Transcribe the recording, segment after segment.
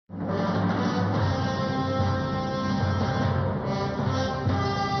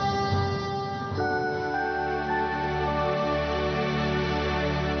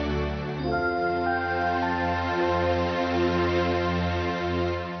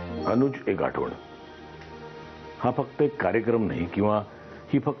अनुज एक आठवण हा फक्त एक कार्यक्रम नाही किंवा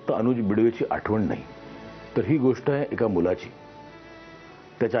ही फक्त अनुज बिडवेची आठवण नाही, तर ही गोष्ट आहे एका मुलाची,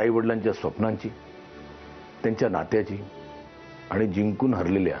 त्याच्या आईवडिलांच्या स्वप्नांची, त्यांच्या नात्याची आणि जिंकून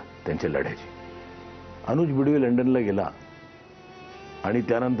हरलेल्या त्यांच्या लढ्याची. अनुज बिडवे लंडनला गेला आणि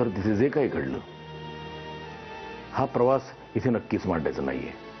त्यानंतर तिथे जे काही घडलं, हा प्रवास इथे नक्कीच मांडायचा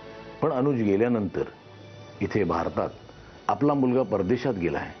नाहीये. पण अनुज गेल्यानंतर इथे भारतात आपला मुलगा परदेशात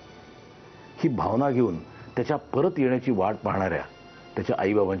गेलाय, ही भावना घेऊन त्याच्या परत येण्याची वाट पाहणाऱ्या त्याच्या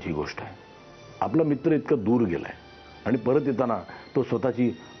आईबाबांची गोष्ट आहे. आपला मित्र इतका दूर गेलाय आणि परत येताना तो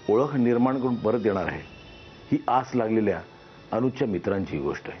स्वतःची ओळख निर्माण करून परत येणार आहे, ही आस लागलेल्या अनुजच्या मित्रांची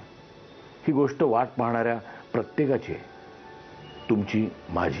गोष्ट आहे. ही गोष्ट वाट पाहणाऱ्या प्रत्येकाची आहे, तुमची,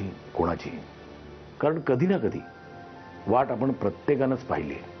 माझी, कोणाची. कारण कधी ना कधी वाट आपण प्रत्येकानंच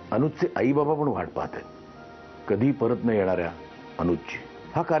पाहिली आहे. अनुजचे आईबाबा पण वाट पाहत आहेत कधी परत न येणाऱ्या अनुजची.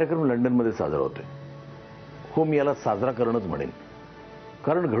 हा कार्यक्रम लंडनमध्ये साजरा होतोय. हो, मी याला साजरा करणंच म्हणेन,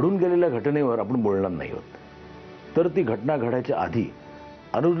 कारण घडून गेलेल्या घटनेवर आपण बोलणार नाही आहोत. तर ती घटना घडायच्या आधी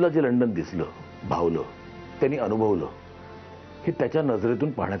अनुजला जे लंडन दिसलं, भावलं, त्यांनी अनुभवलं, हे त्याच्या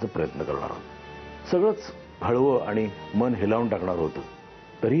नजरेतून पाहण्याचा प्रयत्न करणार आहोत. सगळंच हळवं आणि मन हेलावून टाकणार होतं,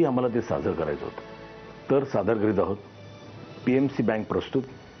 तरीही आम्हाला ते साजरं करायचं होतं. तर सादर करीत आहोत पीएमसी बँक प्रस्तुत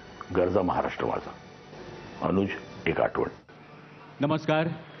गरजा महाराष्ट्र माझा, अनुज एक आठवण. नमस्कार.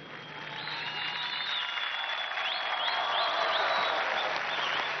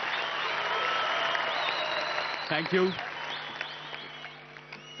 Thank you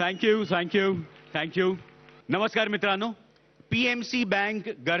thank you thank you thank you. नमस्कार मित्रांनो. पीएमसी बँक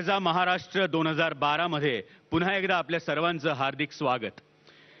गरजा महाराष्ट्र 2012 मध्ये पुन्हा एकदा आपल्या सर्वांचं हार्दिक स्वागत.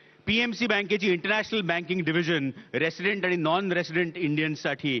 पीएमसी बँकेची इंटरनॅशनल बँकिंग डिव्हिजन रेसिडेंट आणि नॉन रेसिडेंट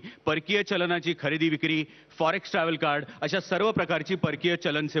इंडियन्ससाठी परकीय चलनाची खरेदी विक्री, फॉरेक्स ट्रॅव्हल कार्ड अशा सर्व प्रकारची परकीय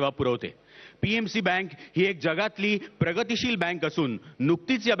चलन सेवा पुरवते. पीएमसी बँक ही एक जगातली प्रगतिशील बँक असून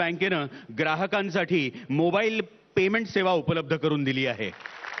नुकतीच या बँकेनं ग्राहकांसाठी मोबाईल पेमेंट सेवा उपलब्ध करून दिली आहे.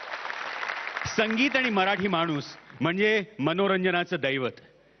 संगीत आणि मराठी माणूस म्हणजे मनोरंजनाचं दैवत.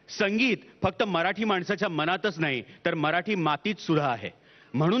 संगीत फक्त मराठी माणसाच्या मनातच नाही, तर मराठी मातीत सुद्धा आहे.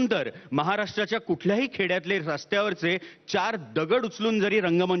 म्हणून तर महाराष्ट्राच्या कुठल्याही खेड्यातले रस्त्यावरचे 4 दगड उचलून जरी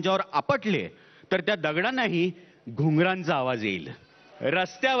रंगमंचावर आपटले, तर त्या दगडांनाही घुंगरांचा आवाज येईल.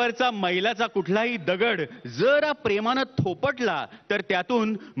 रस्त्यावरचा मैलाचा कुठलाही दगड जरा प्रेमानं थोपटला, तर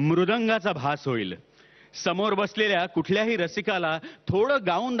त्यातून मृदंगाचा भास होईल. समोर बसलेल्या कुठल्याही रसिकाला थोडं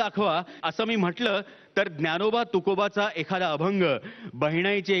गाऊन दाखवा असं मी म्हटलं, तर ज्ञानोबा तुकोबाचा एखादा अभंग,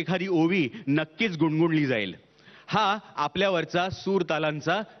 बहिणाईची एखादी ओवी नक्कीच गुणगुणली जाईल. हा आपल्यावरचा सूर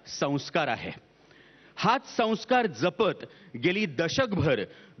तालांचा संस्कार आहे. हाच संस्कार जपत गेली दशकभर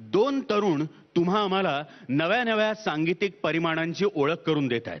 2 तरुण तुम्हा आम्हाला नव्या नव्या सांगीतिक परिमाणांची ओळख करून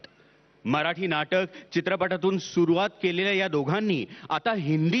देत आहेत. मराठी नाटक, चित्रपटातून सुरुवात केलेल्या या दोघांनी आता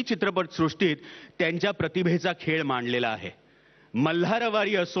हिंदी चित्रपटसृष्टीत त्यांच्या प्रतिभेचा खेळ मांडलेला आहे.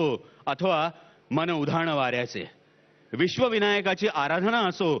 मल्हारवारी असो अथवा मन उधाण वाऱ्याचे, विश्वविनायकाची आराधना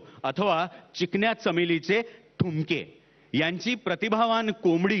असो अथवा चिकन्या चमेलीचे ठुमके, यांची प्रतिभावान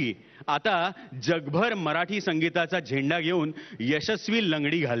कोंबडी आता जगभर मराठी संगीताचा झेंडा घेऊन यशस्वी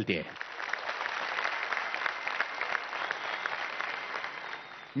लंगडी घालते.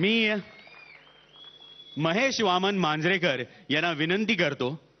 मी महेश वामन मांजरेकर यांना विनंती करतो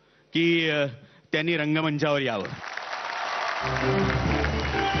की त्यांनी रंगमंचावर यावं.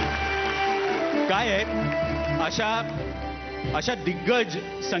 काय आहे, अशा दिग्गज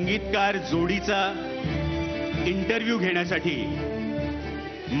संगीतकार जोडीचा इंटरव्ह्यू घेण्यासाठी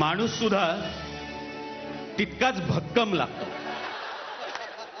माणूस सुद्धा तितकाच भक्कम लागतो.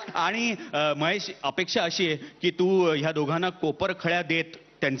 आणि महेश, अपेक्षा अशी आहे की तू ह्या दोघांना कोपर खळ्या देत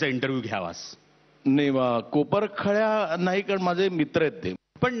त्यांचा इंटरव्ह्यू घ्यावास. नाही, कोपर खळ्या नाही, कारण माझे मित्र आहेत ते.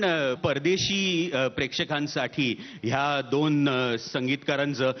 पण परदेशी प्रेक्षकांसाठी ह्या 2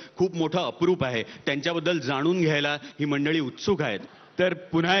 संगीतकारांचं खूप मोठं अप्रूप आहे. त्यांच्याबद्दल जाणून घ्यायला ही मंडळी उत्सुक आहेत. तर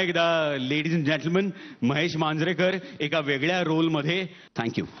पुन्हा एकदा ladies and gentleman, Mahesh Manjrekar एका वेगळ्या रोलमध्ये.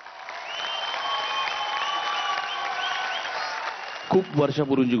 थँक्यू. खूप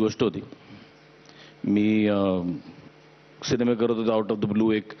वर्षापूर्वीची गोष्ट होती. मी सिनेमे करत होतो. आउट ऑफ द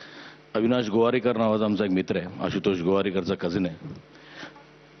ब्लू एक अविनाश गोवारीकर नावाचा आमचा एक मित्र आहे, आशुतोष गोवारीकरचा कझिन आहे.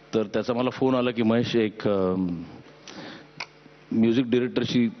 तर त्याचा मला फोन आला की महेश, एक म्युझिक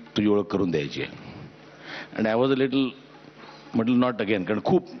डिरेक्टरशी तुझी ओळख करून द्यायची आहे. And I was a little, म्हटलं नॉट अगेन, कारण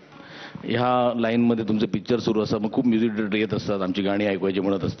खूप ह्या लाईनमध्ये तुमचे पिक्चर सुरू असतात, मग खूप म्युझिक डिरेक्टर येत असतात, आमची गाणी ऐकवायची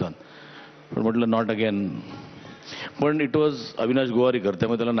म्हणत असतात. पण म्हटलं नॉट अगेन, पण इट वॉज अविनाश गोवारीकर,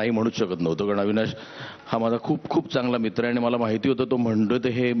 त्यामुळे त्याला नाही म्हणूच शकत नव्हतं, कारण अविनाश हा माझा खूप खूप चांगला मित्र आहे आणि मला माहिती होतं तो म्हणतोय तर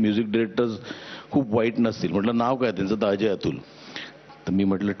हे म्युझिक डिरेक्टर्स खूप वाईट नसतील. म्हटलं नाव काय त्यांचं? तर अजय अतुल. तर मी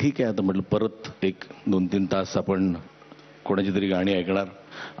म्हटलं ठीक आहे, आता म्हटलं परत एक 2-3 तास आपण कोणाची तरी गाणी ऐकणार.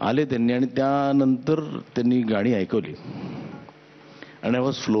 आले त्यांनी आणि त्यानंतर त्यांनी गाणी ऐकवली आणि आय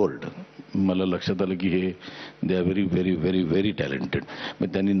वॉज फ्लोअर्ड. मला लक्षात आलं की हे they are very very very very talented. मग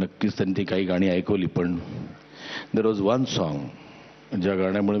त्यांनी नक्कीच ती काही गाणी ऐकवली, पण देर वॉज वन सॉन्ग ज्या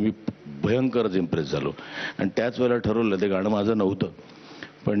गाण्यामुळे मी भयंकरच इम्प्रेस झालो आणि त्याच वेळेला ठरवलं ते गाणं माझं नव्हतं,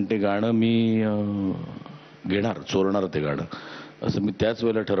 पण ते गाणं मी घेणार, चोरणार ते गाणं, असं मी त्याच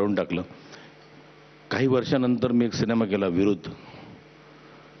वेळेला ठरवून टाकलं. काही वर्षानंतर मी एक सिनेमा केला विरुद्ध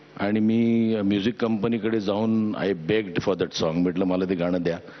आणि मी म्युझिक कंपनीकडे जाऊन I bagged for that song. म्हटलं मला ते गाणं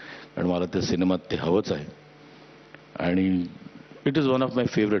द्या आणि मला त्या सिनेमात ते हवंच आहे. आणि it is one of my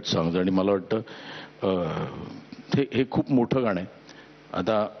favourite songs. आणि मला वाटतं हे खूप मोठं गाणं आहे.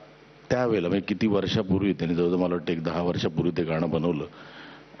 आता त्यावेळेला म्हणजे किती वर्षापूर्वी त्यांनी जवळजवळ मला वाटतं 10 वर्षापूर्वी ते गाणं बनवलं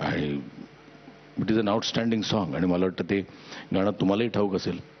आणि it is an outstanding song. आणि मला वाटतं ते गाणं तुम्हालाही ठाऊक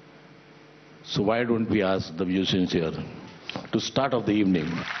असेल. So why don't we ask the musicians here to start of the evening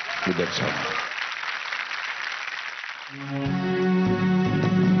with that song.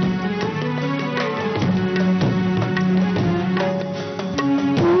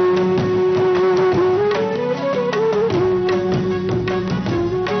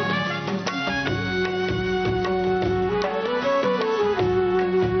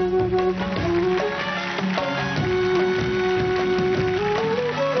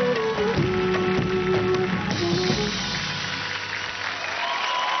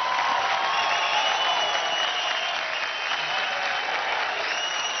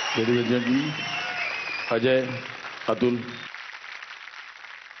 Ladies and gentlemen, Ajay, Atul,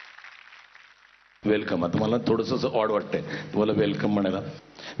 welcome. आता मला थोडंसं ऑड वाटतंय तुम्हाला वेलकम म्हणायला.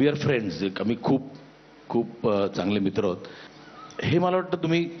 We R friends. आम्ही खूप खूप चांगले मित्र आहोत. हे मला वाटतं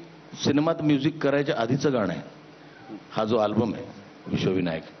तुम्ही सिनेमात म्युझिक करायच्या आधीचं गाणं आहे. हा जो अल्बम आहे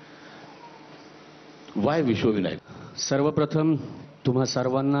विश्वविनायक. वाय विश्वविनायक? सर्वप्रथम तुम्हा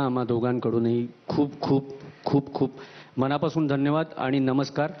सर्वांना आम्हा दोघांकडूनही खूप खूप खूप खूप मनापासून धन्यवाद आणि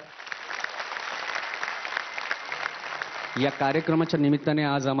नमस्कार. या कार्यक्रमाच्या निमित्ताने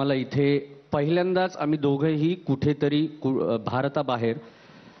आज आम्हाला इथे पहिल्यांदाच आम्ही दोघंही कुठेतरी भारताबाहेर,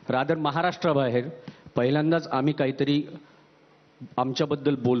 रादर महाराष्ट्राबाहेर पहिल्यांदाच आम्ही काहीतरी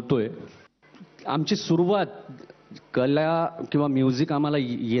आमच्याबद्दल बोलतोय. आमची सुरुवात कला किंवा म्युझिक आम्हाला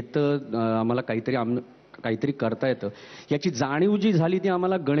येतं, आम्हाला काहीतरी करता येतं याची जाणीव जी झाली ती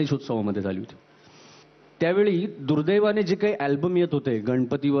आम्हाला गणेशोत्सवामध्ये झाली होती. त्यावेळी दुर्दैवाने जे काही अल्बम येत होते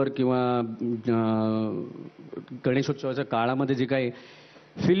गणपतीवर किंवा गणेशोत्सवाच्या काळामध्ये जे काही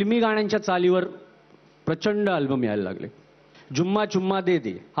फिल्मी गाण्यांच्या चालीवर प्रचंड अल्बम यायला लागले. जुम्मा चुम्मा दे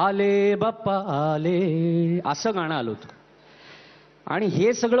दे, आले बाप्पा आले, असं गाणं आलं होतं. आणि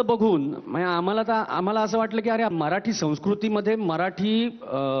हे सगळं बघून आम्हाला असं वाटलं की अरे मराठी संस्कृतीमध्ये मराठी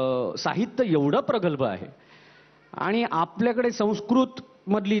साहित्य एवढं प्रगल्भ आहे आणि आपल्याकडे संस्कृत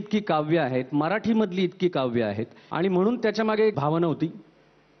मधली इतकी काव्य आहेत, मराठीमधली इतकी काव्य आहेत आणि म्हणून त्याच्या मागे एक भावना होती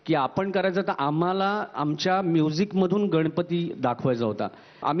की आपण करायचं तर आम्हाला आमच्या म्युझिकमधून गणपती दाखवायचा होता.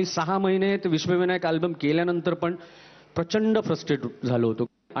 आम्ही 6 महिने ते विश्वविनायक अल्बम केल्यानंतर पण प्रचंड फ्रस्ट्रेट झालो होतो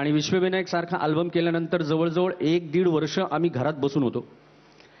आणि विश्वविनायक सारखा अल्बम केल्यानंतर जवळजवळ 1-1.5 वर्ष आम्ही घरात बसून होतो.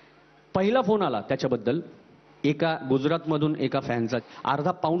 पहिला फोन आला त्याच्याबद्दल एका गुजरातमधून एका फॅनचा.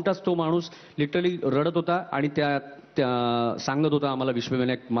 अर्धा पाऊण तास तो माणूस लिटरली रडत होता आणि त्या सांगत होता आम्हाला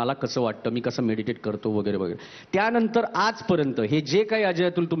विश्वविनायक मला कसं वाटतं, मी कसं मेडिटेट करतो वगैरे वगैरे. त्यानंतर आजपर्यंत हे जे काही अजय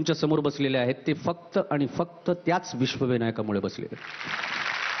अतुल तुमच्या समोर बसलेले आहेत ते फक्त आणि फक्त त्याच विश्वविनायकामुळे बसलेले.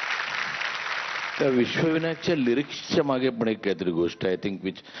 त्या विश्वविनायकच्या लिरिक्सच्या मागे पण एक काहीतरी गोष्ट आय थिंक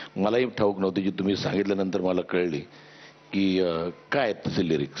विच मलाही ठाऊक नव्हती, जी तुम्ही सांगितल्यानंतर मला कळली की काय त्याचे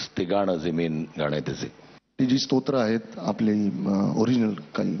लिरिक्स, ते गाणं जे मेन गाणं आहे त्याचे. ती जी स्तोत्र आहेत आपली ओरिजिनल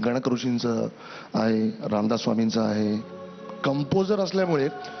काही गणक ऋषींचं आहे, रामदास स्वामींचं आहे. कंपोजर असल्यामुळे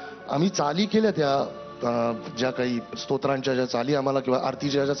आम्ही चाली केल्या त्या ज्या काही स्तोत्रांच्या ज्या चाली आम्हाला किंवा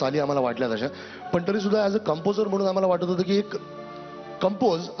आरतीच्या ज्या चाली आम्हाला वाटल्या तशा, पण तरी सुद्धा ॲज अ कंपोजर म्हणून आम्हाला वाटत होतं की एक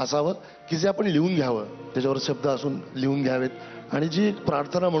कंपोज असावं की जे आपण लिहून घ्यावं, त्याच्यावर शब्द असून लिहून घ्यावेत आणि जी एक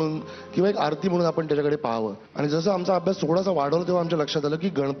प्रार्थना म्हणून किंवा एक आरती म्हणून आपण त्याच्याकडे पाहावं. आणि जसं आमचा अभ्यास थोडासा वाढवला तेव्हा आमच्या लक्षात आलं की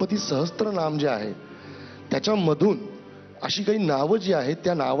गणपती सहस्त्र नाम जे आहे त्याच्यामधून अशी काही नावं जी आहेत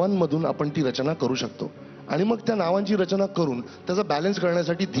त्या नावांमधून आपण ती रचना करू शकतो आणि मग त्या नावांची रचना करून त्याचा बॅलन्स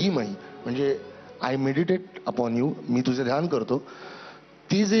करण्यासाठी धीमही म्हणजे आय मेडिटेट अपॉन यू, मी तुझे ध्यान करतो,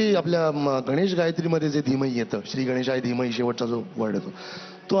 ती जे आपल्या गणेश गायत्रीमध्ये जे धीमही येतं, श्री गणेशाय धीमही शेवटचा जो वर्ड येतो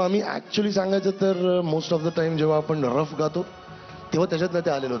तो आम्ही ऍक्च्युली सांगायचं तर मोस्ट ऑफ द टाइम जेव्हा आपण रफ गातो तेव्हा त्याच्यातनं ते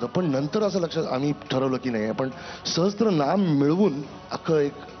आलेलं होतं. पण नंतर असं लक्षात आम्ही ठरवलं की नाही आपण सहस्त्र नाम मिळवून अख्खं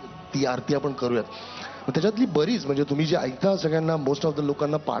एक ती आरती आपण करूयात. मग त्याच्यातली बरीच म्हणजे तुम्ही जे ऐकता सगळ्यांना मोस्ट ऑफ द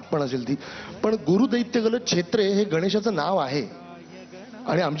लोकांना पाठ पण असेल ती, पण गुरुदैत्यगल क्षेत्रे हे गणेशाचं नाव आहे.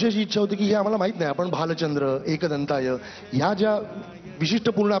 आणि आमची अशी इच्छा होती की हे आम्हाला माहित नाही, आपण भालचंद्र, एकदंताय ह्या ज्या विशिष्ट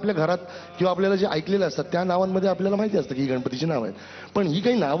पूर्ण आपल्या घरात किंवा आपल्याला जे ऐकलेलं असतात त्या नावांमध्ये आपल्याला माहिती असतं की ही गणपतीची नावं आहेत. पण ही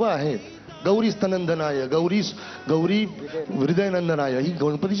काही नावं आहेत, गौरी स्तनंदनाय, गौरी हृदयनंदनाय, ही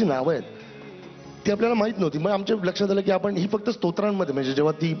गणपतीची नावं आहेत, ती आपल्याला माहित नव्हती. मग आमच्या लक्षात आलं की आपण ही फक्त स्तोत्रांमध्ये म्हणजे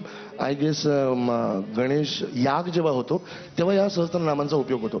जेव्हा ती आय गेस गणेश याग जेव्हा होतो तेव्हा या सहस्त्रनामांचा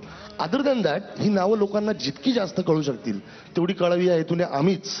उपयोग होतो. अदर दॅन दॅट ही नावं लोकांना जितकी जास्त कळू शकतील तेवढी कळावी या हेतूने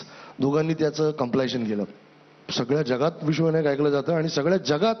आम्हीच दोघांनी त्याचं कंप्लायशन केलं. सगळ्या जगात विश्वविनायक ऐकलं जातं आणि सगळ्या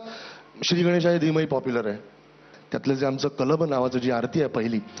जगात श्री गणेशाय धीमही पॉप्युलर आहे. त्यातलं जे आमचं कलभ नावाचं जी आरती आहे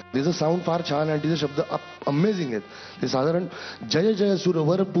पहिली, तिचं साऊंड फार छान आणि तिचे शब्द अमेझिंग आहेत. ते साधारण जय जय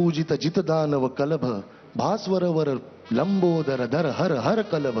सुरवर पूजित जित दानव कलभ भास्वर वर लंबोदर धर हर हर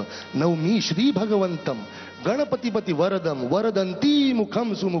कलभ नवमी श्री भगवंतम गणपतिपती वरदम वरदंती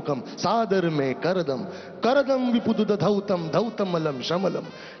मुखम सुमुखम सादर मे करदम करदम विपुदुद धौतम धौतमलम शमलम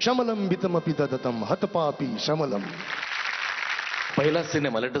शमलम भितमपि ददतम हतपापी शमलम. पहिला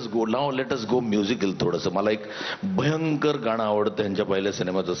सिनेमा लेट अस गो म्युझिकल. थोडंसं मला एक भयंकर गाणं आवडतं त्यांच्या पहिल्या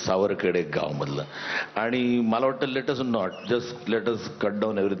सिनेमाचं, सावरखेडे गाव मधलं. आणि मला वाटतं let us not just let us cut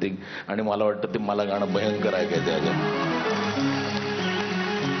down everything. आणि मला वाटतं ते मला गाणं भयंकर ऐकायचं आहे.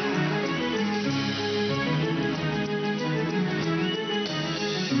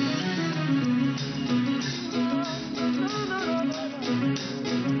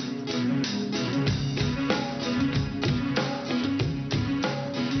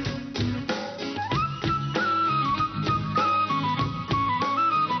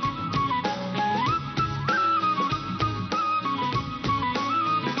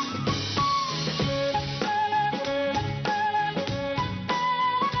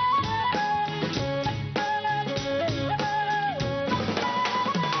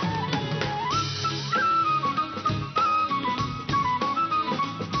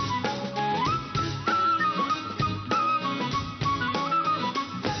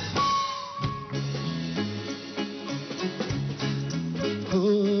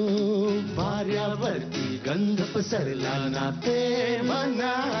 वाऱ्यावरती गंध पसरला नाते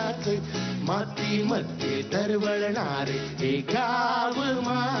मनाचे मातीमध्ये दरवळणारे हे गाव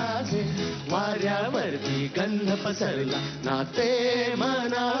माझे. वाऱ्यावरती गंध पसरला नाते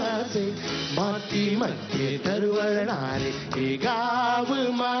मनाचे मातीमध्ये दरवळणारे हे गाव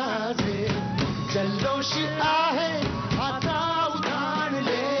माझे. जल्लोष आहे आता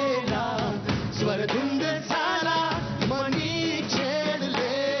उधाणलेला स्वरधुंद झाला मनी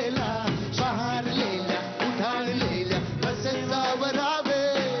छेडलेला शहारलेल्या उधाणलेल्या कसे सावरावे.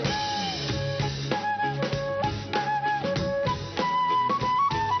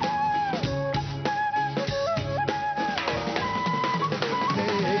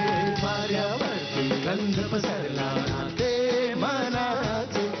 वाऱ्यावरती गंध पसरला नाते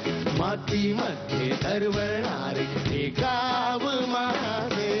मनाचे मातीमध्ये दरवळणारे हे गाव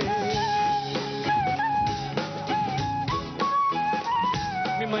माझे.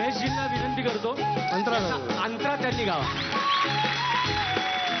 मी महेशजींना विनंती करतो, अंतरा त्यांनी गावा.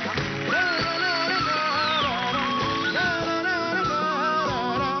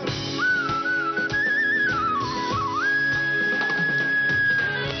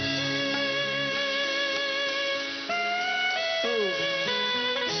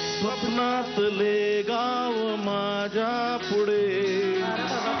 स्वप्नातले गाव माझ्या पुढे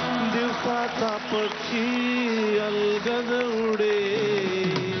दिवसाचा पक्षी अलगद उडे.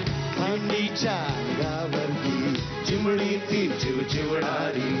 थंडीच्या गावरती चिमणी ती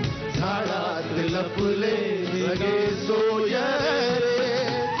चिवचिवणारी झाडात लपले सगळे सोय रे.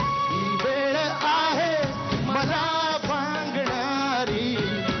 ही वेळ आहे मला पांगणारी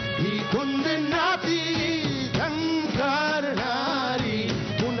ही धुंद नाती झंकारणारी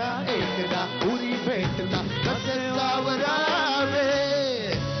पुन्हा एकदा उरी भेटला कसे सावरावे.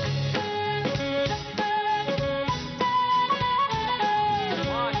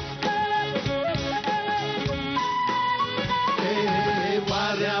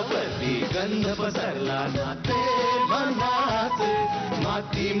 वाऱ्यावरती गंध पसरला नाते मनाचे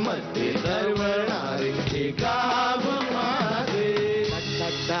मातीमध्ये दरवळणारे हे गाव माझे.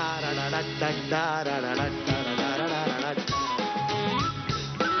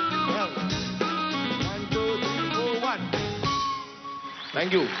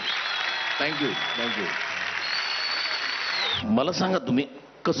 थँक्यू. मला सांगा तुम्ही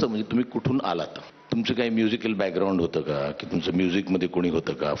कसं म्हणजे तुम्ही कुठून आलात? तुमचं काही म्युझिकल बॅकग्राऊंड होतं का, की तुमचं म्युझिकमध्ये कोणी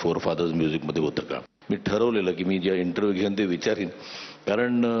होतं का, फोर फादर्स म्युझिकमध्ये होतं का? मी ठरवलेलं की मी जे इंटरव्ह्यू घेऊन ते विचारीन,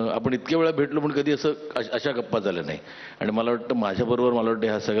 कारण आपण इतक्या वेळा भेटलो पण कधी असं अशा गप्पा झाल्या नाही. आणि मला वाटतं माझ्याबरोबर मला वाटतं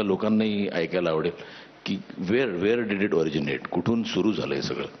ह्या सगळ्या लोकांनाही ऐकायला आवडेल की वेअर डिड इट ओरिजिनेट, कुठून सुरू झालं हे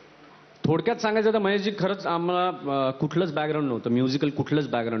सगळं. थोडक्यात सांगायचं तर महेशजी, खरंच आम्हाला कुठलंच बॅकग्राऊंड नव्हतं, म्युझिकल कुठलंच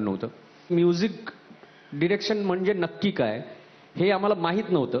बॅकग्राऊंड नव्हतं. म्युझिक डिरेक्शन म्हणजे नक्की काय हे आम्हाला माहीत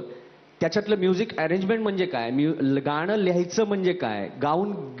नव्हतं. त्याच्यातलं म्युझिक अरेंजमेंट म्हणजे काय, गाणं लिहायचं म्हणजे काय,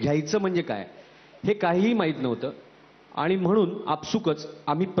 गाऊन घ्यायचं म्हणजे काय, हे काहीही माहीत नव्हतं. आणि म्हणून आपसुकच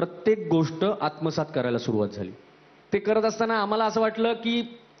आम्ही प्रत्येक गोष्ट आत्मसात करायला सुरुवात झाली. ते करत असताना आम्हाला असं वाटलं की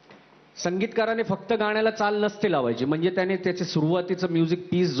संगीतकाराने फक्त गाण्याला चाल नसते लावायची, म्हणजे त्याने त्याचे सुरुवातीचं म्युझिक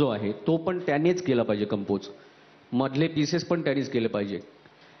पीस जो आहे तो पण त्यानेच केला पाहिजे कंपोज, मधले पीसेस पण त्यानेच केले पाहिजे.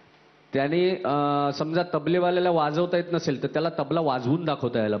 त्याने समजा तबलेवाल्याला वाजवता येत नसेल तर त्याला तबला वाजवून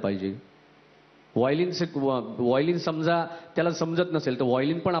दाखवता यायला पाहिजे. व्हायलिन समजा त्याला समजत नसेल तर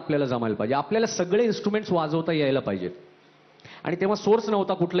व्हायलिन पण आपल्याला जमायला पाहिजे. आपल्याला सगळे इन्स्ट्रुमेंट्स वाजवता यायला पाहिजेत. आणि तेव्हा सोर्स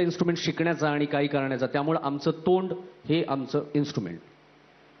नव्हता कुठलं इन्स्ट्रुमेंट शिकण्याचा आणि काही करण्याचा, त्यामुळे आमचं तोंड हे आमचं इन्स्ट्रुमेंट.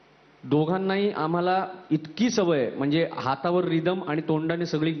 दोघांनाही आम्हाला इतकी सवय, म्हणजे हातावर रिदम आणि तोंडाने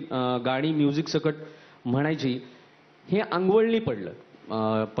सगळी गाणी म्युझिक सकट म्हणायची, हे अंगवळणी पडलं.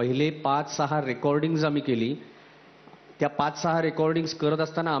 पहिले 5-6 रेकॉर्डिंग्ज आम्ही केली. त्या 5-6 रेकॉर्डिंग्स करत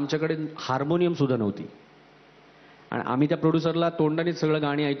असताना आमच्याकडे हार्मोनियम सुद्धा नव्हती. आणि आम्ही त्या प्रोड्युसरला तोंडानेच सगळं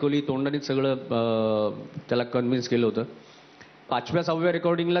गाणी ऐकवली, तोंडानेच सगळं त्याला कन्व्हिन्स केलं होतं. 5व्या-6व्या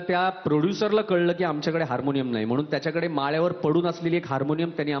रेकॉर्डिंगला त्या प्रोड्युसरला कळलं की आमच्याकडे हार्मोनियम नाही, म्हणून त्याच्याकडे माळ्यावर पडून असलेली एक हार्मोनियम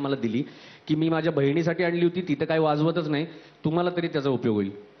त्यांनी आम्हाला दिली की मी माझ्या बहिणीसाठी आणली होती, तिथं काही वाजवतच नाही, तुम्हाला तरी त्याचा उपयोग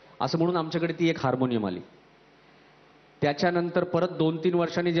होईल, असं म्हणून आमच्याकडे ती एक हार्मोनियम आली. त्याच्यानंतर परत 2-3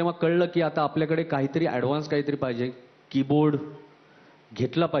 वर्षांनी जेव्हा कळलं की आता आपल्याकडे काहीतरी ॲडव्हान्स काहीतरी पाहिजे, कीबोर्ड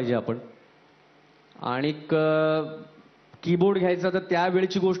घेतला पाहिजे आपण. आणि कीबोर्ड घ्यायचा तर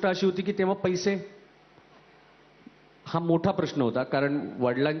त्यावेळची गोष्ट अशी होती की तेव्हा पैसे हा मोठा प्रश्न होता, कारण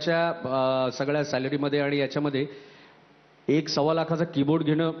वडिलांच्या सगळ्या सॅलरीमध्ये आणि याच्यामध्ये 1-1.25 लाखाचा कीबोर्ड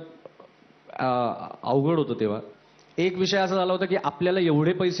घेणं अवघड होतं. तेव्हा एक विषय असा झाला होता की आपल्याला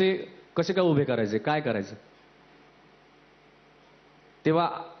एवढे पैसे कसे काय उभे करायचे, काय करायचं. तेव्हा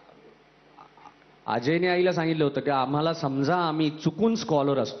अजयने आईला सांगितलं होतं की आम्हाला समजा आम्ही चुकून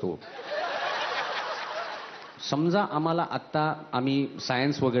स्कॉलर असतो, समजा आम्हाला आत्ता आम्ही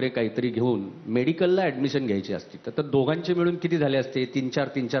सायन्स वगैरे काहीतरी घेऊन मेडिकलला ॲडमिशन घ्यायची असती तर दोघांचे मिळून किती झाले असते,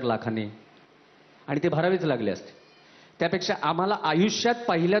 3-4 लाखाने, आणि ते भरावेच लागले असते. त्यापेक्षा आम्हाला आयुष्यात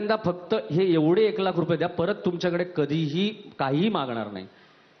पहिल्यांदा फक्त हे एवढे 1 लाख रुपये द्या, परत तुमच्याकडे कधीही काहीही मागणार नाही,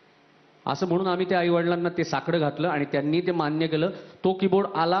 असं म्हणून आम्ही त्या आईवडिलांना ते साकडं घातलं आणि त्यांनी ते मान्य केलं. तो कीबोर्ड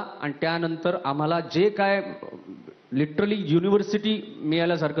आला आणि त्यानंतर आम्हाला जे काय लिटरली युनिव्हर्सिटी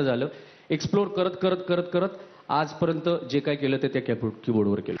मिळाल्यासारखं झालं. एक्सप्लोर करत करत करत करत आजपर्यंत जे काय केलं ते त्या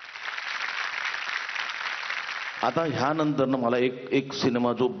कीबोर्डवर केलं. आता ह्यानंतर ना मला एक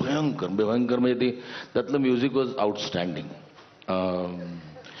सिनेमा जो भयंकर म्हणजे ते त्यातलं म्युझिक वॉज आउटस्टँडिंग,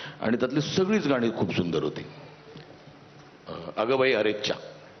 आणि त्यातली सगळीच गाणी खूप सुंदर होती. अगं बाई अरेच्चा,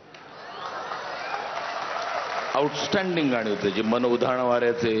 आउटस्टँडिंग गाणी होते, जे मन उधाण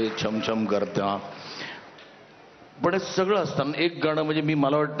वाऱ्याचे, छमछम करता. पण हे सगळं असताना एक गाणं म्हणजे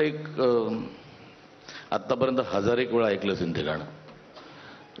मला वाटतं आत्तापर्यंत 1001 वेळा ऐकलं असेल ते गाणं,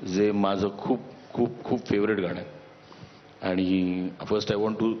 जे माझं खूप खूप खूप फेवरेट गाणं आहे. आणि first I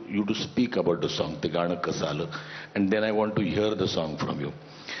want you to speak about the song. ते गाणं कसं आलं, and then I want to here the song from you.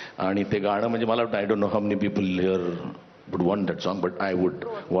 आणि ते गाणं म्हणजे मला वाटतं, I don't know how many people here would want that song, but I would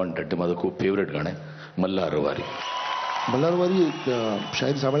want that. ते माझं खूप फेवरेट गाणं आहे, मल्हारवारी. मल्हारवारी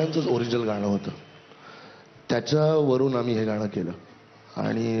शाहीर साबळ्यांचंच ओरिजिनल गाणं होतं, त्याच्यावरून आम्ही हे गाणं केलं.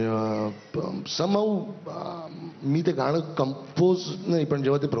 आणि समहाऊ मी ते गाणं कंपोज नाही, पण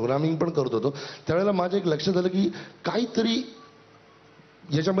जेव्हा ते प्रोग्रामिंग पण करत होतो त्यावेळेला माझं एक लक्षात आलं की काहीतरी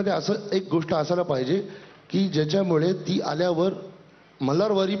याच्यामध्ये असं एक गोष्ट असायला पाहिजे की ज्याच्यामुळे ती आल्यावर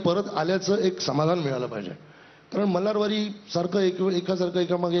मल्हारवारी परत आल्याचं एक समाधान मिळालं पाहिजे. कारण मल्हारवारी सारखं एकासारखं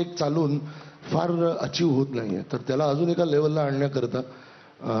एकामागे एक चालून फार अचीव होत नाही आहे. तर त्याला अजून एका लेवलला आणण्याकरता,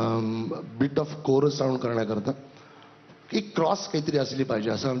 बिट ऑफ कोरस साऊंड करण्याकरता एक क्रॉस काहीतरी असली पाहिजे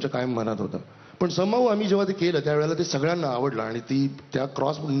असं आमच्या कायम मनात होतं. पण समहाऊ आम्ही जेव्हा ते केलं त्यावेळेला ते सगळ्यांना आवडलं आणि त्या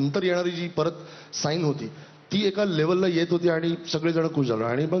क्रॉस नंतर येणारी जी परत साईन होती ती एका लेवलला येत होती आणि सगळेजण खुश झालो.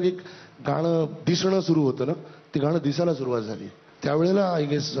 आणि मग एक गाणं दिसणं सुरू होतं ना, ते गाणं दिसायला सुरुवात झाली. त्यावेळेला आय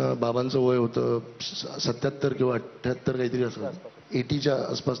गेस बाबांचं वय होतं 77 किंवा 78 काहीतरी असं, 80च्या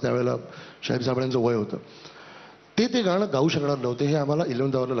आसपास त्यावेळेला शाहीर साबळ्यांचं वय होतं. ते गाणं गाऊ शकणार नव्हते हे आम्हाला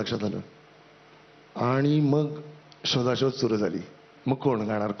 11th आवरला लक्षात आलं. आणि मग शोधाशोध सुरू झाली मग कोण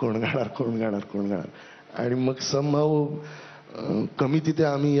गाणार कोण गाणार कोण गाणार कोण गाणार आणि मग समहाऊ कमी तिथे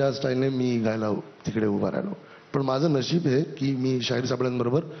आम्ही या स्टाईलने मी गायला तिकडे उभा राहिलो. पण माझं नशीब आहे की मी शाहीर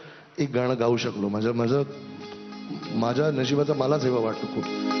साबळ्यांबरोबर एक गाणं गाऊ शकलो. माझ्या नशिबाचा मलाच हेवा वाटतो खूप.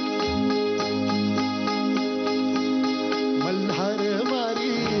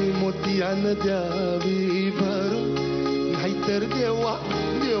 मल्हारवारी मोतियान द्यावी भरून नाहीतर देवा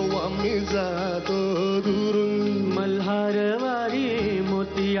देवा मी जातो दुरून. मल्हारवारी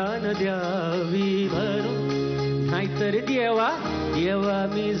मोतियान द्यावी भरून नाहीतर देवा देवा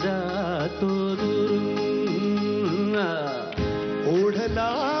मी जातो दुरून. ओढ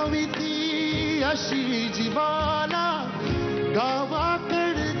लावी ती अशी जीवाला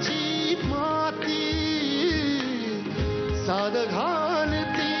गावाकडची माती साद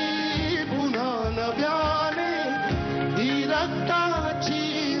घालती पुन्हा नव्याने ती रक्ताची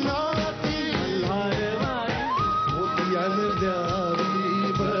नाती. मल्हारवारी मोतियान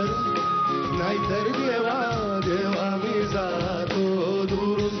द्यावी भरून नाहीतर देवा देवा मी जातो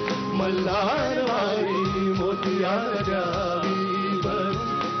दुरून. मल्हारवारी मोतियान द्यावी भरून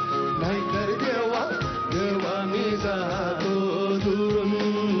नाहीतर देवा देवा मी जातो दुरून.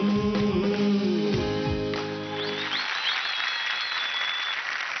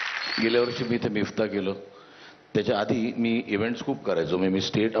 गेल्या वर्षी मी इथे मिफ्ता केलं. त्याच्या आधी मी इव्हेंट्स खूप करायचो. मी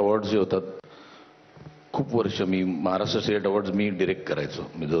स्टेट अवॉर्ड्स जे होतात खूप वर्ष मी महाराष्ट्र स्टेट अवॉर्ड्स मी डिरेक्ट करायचो.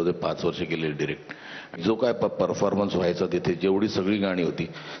 मी जवळजवळ 5 वर्ष केले डिरेक्ट. जो काय परफॉर्मन्स व्हायचा तिथे जेवढी सगळी गाणी होती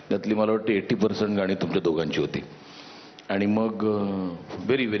त्यातली मला वाटतं 80% गाणी तुमच्या दोघांची होती. आणि मग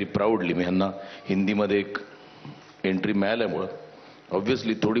व्हेरी व्हेरी प्राऊडली मी ह्यांना हिंदीमध्ये एक एंट्री मिळाल्यामुळं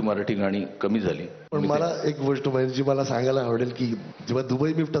ऑब्व्हियसली थोडी मराठी गाणी कमी झाली. पण मला एक गोष्ट जी मला सांगायला आवडेल की जेव्हा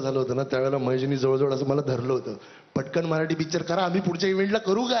दुबई मिफ्ता झालं होतं ना त्यावेळेला महेशनी जवळजवळ असं मला धरलं होतं, पटकन मराठी पिक्चर करा, आम्ही पुढच्या इव्हेंटला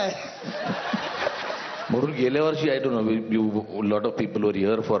करू काय. म्हणून गेल्या वर्षी I don't know you lot of people were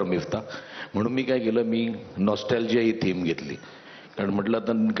here for Miftah. म्हणून मी काय केलं, मी नॉस्टॅल्जिया ही थीम घेतली. कारण म्हटलं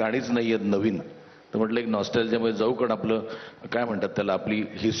आता गाणीच नाही आहेत नवीन, तर म्हटलं एक नॉस्टॅल्जियामध्ये जाऊ. कारण आपलं काय म्हणतात त्याला, आपली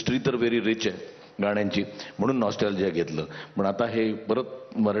हिस्ट्री तर व्हेरी रिच आहे गाण्यांची, म्हणून नॉस्टॅल्जिया घेतलं. पण आता हे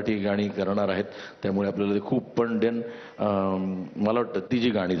परत मराठी गाणी करणार आहेत त्यामुळे आपल्याला ते खूप. पण देन मला वाटतं ती जी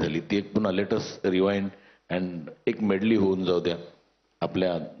गाणी झाली ती एक पुन्हा लेटस्ट रिवाइंड अँड एक मेडली होऊन जाऊ द्या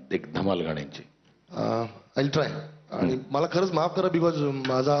आपल्या एक धमाल गाण्यांची. I try. आणि मला खरंच माफ करा बिकॉज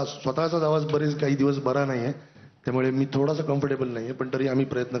माझा स्वतःचाच आवाज बरेच काही दिवस बरा नाही आहे, त्यामुळे मी थोडासा कम्फर्टेबल नाही आहे. पण तरी आम्ही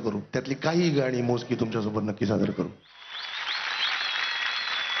प्रयत्न करू, त्यातली काही गाणी मोजकी तुमच्यासोबत नक्की सादर करू.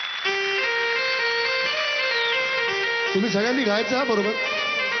 तुम्ही सगळ्यांनी गायचं हा बरोबर.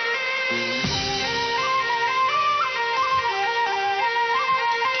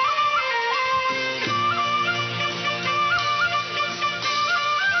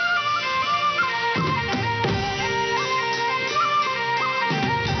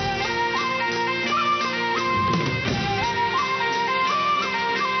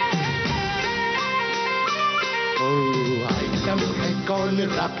 कौन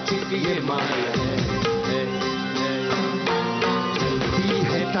राक्षस ये माया है, चलती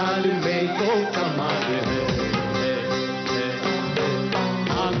है ताल में तो कमाल है,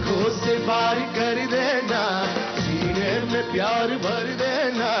 आंखों से बार कर देना, सीने में प्यार भर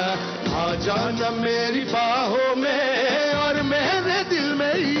देना, आ जाना मेरी बाहों में और मेरे दिल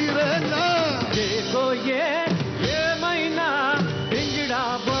में ही रहना. देखो ये महीना पिंजड़ा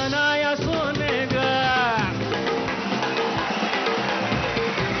बनाया सोने का.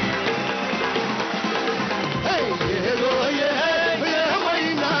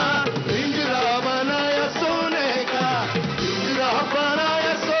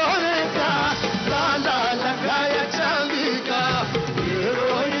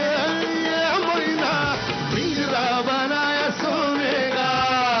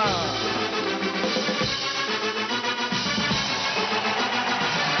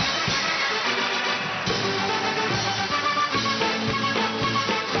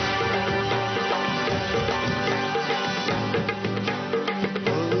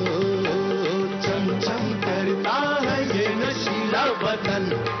 वतन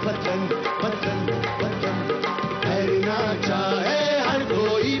वतन वतन वतन ठहरना चाहे हर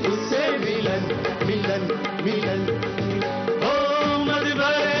कोई उससे मिलन मिलन मिलन. ओ मद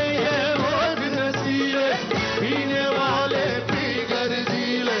भरे ये मौज नसीले, पीने वाले पीकर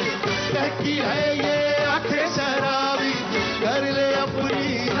जीले, कहती है ये आंखें शराबी, कर ले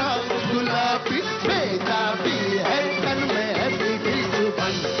अपनी रात गुलाबी, बेताबी है तन में है पीठी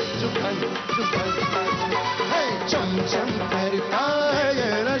चुभन चुभन चुभन. चम चम करता है ये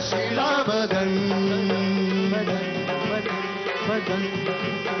नशीला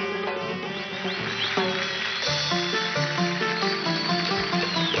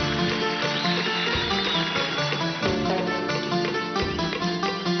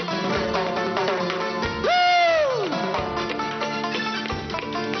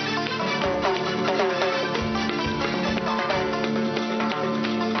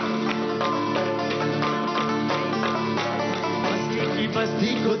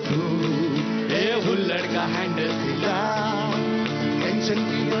फैशन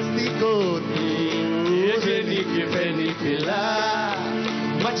की मस्ती को ये जेनी की फैनी पिला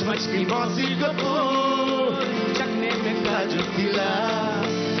मच मच की मौसी को चकने में काजू खिला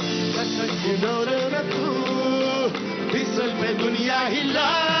कच कच की दौड़ न तू फिसल पे दुनिया हिला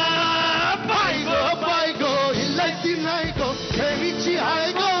बाय गो हिलायची नाही गो खेळीची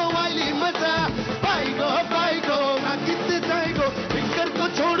आहे गो वाली मजा बाय गो ना किती जाय गो लिकर को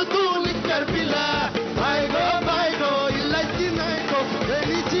छोड़ तू लिकर पिला बाय गो हिलायची नाही गो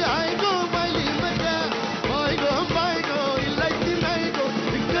खेळीची आहे गो वाली मजा बाय गो हिलायची नाही गो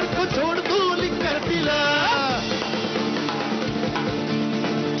लिकर को छोड़ तू लिकर पिला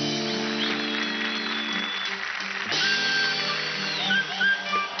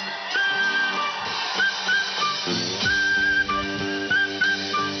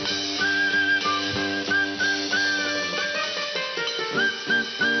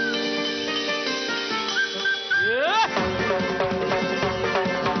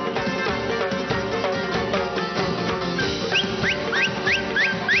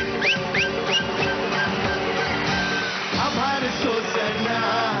आभार सोसना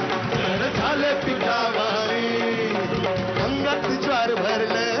जड झाले पिकावारी अंगात ज्वार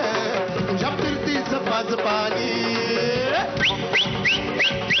भरलं तुझ्या फिरतीचं पाच पाणी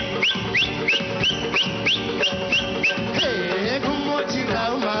हे घुमोची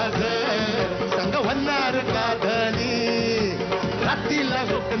नाव माझं संग म्हणणार काधनी रात्रीला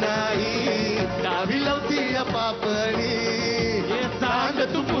होत नाही डावी लवती पापणी हे सांग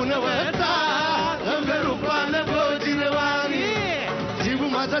तू पुनवता रंग रूपानं गोजिरवाणी जीव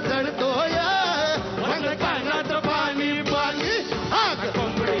माझा जडतोय रंग कानात पाणी पाणी आग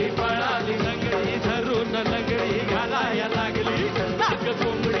कोंबडी पळाली लंगडी धरून लंगडी घालाया लागली आग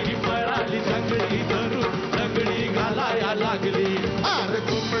कोंबडी पळाली लंगडी धरून लंगडी घालाया लागली आर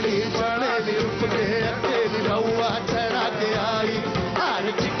कोंबडी पळाली उपके अकेली रव्वा चढा के आई आर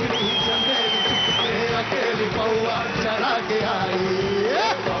चिकनी चंदेली चिकने अकेली पौवा चढा के आई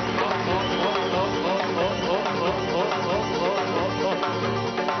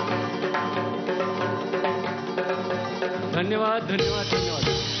धन्यवाद धन्यवाद धन्यवाद.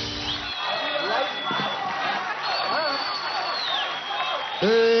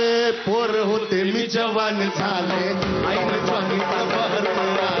 ए पोर होते मी जवान झाले आईन स्वामीचा बहर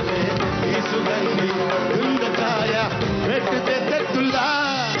आले ही सुगंधी धुंद छाया भेट देते तुला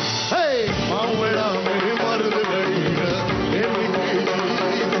हे मावळा मेरी मर्द घडी हे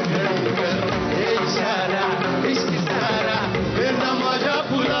हे इशारा इश्क सारा हे ना माझ्या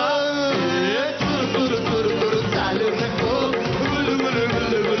फुला तुर तुर तुर तुर चालू नको गुलू गुलू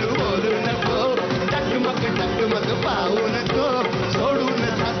गुलू गुलू बोलू नको टकमक पाहू नको सोडून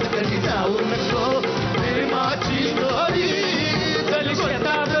हात कधी जाऊ नको प्रेमाची दोरी चल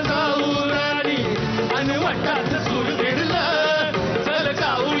शेतात जाऊ राणी आणि वाटात सूर भिडलं चल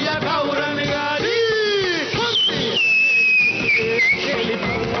जाऊया गावरान गाडी केली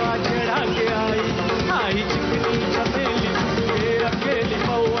पौवा चढा के आई चिकनी चमेली फुले अकेली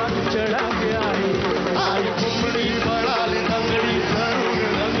पौवा चढा के आई कोंबडी बळाली लंगडी धरून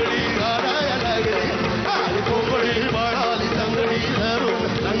लंगडी घालाया लागली आई कोंबडी बळाली लंगडी धरून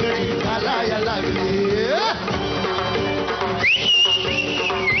लंगडी घालाया लागली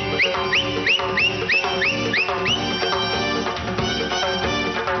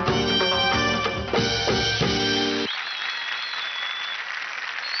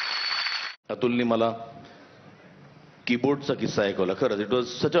अतुलने मला कीबोर्डचा किस्सा ऐकवला. खरंच इट वॉज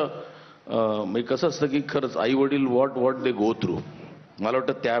सच म्हणजे कसं असतं की खरंच आई वडील व्हॉट दे गो थ्रू. मला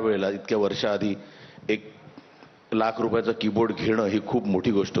वाटतं त्यावेळेला इतक्या वर्षाआधी ₹1,00,000 कीबोर्ड घेणं ही खूप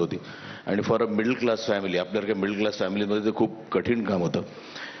मोठी गोष्ट होती आणि for a middle class family आपल्यासारख्या मिडल क्लास फॅमिलीमध्ये ते खूप कठीण काम होतं.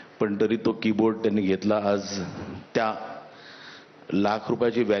 पण तरी तो कीबोर्ड त्यांनी घेतला. आज त्या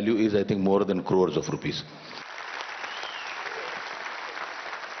 ₹1,00,000 value is I think more than crores of rupees.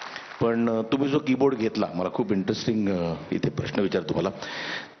 पण तुम्ही जो कीबोर्ड घेतला मला खूप इंटरेस्टिंग इथे प्रश्न विचारतो तुम्हाला.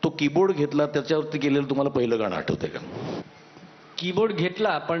 तो कीबोर्ड घेतला त्याच्यावरती केलेलं तुम्हाला पहिलं गाणं आठवतंय का? कीबोर्ड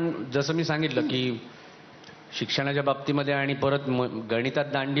घेतला पण जसं मी सांगितलं की शिक्षणाच्या बाबतीमध्ये आणि परत गणितात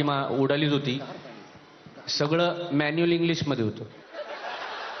दांडी उडालीच होती. सगळं मॅन्युअल इंग्लिशमध्ये होतं.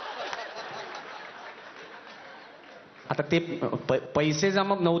 आता ते पैसे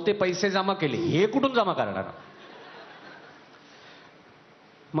जमा नव्हते, पैसे जमा केले, हे कुठून जमा करणार?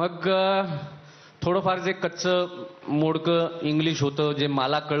 मग थोडंफार जे कच्चं मोडकं इंग्लिश होतं जे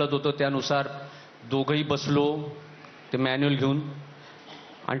मला कळत होतं त्यानुसार दोघंही बसलो ते मॅन्युअल घेऊन.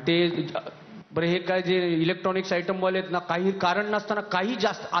 आणि ते बरं हे काय जे इलेक्ट्रॉनिक्स आयटमवाले आहेत ना, काही कारण नसताना काही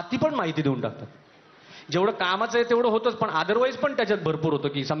जास्त अति पण माहिती देऊन टाकतात. जेवढं कामाचं आहे तेवढं होतंच पण अदरवाईज पण त्याच्यात भरपूर होतं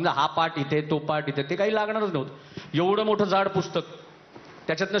की समजा हा पार्ट इथे तो पार्ट इथे, ते काही लागणारच नव्हतं. एवढं मोठं जाड पुस्तक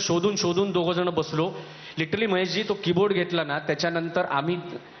त्याच्यातनं शोधून शोधून दोघं जण बसलो. लिटरली महेशजी तो कीबोर्ड घेतला ना, त्याच्यानंतर आम्ही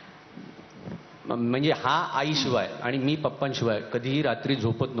म्हणजे हा आईशिवाय आणि मी पप्पांशिवाय कधीही रात्री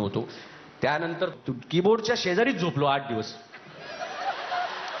झोपत नव्हतो. त्यानंतर कीबोर्डच्या शेजारीच झोपलो 8 दिवस.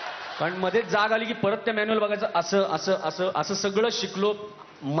 कारण मध्येच जाग आली की परत त्या मॅन्युअल बघायचं. असं असं असं असं सगळं शिकलो.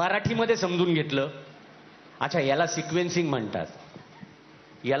 मराठीमध्ये समजून घेतलं. अच्छा, याला सिक्वेन्सिंग म्हणतात,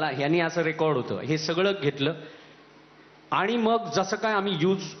 याने असं रेकॉर्ड होतं, हे सगळं घेतलं. आणि मग जसं काय आम्ही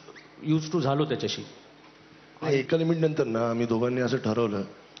यूज टू झालो त्याच्याशी. एका लिमिट नंतर ना आम्ही दोघांनी असं ठरवलं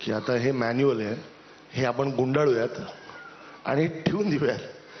की आता हे मॅन्युअल आहे, हे आपण गुंडाळूयात आणि ठेवून देऊयात.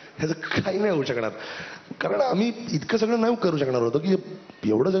 ह्याचं काही नाही होऊ शकणार. कारण आम्ही इतकं सगळं नाही करू शकणार होतो की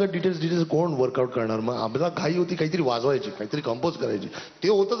एवढं सगळं डिटेल्स कोण वर्कआउट करणार. मग आम्हाला घाई होती काहीतरी वाजवायची, काहीतरी कंपोज करायची, ते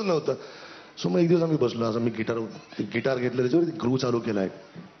होतच नव्हतं. सो मग एक दिवस आम्ही बसलो. असं मी गिटार घेतलं, त्याच्यावर ग्रू चालू केलाय.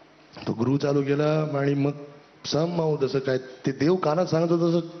 तो ग्रू चालू केला आणि मग समहाऊ जसं काय ते देव कानात सांगत होतं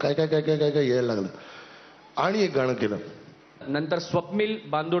तसं काय काय काय काय काय काय यायला लागलं आणि एक गाणं केलं. नंतर स्वप्नील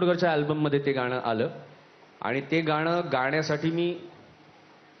बांदोडकरच्या अल्बममध्ये ते गाणं आलं. आणि ते गाणं गाण्यासाठी मी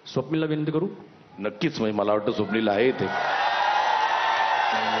स्वप्नीलला विनंती करू. नक्कीच. म्हणजे मला वाटतं स्वप्नील आहे ते.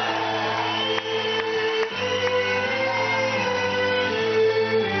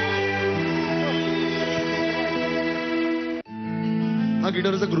 हा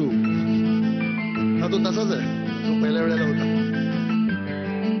गिटारचा ग्रू हा तो तसाच आहे, तो पहिल्या वेळेला होता.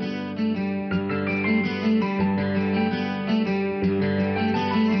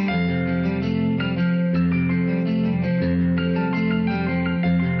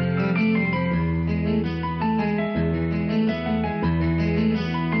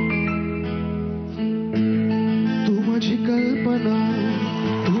 तू माझी कल्पना,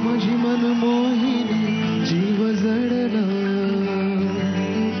 तू माझी मनमोहिनी, जीव जडला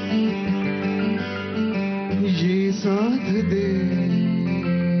ये साथ दे,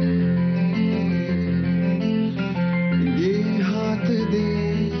 ये हाथ दे.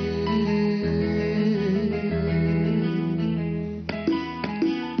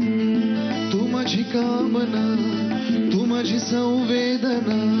 तू माझी कामना, तू माझी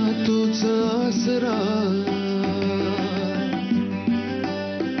संवेदना, तूच आसरा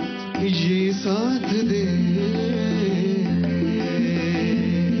ये साथ दे,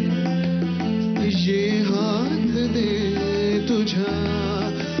 ये हात दे.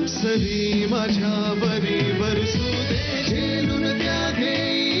 तुझ्या सरी माझ्या बरी बरसू दे. झेलून त्या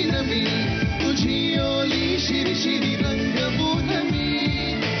घेईन मी तुझी ओली शिरशिरी रंगभून मी.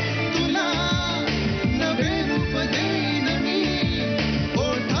 तुला नवे रूप देईन मी.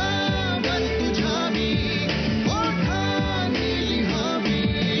 ओठावर तुझ्या मी, ओठांनी लिहावी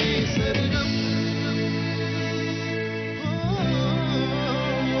सरगम.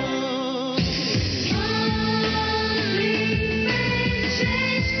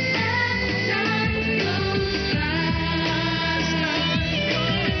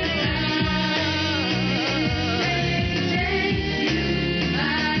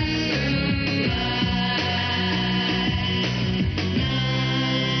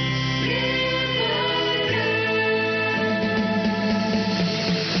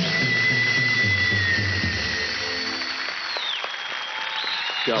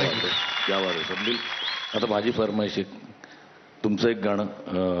 क्या बात आहे, क्या बात आहे स्वप्नील. आता माझी फरमाईश आहे, तुमचं एक गाणं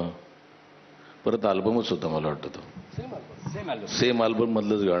परत अल्बमच होता मला वाटतं तो सेम अल्बम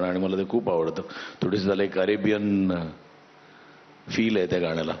मधलंच गाणं आणि मला ते खूप आवडतं. थोडीशी झालं एक अरेबियन फील आहे त्या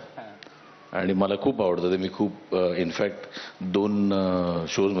गाण्याला आणि मला खूप आवडतं ते. मी खूप इनफॅक्ट 2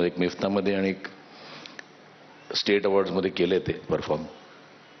 शोजमध्ये, एक मिफ्तामध्ये आणि एक स्टेट अवॉर्ड्समध्ये केले ते परफॉर्म.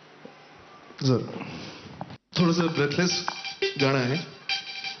 थोडस ब्रेथलेस गाणं आहे.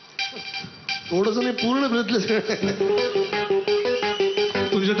 थोडस नाही, पूर्ण ब्रेथलेस गाणं आहे.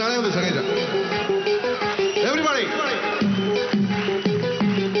 तुमच्या टाळ्या होते सगळ्याच्या. एव्हरीबॉडी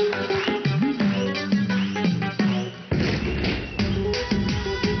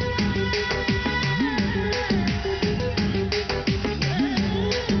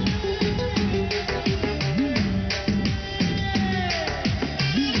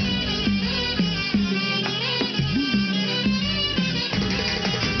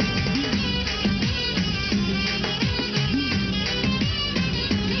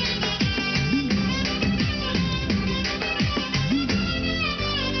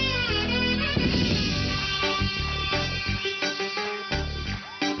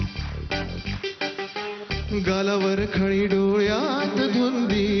गालावर खळी, डोळ्यात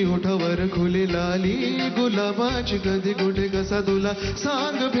धुंदी, ओठावर खुली लाली गुलाबाची. कधी कुठे कसा तुला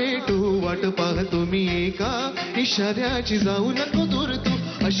सांग भेटू, वाट पाहतो मी एका इशाऱ्याची. जाऊ नको दूर तू,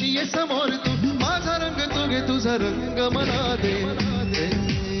 अशी ये समोर तू. माझा रंग तू घे, तुझा रंग मला दे.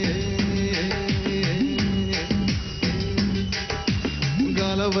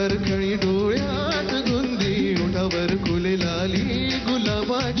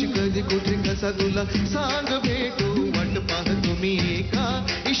 कसा तुला सांग भेटू वाट पाहतो मी एका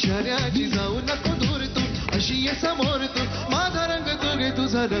इशाऱ्याची जाऊ नको दूर तू अशी ये समोर तू माझा रंग तू घे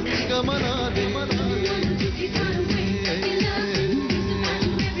तुझा रंग मला दे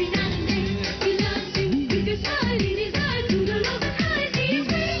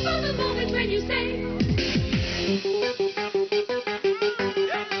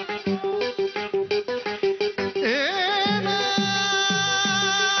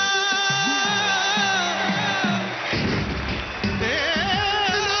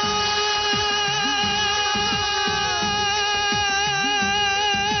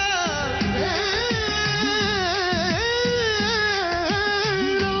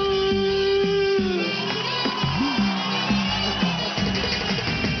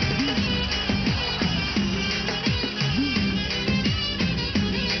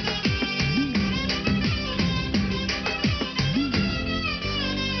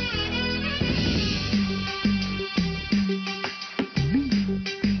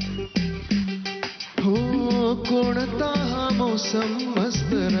कोणता हा मोसम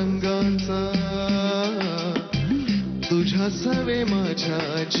मस्त रंगाचा तुझ्या सवे माझ्या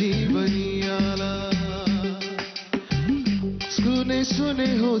जीवनी आला सुने सुने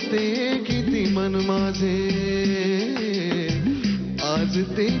होते किती मन माझे आज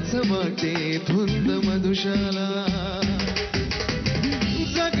तेच वाटे धुंद मधुशाला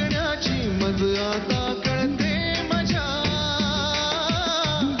जगण्याची मज आता कळते माझ्या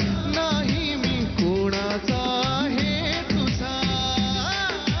नाही मी कोणाचा आहे तुझा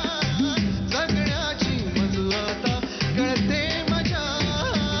जगण्याची मज आता कळते माझ्या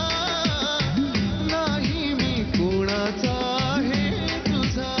नाही मी कोणाचा आहे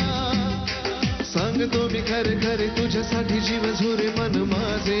तुझा सांगतो मी खरे खरे तुझ्यासाठी जीव झोरे मन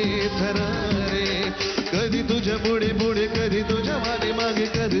माझे थरारे कधी तुझ्या पुढे पुढे कधी तुझ्या मागे मागे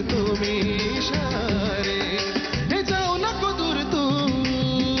करतो मी इशारे हे जाऊ नको दूर तू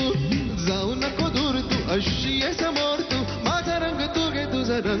जाऊ नको दूर तू अशी आहे समोर तू माझा रंग तू घे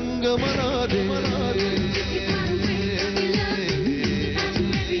तुझा रंग मला दे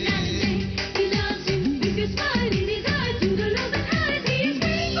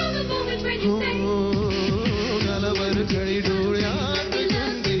गालावर खळी डोळ्यात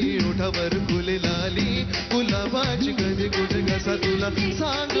गुंगी ओठावर फुले लाली गुलाबाची कधी कुठे कसा तुला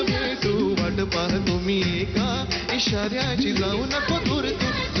सांग भेटू वाट पाहतो मी एका इशाऱ्याची जाऊ नको दूर तू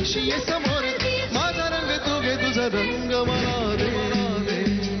अशी ये समोर माझा रंग तू घे तुझा रंग मला दे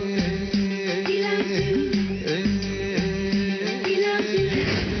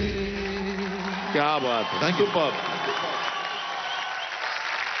क्या बात थँक्यू पॉप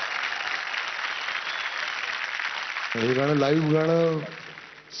हे गाणं लाईव्ह गाणं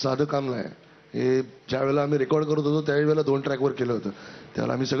साधं काम नाही हे ज्या वेळेला आम्ही रेकॉर्ड करत होतो त्यावेळेला 2 ट्रॅकवर केलं होतं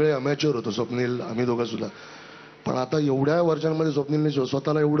त्यावेळेला आम्ही सगळे अमॅच्युअर होतो स्वप्नील आम्ही दोघं सुद्धा पण आता एवढ्या वर्षांमध्ये स्वप्नीलने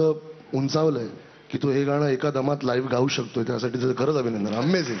स्वतःला एवढं उंचावलंय की तो हे गाणं एका दमात लाईव्ह गाऊ शकतोय त्यासाठी त्याचं खरंच अभिनंदन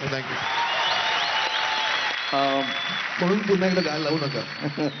अमेझिंग थँक्यू म्हणून पुन्हा एकदा गायला लावू नका.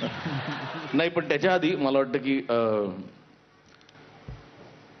 नाही पण त्याच्या आधी मला वाटतं की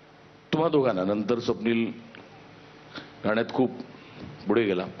तुम्हा दोघांना नंतर स्वप्नील गाण्यात खूप पुढे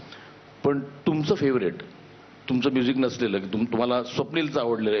गेला पण तुमचं फेवरेट तुमचं म्युझिक नसलेलं की तुम्हाला स्वप्नीलचं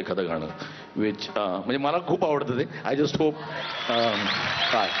आवडलेलं एखादं गाणं विच म्हणजे मला खूप आवडतं ते आय जस्ट होप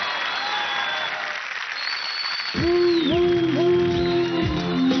काय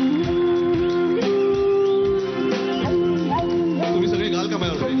तुम्ही सगळे गाल का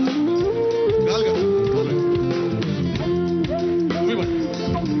माझ्यावर गाल का तुम्ही पण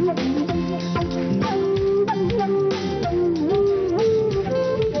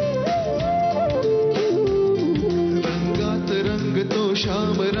रंगात रंग तो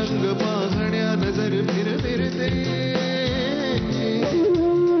श्याम रंग पाहण्या नजर फिरते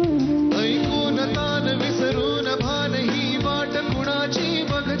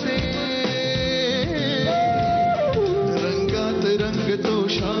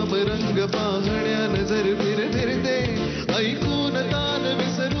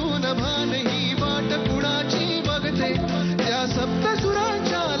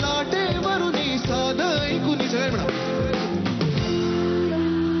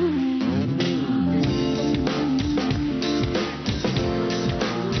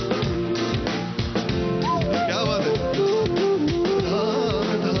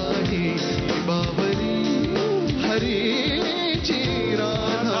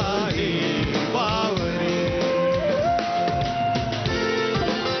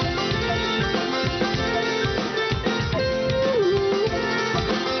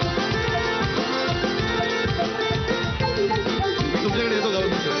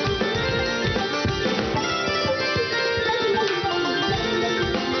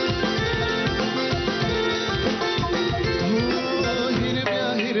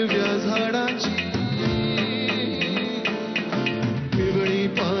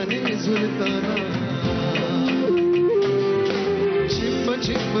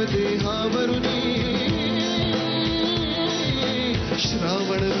देहावरुनी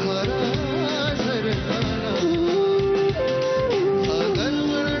श्रावण धारा सरकारा हा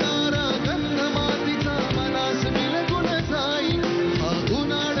गलवणारा गंध मातीचा मनास बिलगुण जाई हा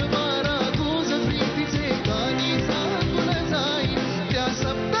उन्हाळ मारा तुझ प्रीतीचे गाणी सांगून जाई त्या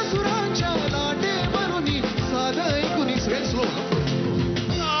सप्तसुरांच्या लाटे वरुनी साध ऐकुनी स्लो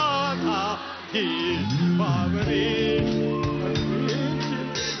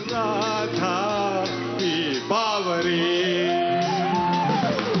राधा ही बावरी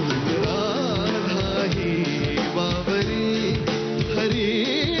राधा ही बावरी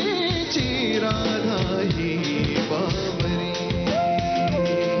हरीची राधा ही बावरी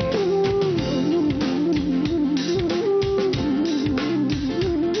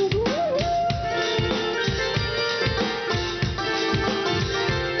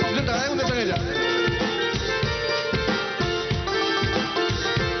टाळ्या मध्ये सगळ्याच्या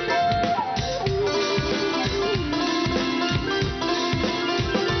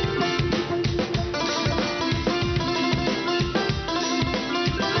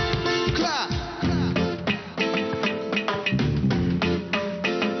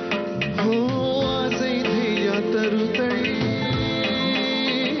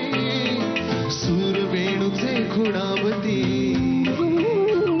खुणावती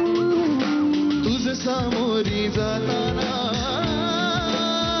तुझ सामोरी जाताना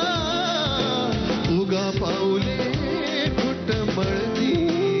उगा पाऊले घुटमळती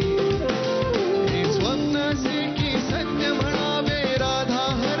हे स्वप्नाचे की सत्य म्हणावे राधा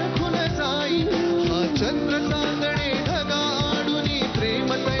हरखून जाई हा चंद्र चांदणे ढगा आडुनी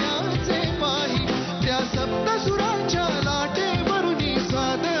प्रेम तयाचे पाही त्या सप्तसुरांच्या लाटे वरुनी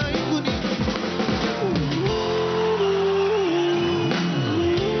साध ऐकुनी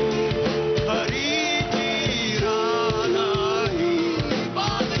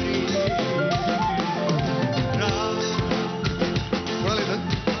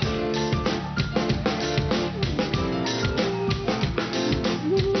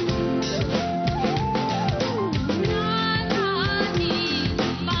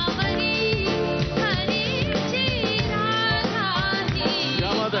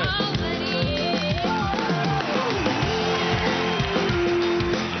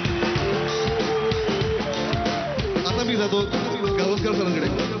जातो गावस्कर सरांकडे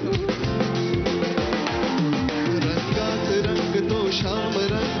रंगात रंग तो श्याम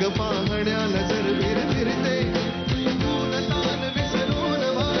रंग पाहण्या नजर फिरते तान विसरून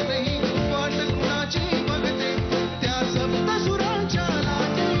वाटही वाट कुणाची बघते त्या सप्तसुरांच्या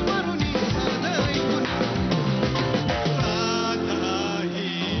लाटे वरुनी साध ऐकून राधा ही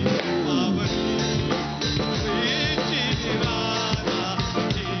बावरी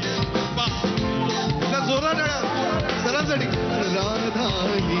जोरात सरांसाठी राधा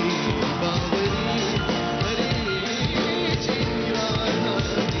ही बावरी हरीची राधा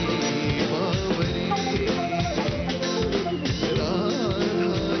ही बावरी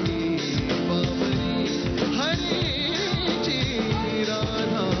राधा ही बावरी हरीची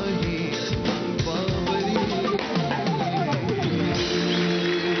राधा ही बावरी.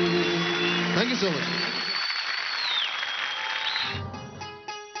 Thank you so much.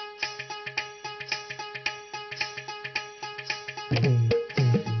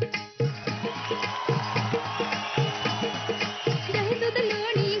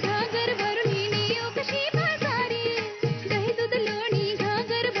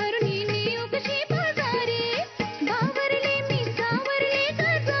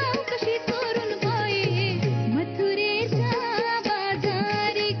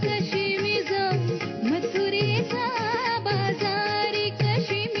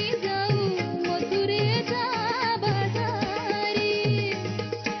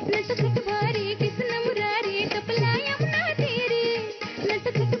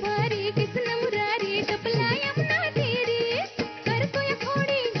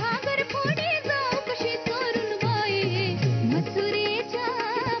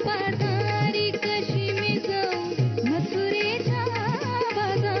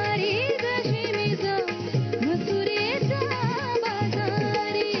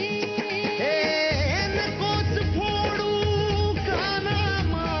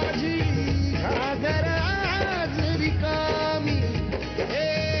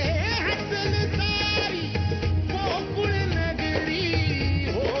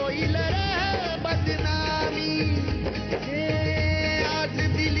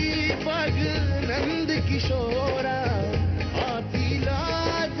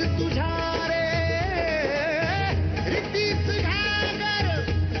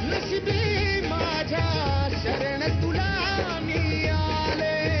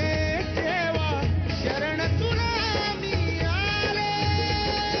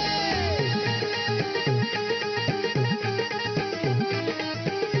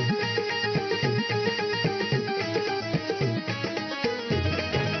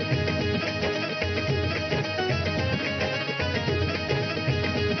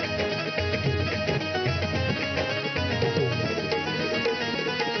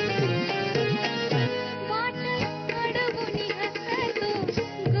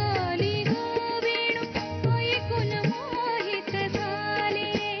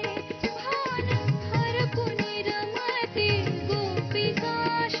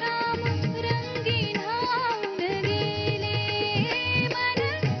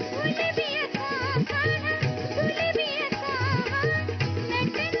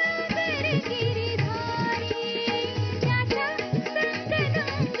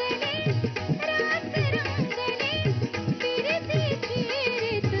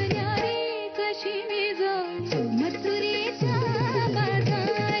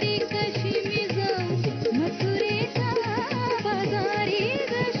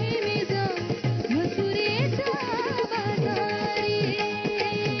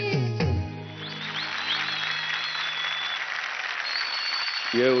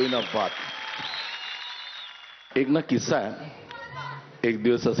 ये होईना बात. एक ना किस्सा आहे. एक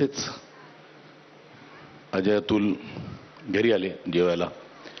दिवस असेच अजय अतुल घरी आले जेवायला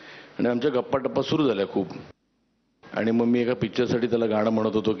आणि आमच्या गप्पा टप्पा सुरू झाल्या खूप. आणि मग मी एका पिक्चरसाठी त्याला गाणं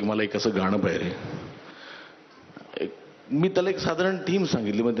म्हणत होतो की मला एक असं गाणं पाहिजे. मी त्याला एक साधारण थीम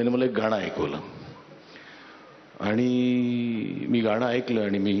सांगितली, मग त्याने मला एक गाणं ऐकवलं आणि मी गाणं ऐकलं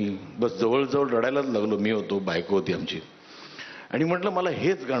आणि मी बस जवळजवळ रडायलाच लागलो. मी होतो, बायको होती आमची, आणि म्हटलं मला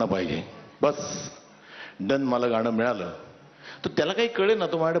हेच गाणं पाहिजे. बस डन, मला गाणं मिळालं. तर त्याला काही कळे ना,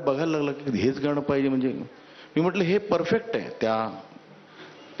 तो माझ्याकडे बघायला लागला की हेच गाणं पाहिजे म्हणजे. मी म्हटलं हे परफेक्ट आहे,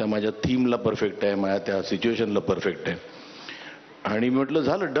 त्या माझ्या थीमला परफेक्ट आहे, माझ्या त्या सिच्युएशनला परफेक्ट आहे. आणि मी म्हटलं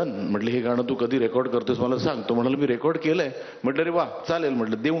झालं डन. म्हटलं हे गाणं तू कधी रेकॉर्ड करतोस मला सांग. तो म्हणाला मी रेकॉर्ड केलंय. म्हटलं अरे वा चालेल.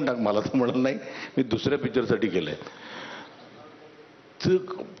 म्हटलं देऊन टाक मला. तो म्हणाला नाही, मी दुसऱ्या पिक्चरसाठी केलंय.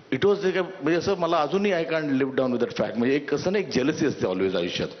 इट वॉज म्हणजे असं मला अजूनही I can't leave down with that fact. म्हणजे एक कसं ना, एक जेलसी असते ऑलवेज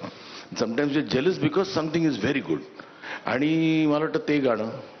आयुष्यात. Sometimes you jealous because something is very good. आणि मला वाटतं ते गाणं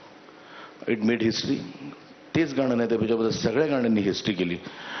इट मेड हिस्ट्री. तेच गाणं नाही, त्याच्याबद्दल सगळ्या गाण्यांनी हिस्ट्री केली.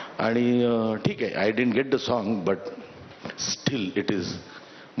 आणि ठीक आहे, I didn't get the song but still it is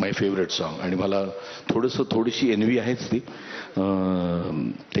my favourite song. आणि मला थोडीशी एनव्ही आहेच ती.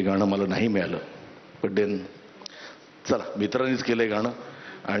 ते गाणं मला नाही मिळालं, बट देन चला मित्रांनीच केलंय गाणं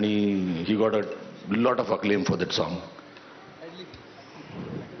आणि he got a lot of acclaim for that song.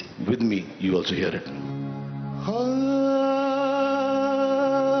 With me you also here it.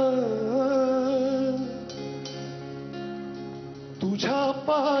 तुझ्या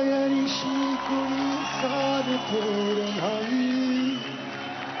पायाशी कोणी साध थोर नाही,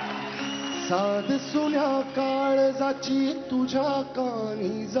 साध सुन्या काळजाची तुझ्या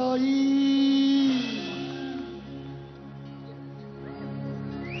कानी जाई.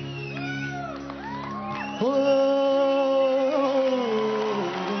 हो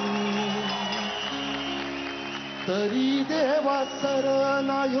तरी देवा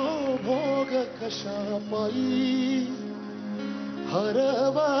सरनायो भोग कशा पायी,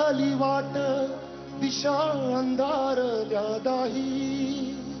 हरवली वाट दिशा अंधारल्या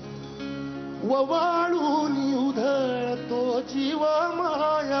दाही, ववाळून उधळतो जीव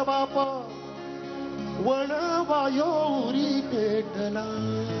माया बापा, वणवायोरी पेटला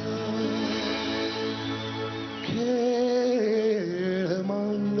खेळ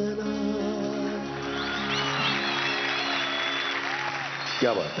मांडला.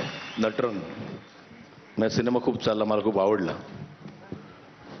 क्या बात आहे. नटरंग माझा सिनेमा खूप चालला, मला खूप आवडला.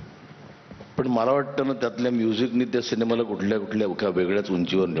 पण मला वाटतं ना, त्यातल्या म्युझिकनी त्या सिनेमाला कुठल्या एका वेगळ्याच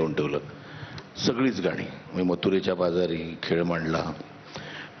उंचीवर नेऊन ठेवलं. सगळीच गाणी म्हणजे मथुरेच्या बाजारी, खेळ मांडला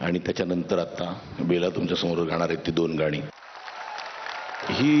आणि त्याच्यानंतर आता बेला तुमच्यासमोर गाणार आहेत ती 2 गाणी.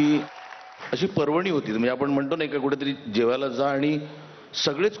 ही अशी पर्वणी होती. म्हणजे आपण म्हणतो ना, का कुठेतरी जेवायला जा आणि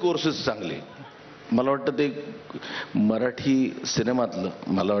सगळेच कोर्सेस चांगले. मला वाटतं ते मराठी सिनेमातलं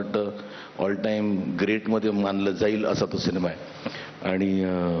मला वाटतं ऑल टाईम ग्रेटमध्ये मानलं जाईल असा तो सिनेमा आहे. आणि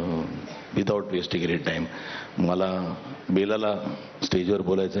विदाउट वेस्टिंग एनी टाईम मला बेलाला स्टेजवर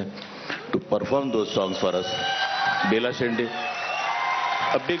बोलायचं आहे to perform those songs for us. Bela Shende,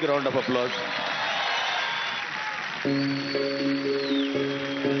 a big round of applause.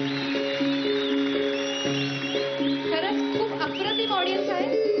 खरंच खूप अप्रतिम ऑडियन्स आहे.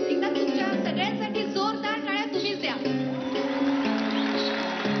 एकदा तुमच्या सगळ्यांसाठी जोरदार टाळ्या तुम्हीच द्या.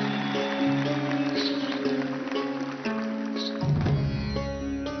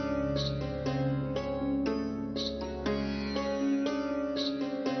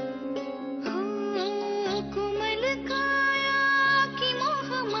 कोमल काया की मोह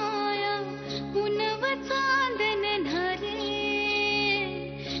माया, उनव चांदन धारे,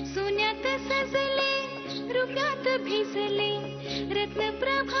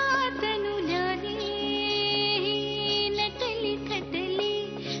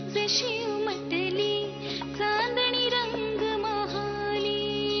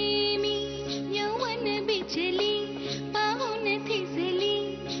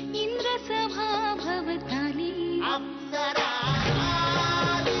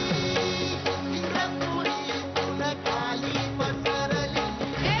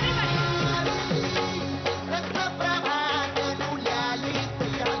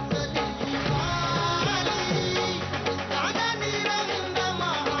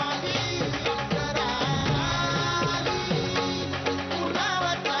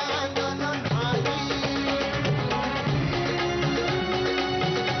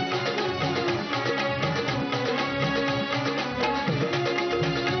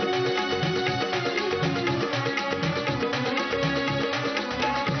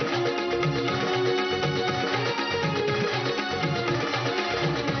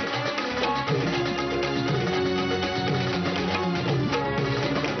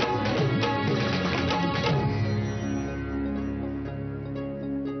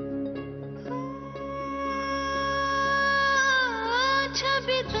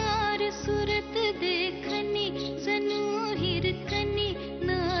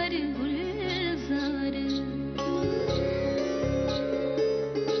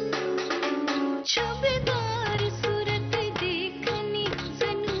 छबेदार सूरत देखनी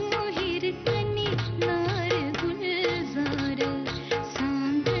जणू हिरकणी नार गुलजार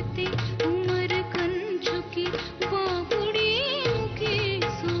सांगते उमर कंचुकी बाहुडी मुखी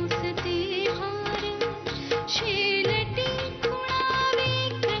सोसते भार शेलटी खुणावी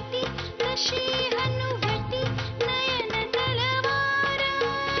कटी तशी हनुवटी नयन तलवार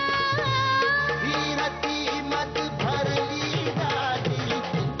वीरती मत भरली दादी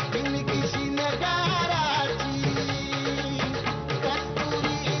बिनकिशी नगाराची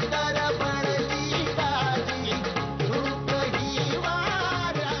कस्तुरी दरबडली दादी धूप ही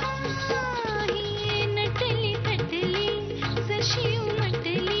वाऱ्याची ही नटली थटली जशी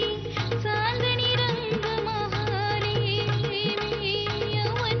उमटली चांदणी रंग महारी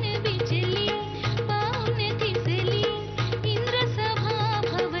यवन बिजली पाऊन दिसली इंद्रसभा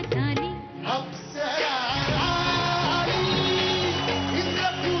भवताली अप्सरा आली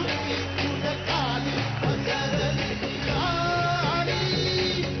इंद्रपुरी फुलकाली पसरली गाडी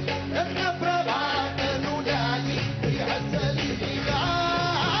रत्नप्रभात नुडाली हसली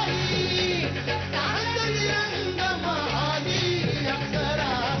गाडी चांदणी रंग महाली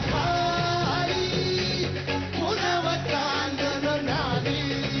अप्सरा आली पुनव चांदन नाली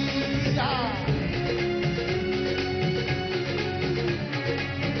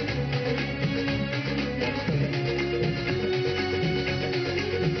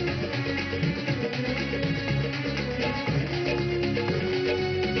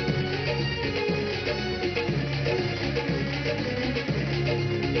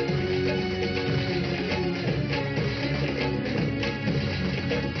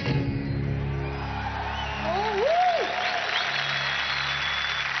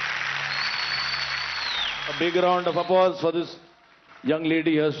A big round of applause for this young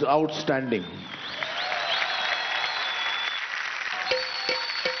lady here. Outstanding.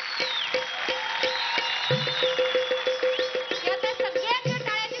 या त्या सगळ्यांच्या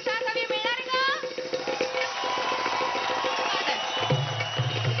टाळ्यांची साथ हवी मिळणार का?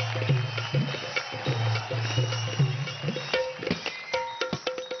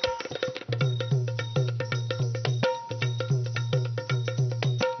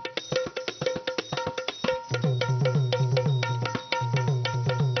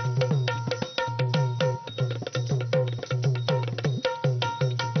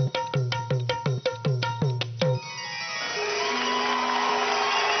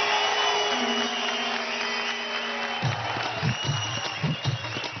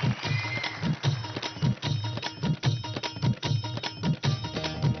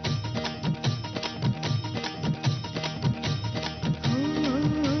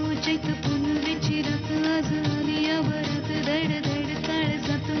 चैत पुनवेची रात आज आली या वरात धड धड काळ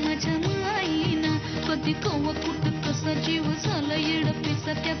जात माझ्या माईना कधी कवा कुठ कसा जीव झाला येड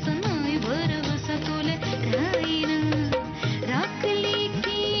पिसा त्याचा नाही भरवसा तोले राईना राखली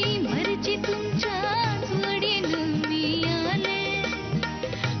की मर्जी तुमच्या जोडीनं मी आले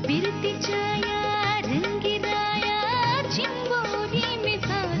बिरतीच्या या रंगी राया चिंबोरी मी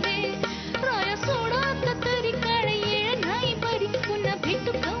झाले राया सोडात तरी काळ येळ नाही बरी पुन्हा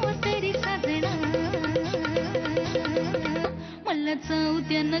भेटू कवा तरी साजणा मला जाऊ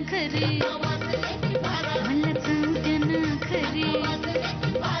द्या ना घरी मला जाऊ द्या ना घरी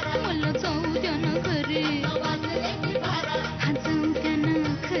मला जाऊ द्या ना घरी हा जाऊ द्या ना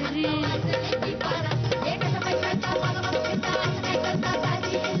घरी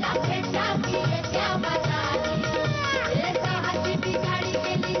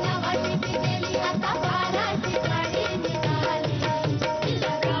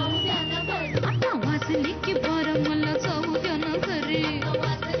आता वाजली की बरं मला जाऊ द्या ना घरी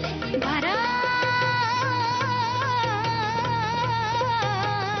बारा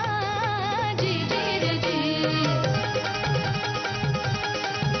जी जी रे जी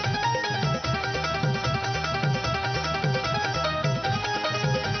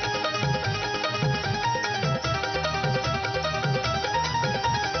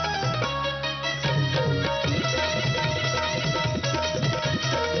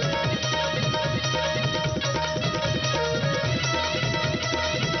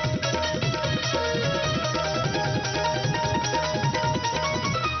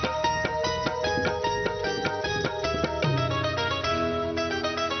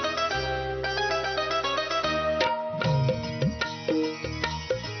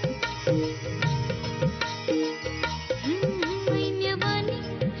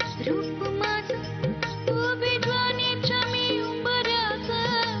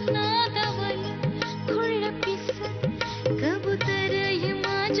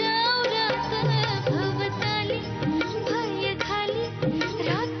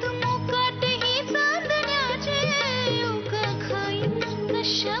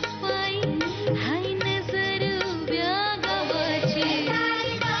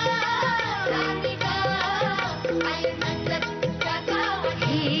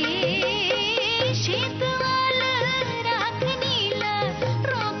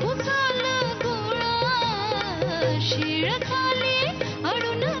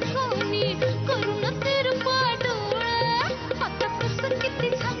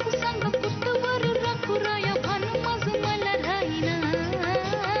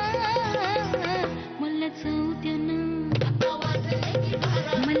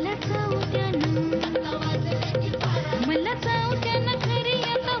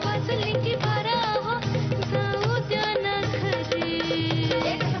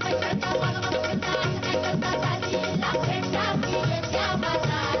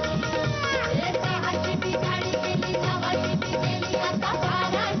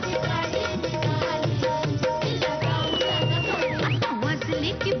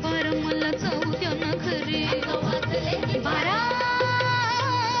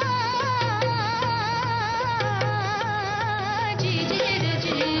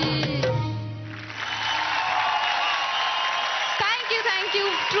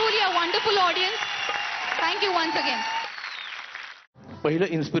truly a wonderful audience. Thank you once again. पहिलं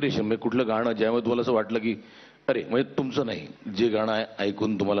इन्स्पिरेशन म्हणजे कुठलं गाणं ज्यामुळे तुम्हाला असं वाटलं की अरे म्हणजे तुमचं नाही, जे गाणं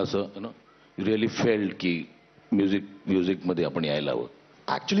ऐकून तुम्हाला असं यू रिअली फेल्ड की म्युझिकमध्ये आपण यायला हवं.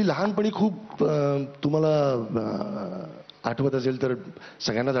 ऍक्च्युली लहानपणी खूप तुम्हाला आठवत असेल तर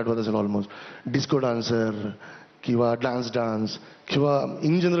सगळ्यांनाच आठवत असेल ऑलमोस्ट डिस्को डान्सर किंवा डान्स किंवा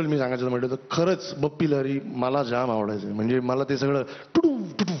इन जनरल मी सांगायचं म्हटलं तर खरंच बप्पी लहरी मला जाम आवडायचं. म्हणजे मला ते सगळं टुटू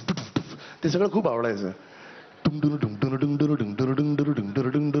टुटू टुटू ते सगळं खूप आवडायचं. टुंडुरू डुंडुरू डुंडुरू डुंडुरू डुंडुरू डुंडुरू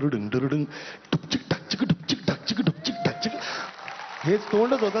डुंडुरू डुंडुरू डुंग टुपचिक टाकचिक टुपचिक टाकचिक टुपचिक टाकचिक हे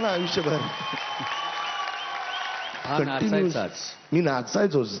तोंडच होतं ना आयुष्यभर. नाचायचाच. मी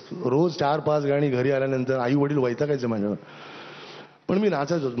नाचायचोच रोज 4-5 गाणी घरी आल्यानंतर आई वडील वैतागायचे माझ्यावर, पण मी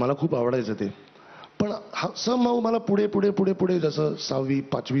नाचायचोच. मला खूप आवडायचं ते. पण समहाऊ मला पुढे पुढे पुढे पुढे जसं 6वी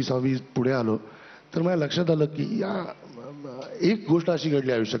 5वी 6वी पुढे आलो तर मला लक्षात आलं की एक गोष्ट अशी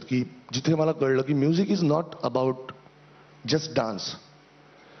घडली आयुष्यात की जिथे मला कळलं की music is not about just dance.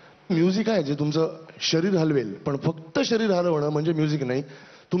 Music आहे जे तुमचं शरीर हलवेल, पण फक्त शरीर हलवणं म्हणजे म्युझिक नाही.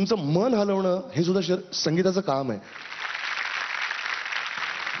 तुमचं मन हलवणं हे सुद्धा संगीताचं काम आहे.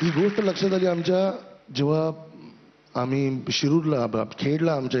 ही गोष्ट लक्षात आली आमच्या जेव्हा आम्ही शिरूरला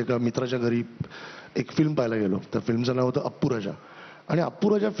खेडला आमच्या एका मित्राच्या घरी एक फिल्म पाहायला गेलो. त्या फिल्मचं नाव होतं अप्पू राजा. आणि अप्पू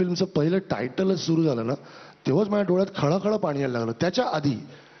राजा फिल्मचं पहिलं टायटलच सुरू झालं ना तेव्हाच माझ्या डोळ्यात खळखळ पाणी यायला लागलं. त्याच्या आधी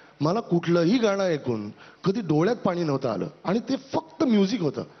मला कुठलंही गाणं ऐकून कधी डोळ्यात पाणी नव्हतं आलं आणि ते फक्त म्युझिक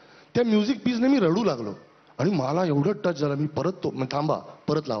होतं. त्या म्युझिक पीसने मी रडू लागलो आणि मला एवढं टच झालं. मी परत थांबा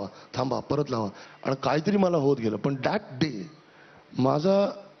परत लावा थांबा परत लावा आणि काहीतरी मला होत गेलं. पण दॅट डे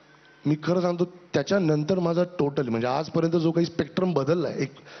मी खरं सांगतो त्याच्यानंतर माझा टोटल म्हणजे आजपर्यंत जो काही स्पेक्ट्रम बदललाय,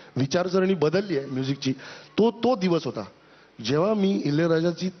 एक विचारसरणी बदलली आहे म्युझिकची, तो दिवस होता जेव्हा मी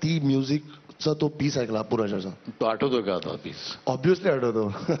इलेराजाची ती म्युझिकचा तो पीस ऐकला अप्पू राजाचा. तो आठवतोय का आता पीस? ऑब्व्हियसली आठवतो.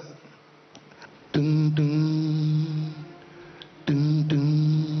 टुंग टुंग टुंग टुंग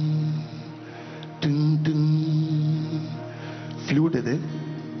टुंग टुंग फ्लूट येते.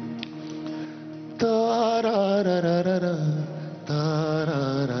 तारारारारा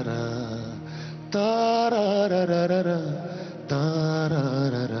तारारारा तारारारारा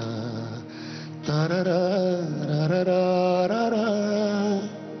तारारारा तारारारारारा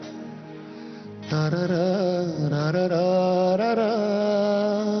तारारारारारा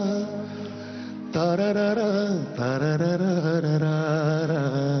तारारारा तारारारारारा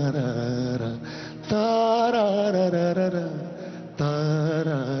तारारारारा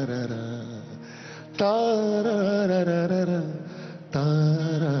तारारारा तारारारारा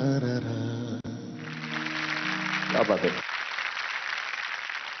तारारारा. क्या बात आहे.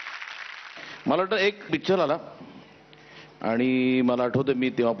 मला वाटतं एक पिक्चर आला आणि मला आठवतं मी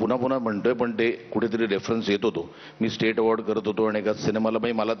तेव्हा पुन्हा पुन्हा म्हणतोय पण ते कुठेतरी रेफरन्स येत होतो. मी स्टेट अवॉर्ड करत होतो आणि एका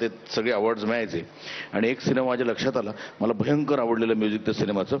सिनेमाला मला ते सगळे अवॉर्ड्स मिळायचे आणि एक सिनेमा माझ्या लक्षात आला. मला भयंकर आवडलेलं म्युझिक त्या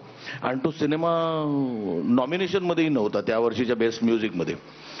सिनेमाचं आणि तो सिनेमा नॉमिनेशनमध्येही नव्हता त्या वर्षीच्या बेस्ट म्युझिकमध्ये.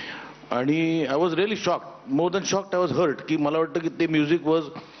 आणि I was really shocked, more than shocked, I was hurt की मला वाटतं की ते म्युझिक वॉज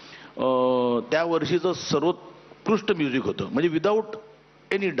त्या वर्षीचं सर्वोत्कृष्ट म्युझिक होतं म्हणजे विदाऊट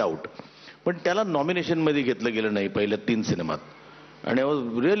एनी डाऊट. पण त्याला नॉमिनेशनमध्ये घेतलं गेलं नाही पहिल्या 3 सिनेमात आणि I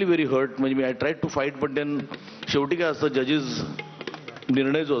was really very hurt. म्हणजे मी आय ट्राईड टू फाईट पण देन शेवटी काय असतं जजेस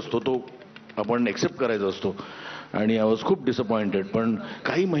निर्णय जो असतो तो आपण एक्सेप्ट करायचा असतो आणि आय वॉज खूप डिसअपॉइंटेड. पण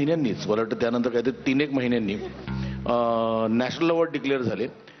काही महिन्यांनीच मला वाटतं त्यानंतर काहीतरी 3-1 महिन्यांनी नॅशनल अवॉर्ड डिक्लेअर झाले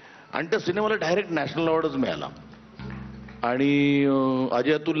आणि त्या सिनेमाला डायरेक्ट नॅशनल अवॉर्डच मिळाला आणि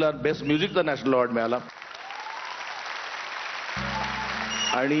अजय अतुलला बेस्ट म्युझिकचा नॅशनल अवॉर्ड मिळाला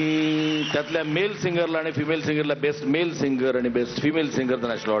आणि त्यातल्या मेल सिंगरला आणि फिमेल सिंगरला बेस्ट मेल सिंगर आणि बेस्ट फिमेल सिंगरचा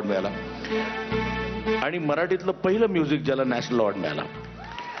नॅशनल अवॉर्ड मिळाला आणि मराठीतलं पहिलं म्युझिक ज्याला नॅशनल अवॉर्ड मिळाला.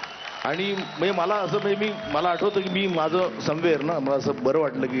 आणि म्हणजे मला असं म्हणजे मला आठवतं की मी माझं समवेअर ना मला असं बरं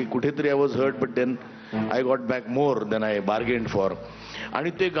वाटलं की कुठेतरी I was hurt but then I got back more then I bargained for.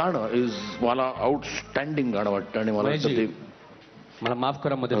 आणि ते गाणं इज मला आउटस्टँडिंग गाणं वाटतं आणि मला ते मला माफ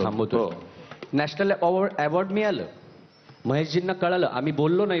करा मध्ये थांबवतो. नॅशनल अवॉर्ड मिळालं, महेशजींना कळालं, आम्ही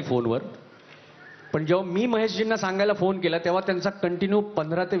बोललो नाही फोनवर, पण जेव्हा मी महेशजींना सांगायला फोन केला तेव्हा त्यांचा कंटिन्यू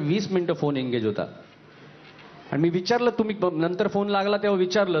 15 ते 20 मिनिटं फोन एंगेज होता. आणि मी विचारलं तुम्ही नंतर फोन लागला तेव्हा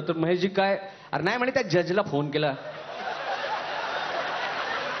विचारलं तर महेशजी काय, अरे नाही म्हणे त्या जजला फोन केला,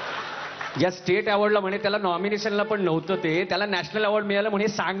 या स्टेट अवॉर्डला म्हणे त्याला नॉमिनेशनला पण नव्हतं ते, त्याला नॅशनल अवॉर्ड मिळालं म्हणे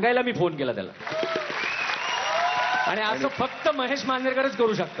सांगायला मी फोन केला त्याला. आणि असं फक्त महेश मांजरेकरच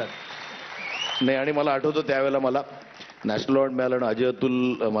करू शकतात. नाही आणि मला आठवतं त्यावेळेला मला नॅशनल अवॉर्ड मिळालं आणि अजय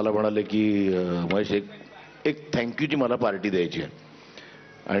अतुल मला म्हणाले की महेश एक थँक्यूची मला पार्टी द्यायची आहे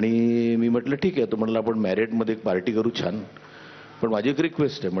आणि मी म्हटलं ठीक आहे. तो म्हटलं आपण मॅरिटमध्ये एक पार्टी करू छान पण माझी एक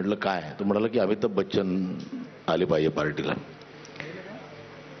रिक्वेस्ट आहे. म्हटलं काय? तो म्हणाला की अमिताभ बच्चन आले पाहिजे पार्टीला.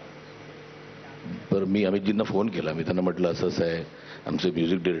 तर मी अमितजींना फोन केला. मी त्यांना म्हटलं असं असं आहे, आमचे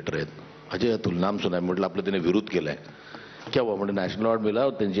म्युझिक डायरेक्टर आहेत, अजय अतुल नाम सुना आहे. म्हटलं आपलं त्याने विरोध केलाय क्या हुआ? म्हणजे नॅशनल अवॉर्ड मिळाला,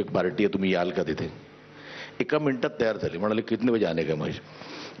 त्यांची एक पार्टी आहे, तुम्ही याल का तिथे? एका मिनिटात तयार झाली. म्हणाले कितने बजे आने का महेश?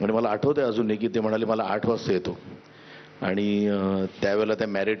 म्हणजे मला आठवतंय अजूनही की ते म्हणाले मला 8 वाजता येतो. आणि त्यावेळेला त्या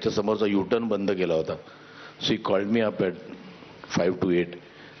मॅरेटच्या समोरचा युटर्न बंद केला होता. So he called me up at 5 to 8.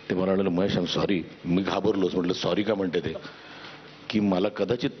 ते म्हणाले महेश आम सॉरी. मी घाबरलोच. म्हटलं सॉरी का म्हणते ते? की मला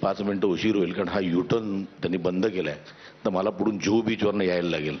कदाचित 5 मिनिटं उशीर होईल, कारण हा युटर्न त्यांनी बंद केलाय, तर मला पुढून जुहू बीचवरनं यायला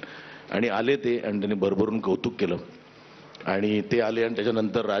लागेल. आणि आले ते, आणि त्यांनी भरभरून कौतुक केलं. आणि ते आले, आणि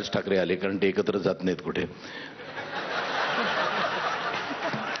त्याच्यानंतर राज ठाकरे आले, कारण ते एकत्र जात नाहीत कुठे.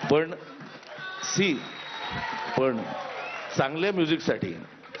 पण चांगल्या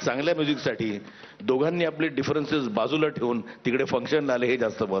म्युझिकसाठी दोघांनी आपले डिफरन्सेस बाजूला ठेवून तिकडे फंक्शनला आले, हे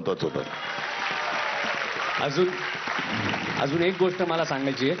जास्त महत्वाचं होतं. अजून एक गोष्ट मला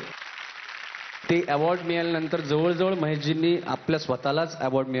सांगायची आहे. ते अवॉर्ड मिळाल्यानंतर जवळजवळ महेशजींनी आपल्या स्वतःलाच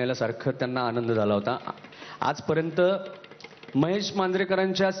अवॉर्ड मिळाल्यासारखं त्यांना आनंद झाला होता. आजपर्यंत महेश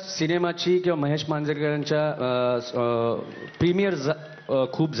मांजरेकरांच्या सिनेमाची किंवा महेश मांजरेकरांच्या प्रीमियर्स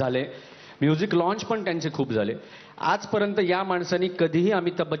खूप झाले, म्युझिक लॉन्च पण त्यांचे खूप झाले. आजपर्यंत या माणसांनी कधीही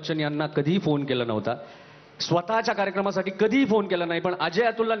अमिताभ बच्चन यांना कधीही फोन केला नव्हता, स्वतःच्या कार्यक्रमासाठी कधीही फोन केला नाही. पण अजय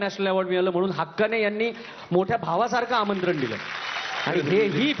अतुलला नॅशनल अवॉर्ड मिळालं म्हणून हक्काने यांनी मोठ्या भावासारखं आमंत्रण दिलं. आणि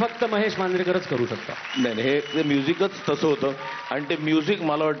हेही फक्त महेश मांजरेकरच करू शकतात. नाही, हे म्युझिकच तसं होतं. आणि ते म्युझिक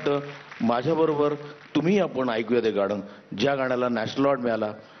मला वाटतं माझ्याबरोबर तुम्ही आपण ऐकूया ते गाणं, ज्या गाण्याला नॅशनल अवॉर्ड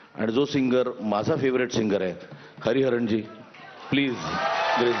मिळाला. आणि जो सिंगर माझा फेवरेट सिंगर आहे, हरिहरनजी, प्लीज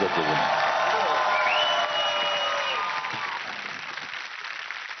ग्रेस द प्रेझेंट.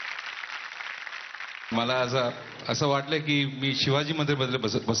 मला असं वाटलं की मी शिवाजी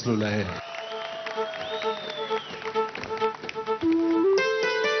मंदिरमध्ये बसलेलो आहे.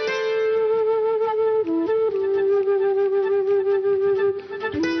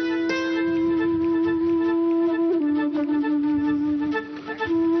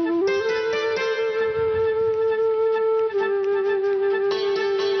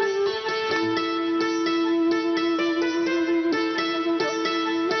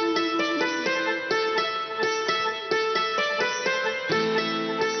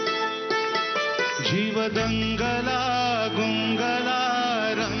 जीवदंगला गुंगला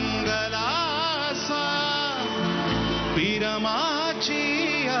रंगला सा पिरमाची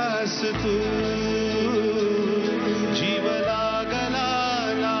आस तू जीव लागला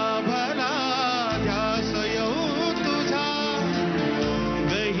लाभला ध्यास येऊ तुझा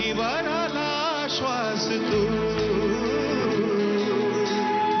गहिवरला श्वास तू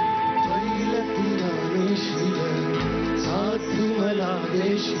साथ मला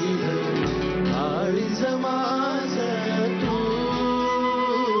देशील माझ तू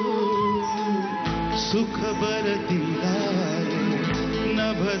सुख बरतीला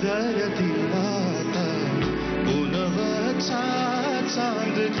नभधर तिला पुनवचा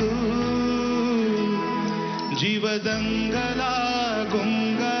चांद तू जीवदंगला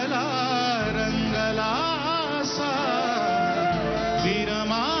गुंगला रंगला सा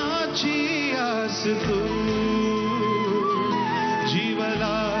विरमाची आस तू जीव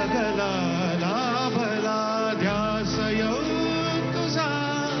लागला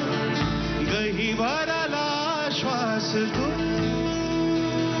गहिवरला श्वास तू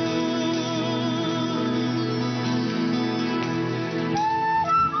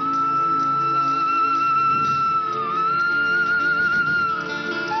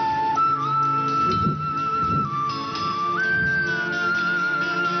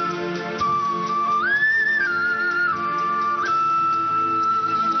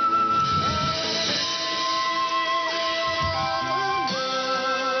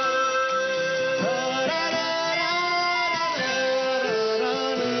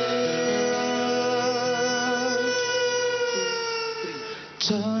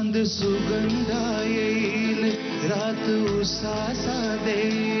चांद सुगंधा येईल रात उसासा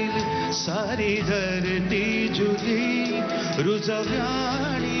देईल सारी धरती जुली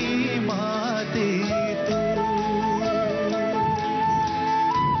रुजव्याणी माती तू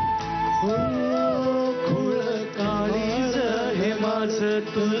खुळ काळीज हे माझं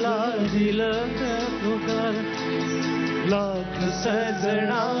तुला दिलं लाख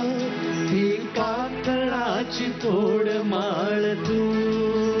सजना ही कातळाची तोड माळ तू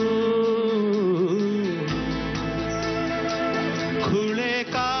खुळे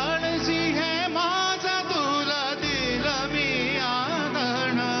काळजी हे माझा तुला दिलं मी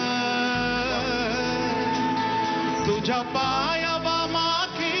आंगण तुझ्या पाया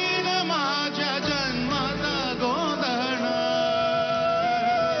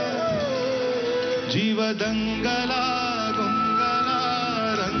दंगला गुंगला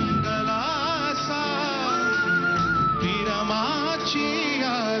रंगला सा विरमाची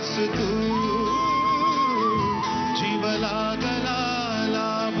आस तू जीव लागला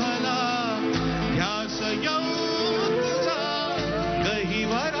लाभला ध्यास येऊन तुझा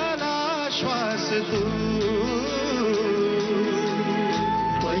गहिवरला श्वास तू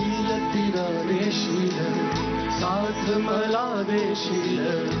पैल तिला देशील साथ मला देशील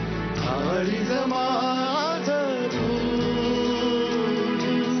काळीज माझ तू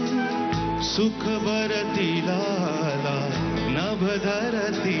सुख भरतीला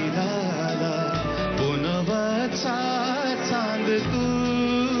नभधरतीला पुनवचा चांद तू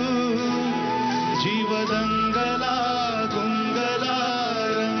जीव दंगला गुंगला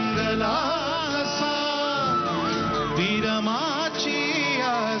रंगला सा विरमाची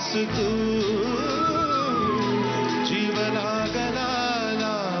आस तू जीव लागला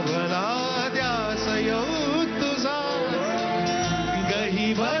लाभला ध्यास येऊ तुझा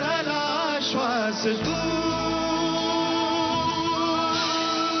गहिवरला श्वास तू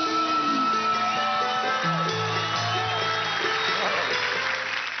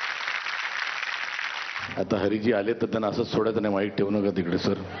आता हरिजी आले तर त्यांना असंच सोडायचं नाही, माईक ठेवू नका तिकडे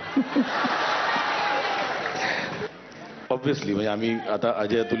सर. ऑब्व्हियसली म्हणजे आम्ही आता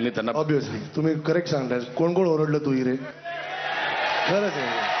अजय अतुलने त्यांना ऑब्व्हियसली तुम्ही करेक्ट सांगताय. कोण कोण ओरडलं तू हिरे? खरंच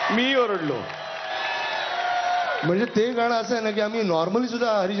आहे. मी ओरडलो. म्हणजे ते गाणं असं आहे ना की आम्ही नॉर्मली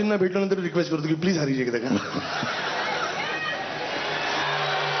सुद्धा हरिजींना भेटल्यानंतर रिक्वेस्ट करतो की प्लीज हरिजी एकदा का.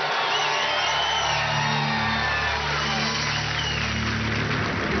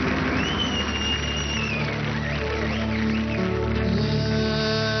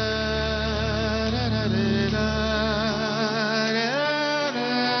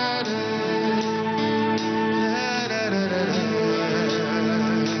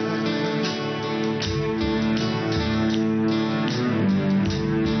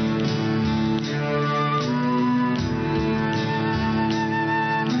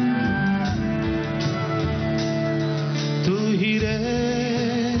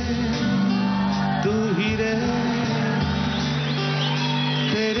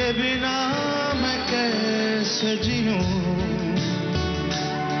 बिना मैं कैसे जीऊं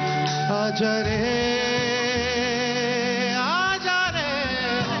आजा रे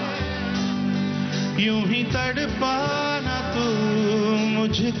यूं ही तड़पाना तू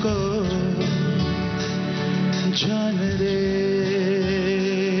मुझको जान रे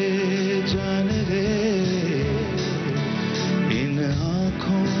इन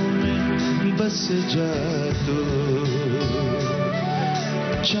आँखों में बस जा तू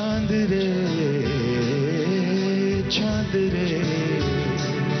चांद रे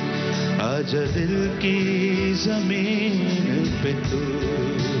आजा दिल की जमीन पे तू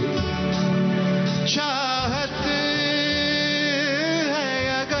चाहत है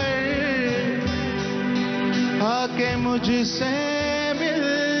अगर आके मुझसे मिल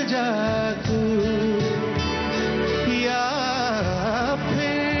जा तू या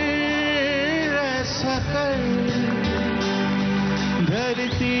फिर ऐसा कर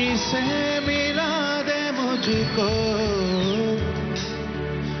धरती से मिला दे मुझको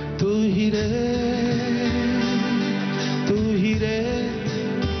तू ही रे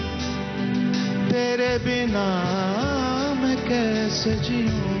तेरे बिना मैं कैसे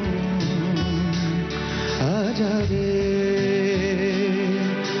जीऊं आजा रे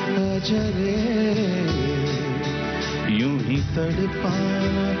यूं ही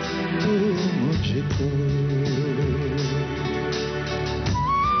तड़पाना तू मुझको.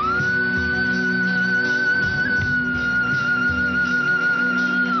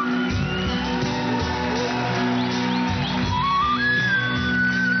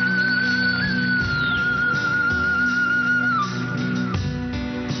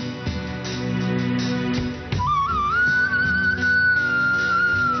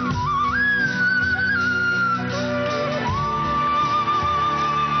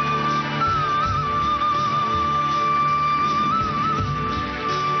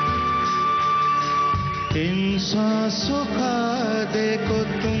 इन सांसों का देखो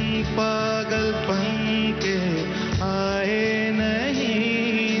तुम पागलपन के आए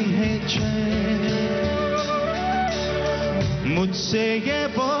नहीं है चैन मुझसे ये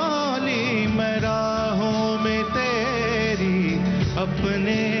बोली मैं राहों में तेरी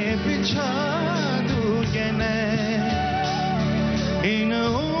अपने बिछा दूं ये नैन इन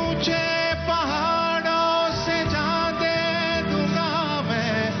ऊंचे पहाड़ों से जा दे दूंगा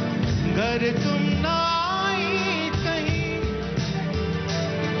मैं घर तुम ना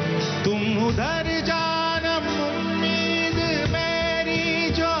उधर जानम उम्मीद मेरी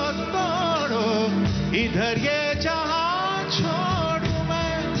जो तोड़ो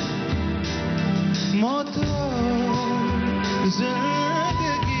मौत और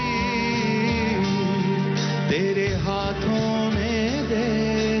जिंदगी तेरे हाथों में दे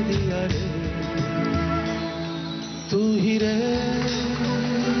दिया रे, तू ही रे,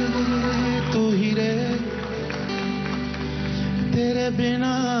 तू ही रे, तेरे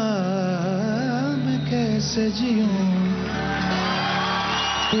बिना मैं कैसे जीऊं,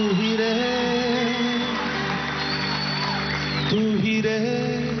 तू ही रे, तू ही रे,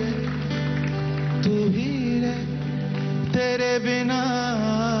 तू ही रे, तेरे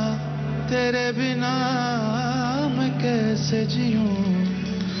बिना मैं कैसे जीऊं,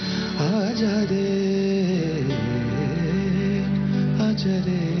 आजा रे, आजा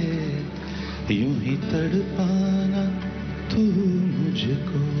रे, यूं ही तड़पाना तू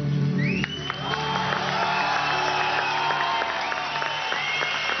मुझको.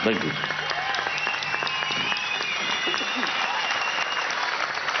 थँक्यू.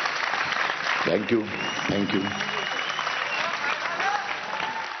 थँक्यू. थँक्यू.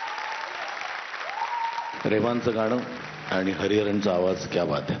 रेहमानचं गाणं आणि हरिहरनचा आवाज क्या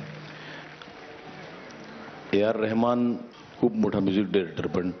बात आहे. ए आर रेहमान खूप मोठा म्युझिक डायरेक्टर,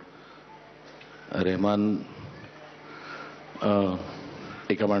 पण रेहमान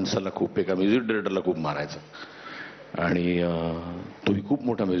एका माणसाला खूप, एका म्युझिक डायरेक्टरला खूप मारायचा. आणि तोही खूप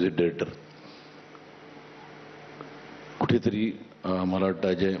मोठा म्युझिक डायरेक्टर. कुठेतरी मला वाटतं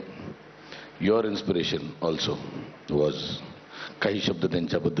Ajay, your inspiration also was, काही शब्द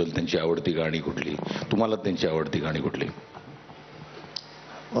त्यांच्याबद्दल, त्यांची आवडती गाणी कुठली, तुम्हाला त्यांची आवडती गाणी कुठली?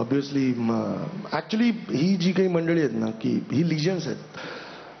 ऑब्विसली ॲक्च्युली ही जी काही मंडळी आहेत ना, की ही लिजन्स आहेत.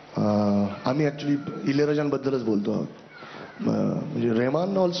 आम्ही ॲक्च्युली इलेराजांबद्दलच बोलतो आहोत. म्हणजे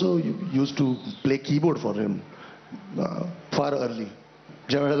Rahman also use to play keyboard for हिम फार अर्ली,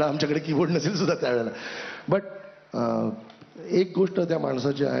 ज्या वेळेला आमच्याकडे कीबोर्ड नसेल सुद्धा त्यावेळेला. बट एक गोष्ट त्या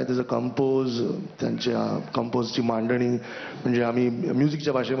माणसाची आहे, त्याचं कंपोज, त्यांच्या कंपोजची मांडणी, म्हणजे आम्ही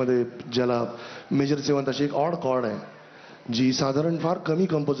म्युझिकच्या भाषेमध्ये ज्याला मेजर सेवंत अशी एक ऑड कॉर्ड आहे, जी साधारण फार कमी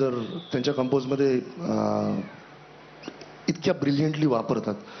कंपोजर त्यांच्या कंपोजमध्ये इतक्या ब्रिलियंटली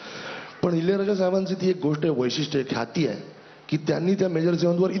वापरतात. पण इलेराजा साहेबांची ती एक गोष्ट आहे, वैशिष्ट्य, एक ख्याती आहे, की त्यांनी त्या मेजर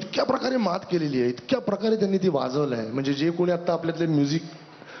सेवंतवर इतक्या प्रकारे मात केलेली आहे, इतक्या प्रकारे त्यांनी ती वाजवलं आहे. म्हणजे जे कोणी आत्ता आपल्यातले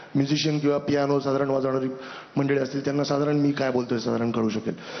म्युझिशियन किंवा पियानो साधारण वाजवणारी मंडळी असतील, त्यांना साधारण मी काय बोलतोय साधारण कळू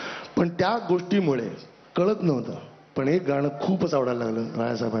शकेल. पण त्या गोष्टीमुळे कळत नव्हतं, पण एक गाणं खूपच आवडायला लागलं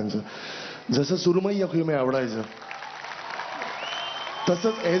रायासाहेबांचं. जसं सुरमई अखुई में आवडायचं,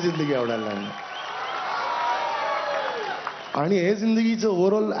 तसंच ए जिंदगी आवडायला लागलं. आणि ए जिंदगीचं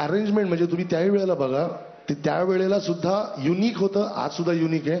ओव्हरऑल अरेंजमेंट म्हणजे तुम्ही त्याही वेळेला बघा, ते त्यावेळेला सुद्धा युनिक होतं, आज सुद्धा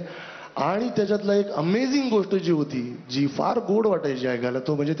युनिक आहे. आणि त्याच्यातला एक अमेझिंग गोष्ट जी होती, जी फार गोड वाटायची ऐकायला,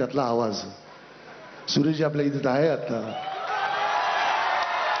 तो म्हणजे त्यातला आवाज. सुरेशजी आपल्या इथे आहे आता,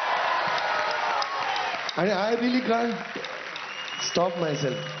 आणि I relief can't stop my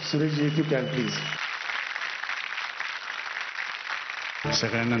self. सुरेशजी, if you can please.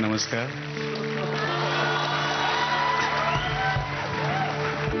 सगळ्यांना नमस्कार.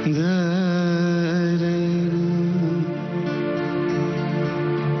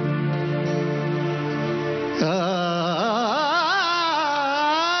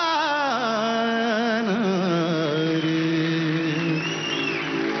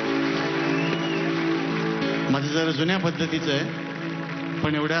 माझं जरा जुन्या पद्धतीचं आहे,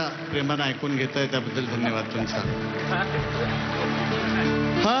 पण एवढ्या प्रेमानं ऐकून घेताय त्याबद्दल धन्यवाद तुमचा.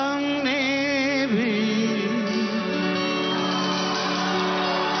 हमने भी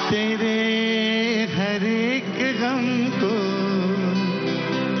तेरे हर एक गम को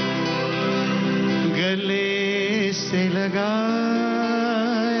गले से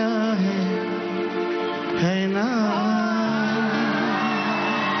लगाया है ना.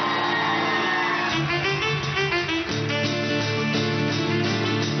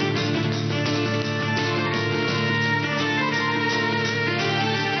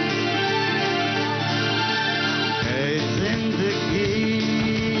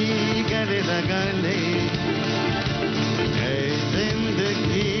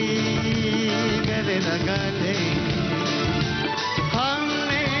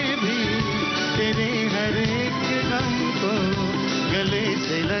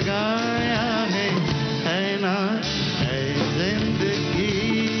 लगाया है ना, है जिंदगी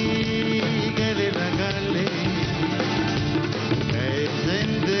गले लगा ले, है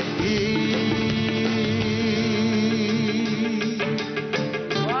जिंदगी.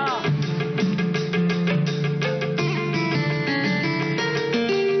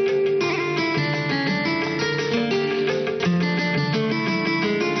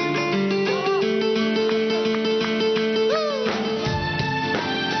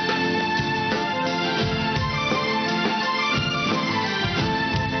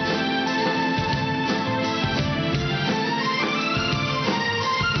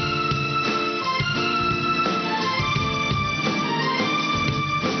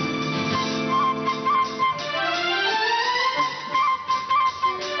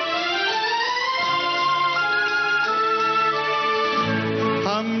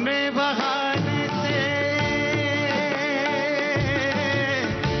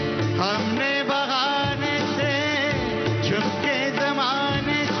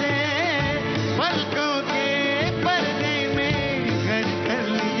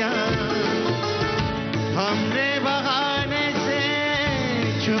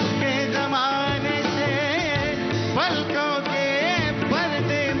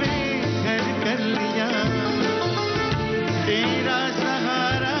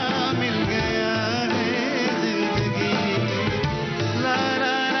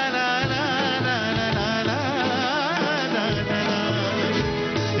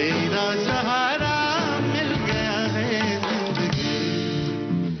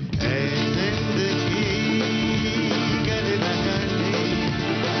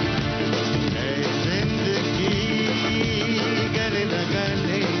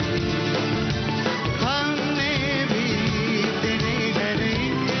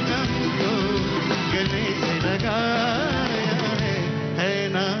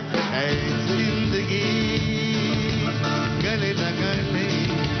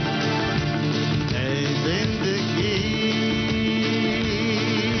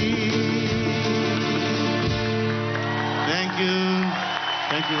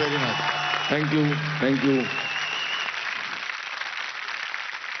 Very much. Thank you.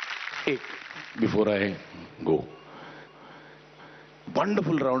 Before I go,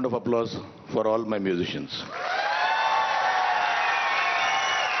 wonderful round of applause for all my musicians.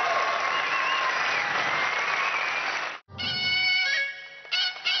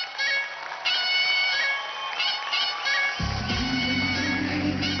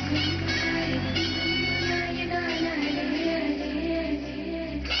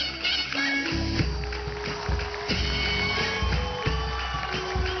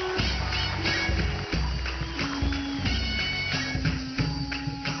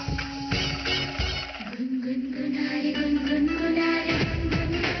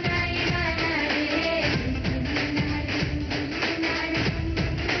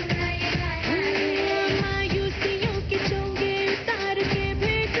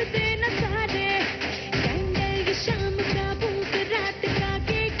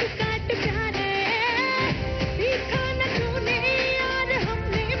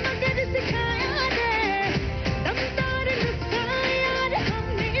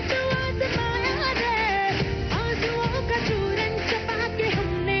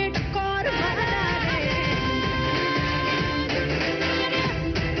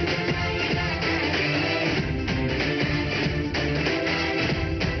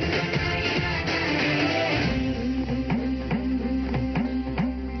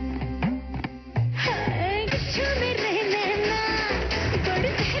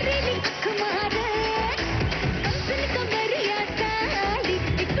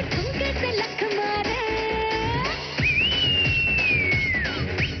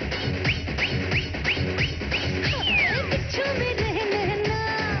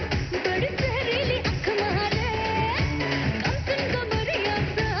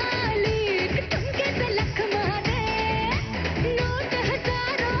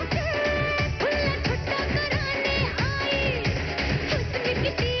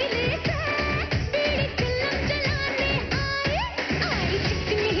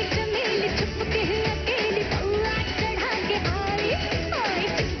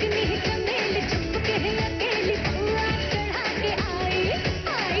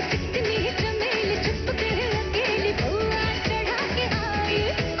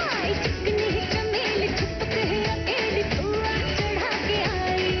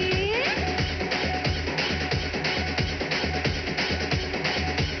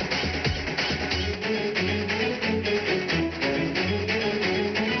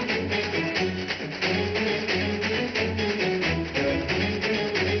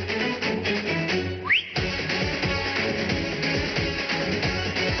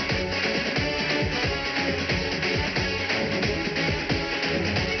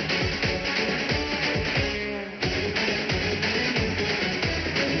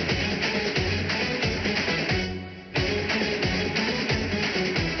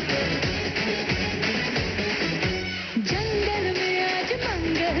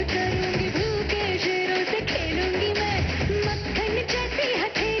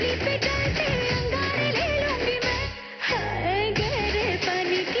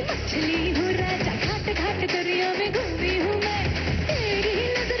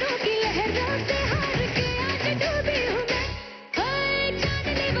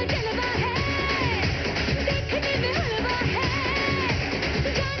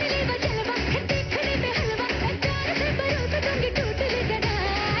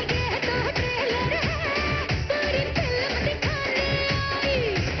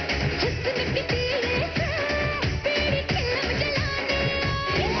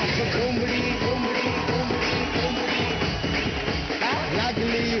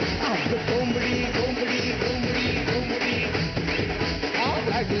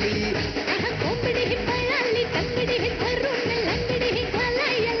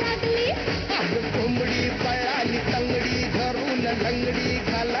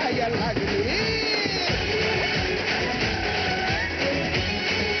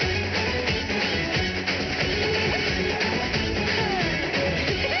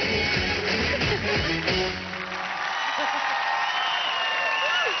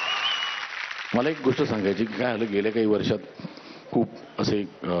 मला एक गोष्ट सांगायची की काय झालं गेल्या काही वर्षात खूप असे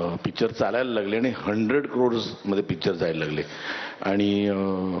पिक्चर चालायला लागले आणि 100 crores मध्ये पिक्चर जायला लागले आणि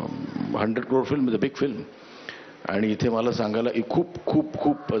 100 crore film is a big film. आणि इथे मला सांगायला खूप खूप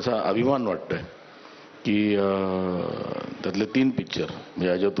खूप असा अभिमान वाटतोय की त्यातले 3 पिक्चर म्हणजे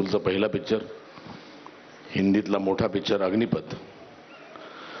अजय अतुलचा पहिला पिक्चर, हिंदीतला मोठा picture Agnipath,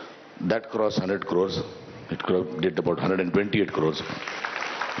 that cross 100 crores, it did about 128 crores,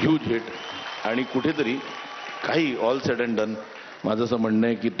 huge hit. आणि कुठेतरी काही ऑल सेड अँड डन माझं असं म्हणणं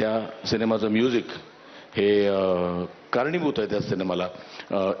आहे की त्या सिनेमाचं म्युझिक हे कारणीभूत आहे त्या सिनेमाला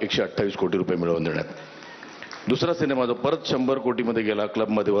 128 कोटी रुपये मिळवून देण्यात. दुसरा सिनेमा जो परत 100 कोटीमध्ये गेला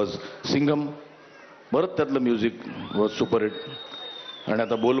क्लबमध्ये वॉज सिंगम. परत त्यातलं म्युझिक वॉज सुपरहिट. आणि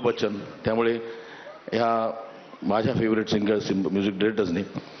आता बोल बच्चन. त्यामुळे ह्या माझ्या favourite singer music डिरेक्टर्सनी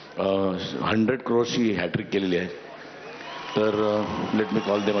 100 crores hat trick केलेली आहे. तर let me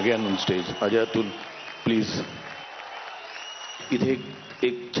call them again on stage. Ajay Atul please. इथे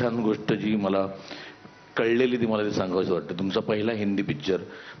एक छान गोष्ट जी मला कळलेली ती मला ते सांगावंसं वाटतं. तुमचा पहिला हिंदी पिक्चर,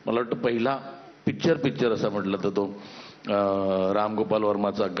 मला वाटतं पहिला पिक्चर असा म्हटलं तर तो राम गोपाल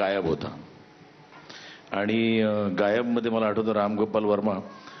वर्माचा गायब होता. आणि गायबमध्ये मला आठवतं राम गोपाल वर्मा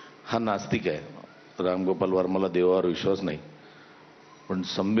हा नास्तिक आहे. राम गोपाल वर्माला देवावर विश्वास नाही. पण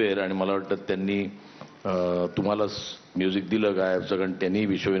समवेर आणि मला वाटतं त्यांनी तुम्हाला म्युझिक दिलं गायबचं, कारण त्यांनी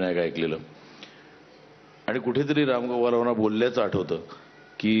विश्वविनायक ऐकलेलं. आणि कुठेतरी राम गोपाल वर्मा बोलल्याचं आठवतं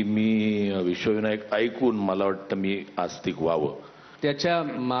की मी विश्वविनायक ऐकून मला वाटतं मी आस्तिक व्हावं. त्याच्या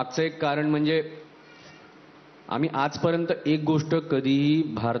मागचं एक कारण म्हणजे आम्ही आजपर्यंत एक गोष्ट कधीही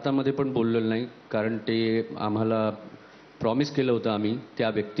भारतामध्ये पण बोललेलो नाही, कारण ते आम्हाला प्रॉमिस केलं होतं आम्ही त्या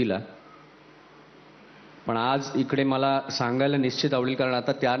व्यक्तीला. पण आज इकडे मला सांगायला निश्चित आवडेल, कारण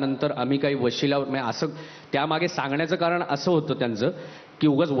आता त्यानंतर आम्ही काही वशिल्यावर म्हणजे असं त्यामागे सांगण्याचं कारण असं होतं त्यांचं की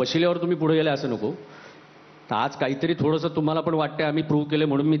उगाच वशिल्यावर तुम्ही पुढे गेले असं नको. तर आज काहीतरी थोडंसं तुम्हाला पण वाटतंय आम्ही प्रूव्ह केलं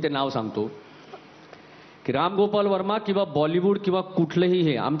म्हणून मी ते नाव सांगतो की राम गोपाल वर्मा किंवा बॉलिवूड किंवा कुठलंही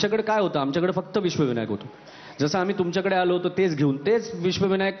हे आमच्याकडे काय होतं, आमच्याकडे फक्त विश्वविनायक होतं. जसं आम्ही तुमच्याकडे आलो होतो तेच घेऊन तेच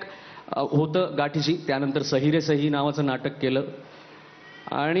विश्वविनायक होतं गाठीशी. त्यानंतर सही रे सही नावाचं नाटक केलं.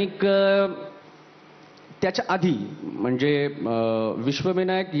 आणि त्याच्या आधी म्हणजे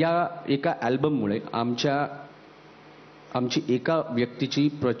विश्वविनायक या एका अल्बममुळे आमची एका व्यक्तीची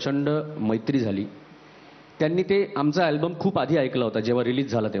प्रचंड मैत्री झाली. त्यांनी ते आमचा अल्बम खूप आधी ऐकला होता जेव्हा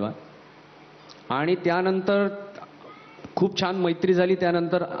रिलीज झाला तेव्हा. आणि त्यानंतर खूप छान मैत्री झाली.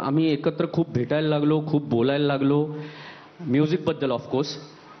 त्यानंतर आम्ही एकत्र खूप भेटायला लागलो, खूप बोलायला लागलो म्युझिकबद्दल ऑफकोर्स.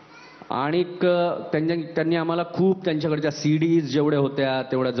 आणि त्यांनी आम्हाला खूप त्यांच्याकडच्या CDs जेवढ्या होत्या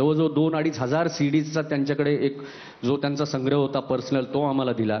तेवढ्या जवळजवळ 2-2.5 हजार CDsचा त्यांच्याकडे एक जो त्यांचा संग्रह होता पर्सनल तो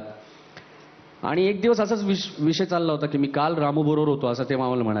आम्हाला दिला. आणि एक दिवस असाच विषय चालला होता की मी काल रामू बरोबर होतो असं ते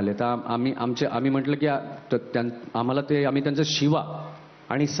आम्हाला म्हणाले. तर आम्ही म्हटलं की आम्हाला आम्ही त्यांचं शिवा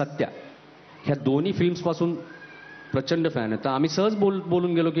आणि सत्या ह्या दोन्ही फिल्म्सपासून प्रचंड फॅन आहे. तर आम्ही सहज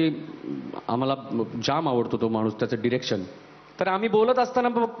बोलून गेलो की आम्हाला जाम आवडतो तो माणूस, त्याचं डिरेक्शन. तर आम्ही बोलत असताना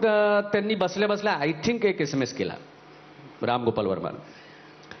त्यांनी बसल्या बसल्या आय थिंक एक SMS केला राम गोपाल वर्माला.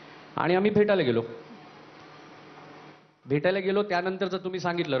 आणि आम्ही भेटायला गेलो. त्यानंतरचं तुम्ही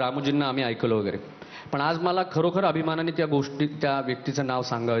सांगितलं रामूजींना आम्ही ऐकलं वगैरे. पण आज मला खरोखर अभिमानाने त्या व्यक्तीचं नाव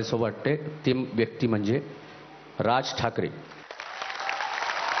सांगावंसं वाटते. ती व्यक्ती म्हणजे राज ठाकरे.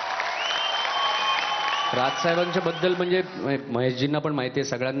 राजसाहेबांच्या बद्दल म्हणजे महेशजींना पण माहिती आहे,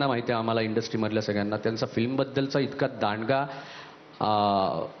 सगळ्यांना माहिती आहे, आम्हाला इंडस्ट्रीमधल्या सगळ्यांना. त्यांचा फिल्मबद्दलचा इतका दांडगा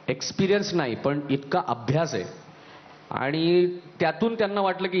एक्सपिरियन्स नाही पण इतका अभ्यास आहे. आणि त्यातून त्यांना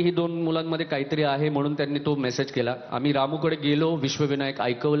वाटलं की ही 2 मुलांमध्ये काहीतरी आहे म्हणून त्यांनी तो मेसेज केला. आम्ही रामूकडे गेलो, विश्वविनायक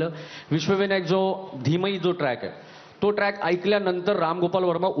ऐकवलं. विश्वविनायक जो धीमई जो ट्रॅक आहे तो ट्रॅक ऐकल्यानंतर राम गोपाल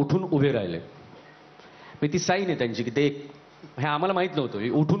वर्मा उठून उभे राहिले. ती साईन आहे त्यांची की ते हे आम्हाला माहित नव्हतं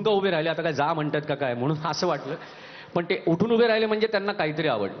उठून का उभे राहिले, आता काय जा म्हणतात का काय म्हणून असं वाटलं. पण ते उठून उभे राहिले म्हणजे त्यांना काहीतरी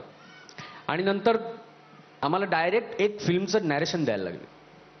आवडलं. आणि नंतर आम्हाला डायरेक्ट एक फिल्मचं नॅरेशन द्यायला लागले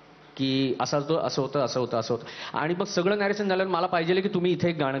की असं होतं. आणि मग सगळं नॅरेशन झाल्यावर मला पाहिजे की तुम्ही इथे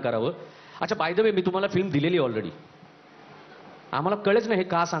एक गाणं करावं. अच्छा बाय द वे मी तुम्हाला फिल्म दिलेली ऑलरेडी. आम्हाला कळेच नाही हे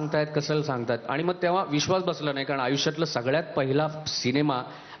का सांगतायत, कसं सांगतायत. आणि मग तेव्हा विश्वास बसला नाही, कारण आयुष्यातला सगळ्यात पहिला सिनेमा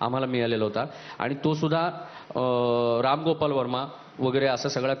आम्हाला मिळालेला होता. आणि तो सुद्धा राम गोपाल वर्मा वगैरे असं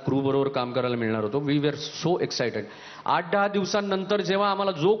सगळ्या क्रू बरोबर काम करायला मिळणार होतो. We were so excited. 8-10 दिवसांनंतर जेव्हा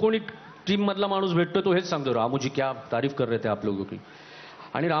आम्हाला जो कोणी टीम मधला माणूस भेटतो तो हेच सांगतो रामूजी क्या तारीफ कर रहे थे आप लोगों की.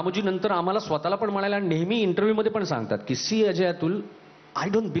 आणि रामूजी नंतर आम्हाला स्वतःला पण म्हणायला नेहमी इंटरव्ह्यूमध्ये पण सांगतात की C Ajay Atul, I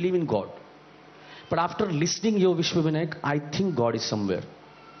don't believe in God but after listening your Vishwavinayak I think God is somewhere.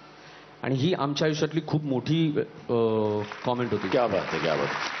 आणि ही आमच्या आयुष्यातली खूप मोठी कॉमेंट होती. क्या बात आहे.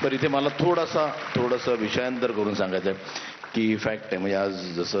 बरं इथे मला थोडंसं विषयांतर करून सांगायचं आहे की फॅक्ट आहे. म्हणजे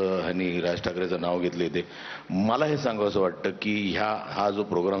आज जसं ह्यांनी राज ठाकरेचं नाव घेतलं इथे, मला हे सांगावंसं वाटतं की हा जो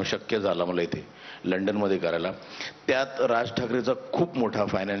प्रोग्राम शक्य झाला मला इथे लंडनमध्ये करायला, त्यात राज ठाकरेचा खूप मोठा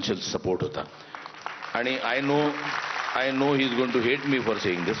फायनान्शियल सपोर्ट होता. आणि I know he is going to hate me for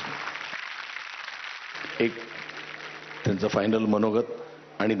saying दिस. एक त्यांचं फायनल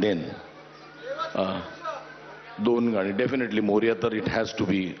मनोगत आणि देन 2 गाणी डेफिनेटली. मोरिया तर इट हॅज टू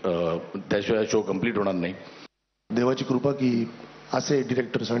बी, त्याशिवाय शो कम्प्लीट होणार नाही. देवाची कृपा की असे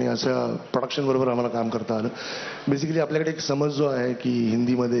डिरेक्टर्स आणि अशा प्रोडक्शन बरोबर आम्हाला काम करता आलं. बेसिकली आपल्याकडे एक समज जो आहे की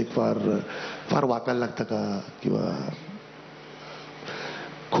हिंदीमध्ये एक फार वाकायला लागतं का, किंवा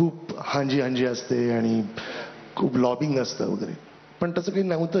खूप हांजी असते आणि खूप लॉबिंग असतं वगैरे. पण तसं काही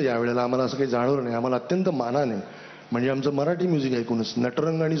नव्हतं यावेळेला. आम्हाला असं काही जाणवलं नाही. आम्हाला अत्यंत मानाने, म्हणजे आमचं मराठी म्युझिक ऐकूनच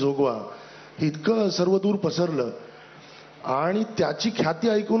नटरंग आणि जोगवा हे इतकं सर्वदूर पसरलं आणि त्याची ख्याती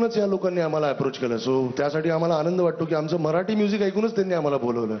ऐकूनच या लोकांनी आम्हाला अप्रोच केलं. सो त्यासाठी आम्हाला आनंद वाटतो की आमचं मराठी म्युझिक ऐकूनच त्यांनी आम्हाला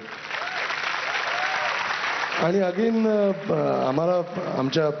बोलवलं. आणि अगेन आम्हाला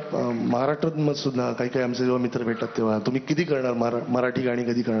आमच्या महाराष्ट्रात सुद्धा काही आमचे जेव्हा मित्र भेटतात तेव्हा तुम्ही किती करणार मराठी गाणी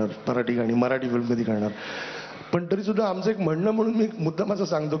कधी करणार, मराठी फिल्म कधी करणार. पण तरी सुद्धा आमचं एक म्हणणं म्हणून मी मुद्दाम असं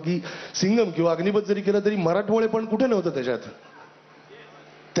सांगतो की सिंगम किंवा अग्निपथ जरी केलं तरी मराठमोळे पण कुठे नव्हतं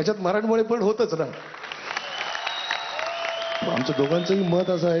त्याच्यात मराठमोळे पण होतच ना. आमचं दोघांचंही मत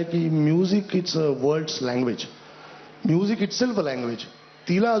असं आहे की music it's a world's language. Music it self a language.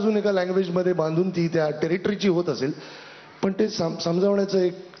 तिला अजून एका लँग्वेजमध्ये बांधून ती त्या टेरिटरीची होत असेल, पण ते समजावण्याचं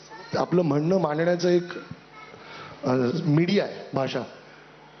एक आपलं म्हणणं मांडण्याचं एक मीडिया आहे भाषा.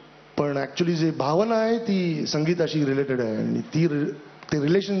 पण ऍक्च्युली जे भावना आहे ती संगीताशी रिलेटेड आहे आणि ते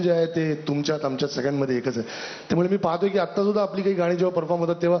रिलेशन जे आहे ते तुमच्यात आमच्यात सगळ्यांमध्ये एकच आहे. त्यामुळे मी पाहतोय की आत्ता सुद्धा आपली काही गाणी जेव्हा परफॉर्म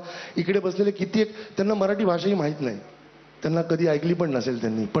होतात तेव्हा इकडे बसलेले कित्येक त्यांना मराठी भाषाही माहीत नाही, त्यांना कधी ऐकली पण नसेल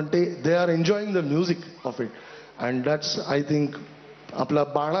त्यांनी, पण they are enjoying the music of it. And that's I think आपला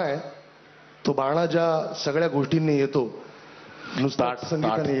बाणा आहे. तो बाणा ज्या सगळ्या गोष्टींनी येतो, नुसता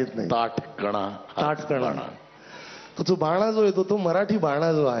संगीताने येत नाही. ताठ कणा तो जो बाणा जो येतो तो मराठी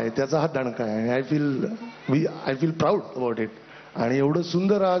बाणा जो आहे त्याचा हा दणका आहे. I feel proud about it. आणि एवढं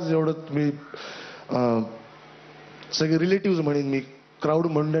सुंदर आज एवढं तुम्ही सगळे रिलेटिव्ह म्हणेन मी, क्राऊड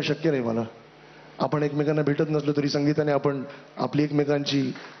म्हणणं शक्य नाही मला. आपण एकमेकांना भेटत नसलो तरी संगीताने आपण आपली एकमेकांची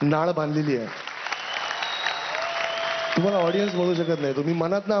नाळ बांधलेली आहे. तुम्हाला ऑडियन्स म्हणू शकत नाही. तुम्ही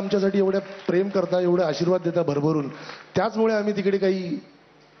मनातनं आमच्यासाठी एवढ्या प्रेम करता, एवढे आशीर्वाद देता भरभरून. त्याचमुळे आम्ही तिकडे काही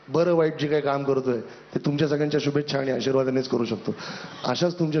बरं वाईट जे काही काम करतोय ते तुमच्या सगळ्यांच्या शुभेच्छा आणि आशीर्वादानेच करू शकतो.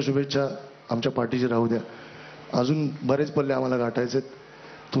 अशाच तुमच्या शुभेच्छा आमच्या पाठीशी राहू द्या. अजून बरेच पल्ले आम्हाला गाठायचे.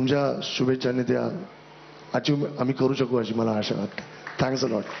 तुमच्या शुभेच्छाने त्या अचीव आम्ही करू शकू अशी मला आशा वाटते. Thanks a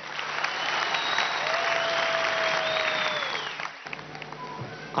lot.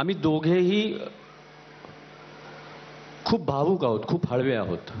 आम्ही दोघेही खूप भावूक आहोत, खूप हळवे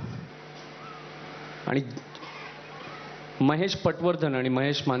आहोत. आणि महेश पटवर्धन आणि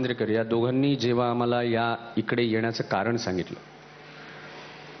महेश मांजरेकर या दोघांनी जेव्हा आम्हाला या इकडे येण्याचं कारण सांगितलं,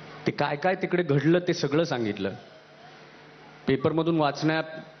 ते काय तिकडे घडलं ते सगळं सांगितलं. पेपरमधून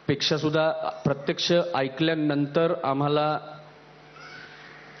वाचण्यापेक्षा सुद्धा प्रत्यक्ष ऐकल्यानंतर आम्हाला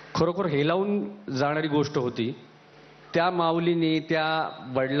खरोखर हेलावून जाणारी गोष्ट होती. त्या माऊलींनी, त्या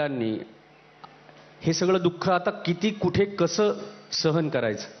वडिलांनी हे सगळं दुःख आता किती, कुठे, कसं सहन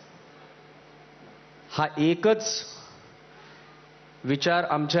करायचं, हा एकच विचार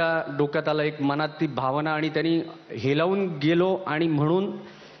आमच्या डोक्यात आला. एक मनात ती भावना आणि त्यांनी हेलावून गेलो. आणि म्हणून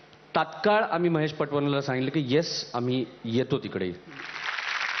तात्काळ आम्ही महेश पटवर्धनला सांगितलं की येस, आम्ही येतो तिकडे.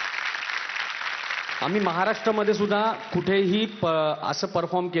 आम्ही महाराष्ट्रामध्ये सुद्धा कुठेही असं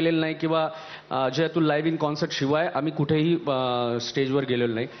परफॉर्म केलेलं नाही किंवा जे तू लाईव्ह इन कॉन्सर्ट शिवाय आम्ही कुठेही स्टेजवर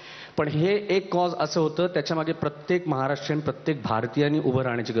गेलेलो नाही. पण हे एक कॉज असं होतं, त्याच्यामागे प्रत्येक महाराष्ट्रीयन, प्रत्येक भारतीयांनी उभं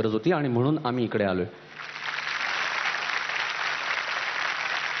राहण्याची गरज होती आणि म्हणून आम्ही इकडे आलोय.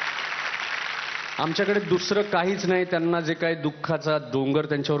 आमच्याकडे दुसरं काहीच नाही. त्यांना जे काही दुःखाचा डोंगर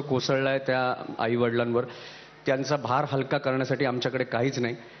त्यांच्यावर कोसळलाय त्या आईवडिलांवर, त्यांचा भार हलका करण्यासाठी आमच्याकडे काहीच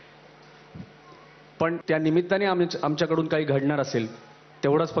नाही. पण त्या निमित्ताने आमच्याकडून काही घडणार असेल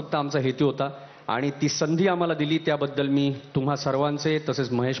तेवढाच फक्त आमचा हेतू होता. आणि ती संधी आम्हाला दिली त्याबद्दल मी तुम्हा सर्वांचे,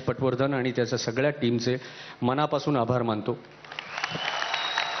 तसेच महेश पटवर्धन आणि त्याच्या सगळ्या टीमचे मनापासून आभार मानतो.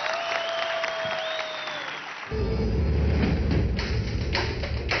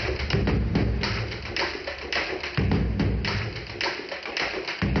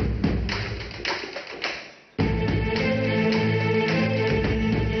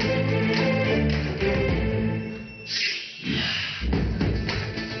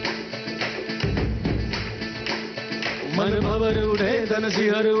 मन भवर उठे, धन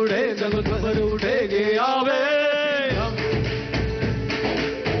सिहर उठे, जगत भर उठे, गे आवे.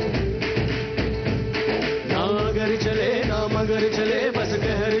 ना मगर चले, ना मगर चले, बस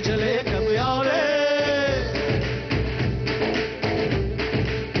कहर चले, कब आवे.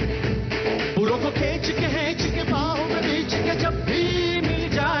 बुरों को खींच के बाहों में बीच के जब भी मिल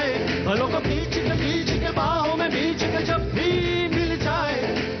जाए, भलों को खींच के बाहों में बीच के जब भी मिल जाए,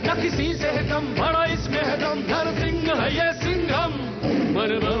 न किसी से है कम, बड़ा इसमें है दम, नर सिंह है ये सिंघम.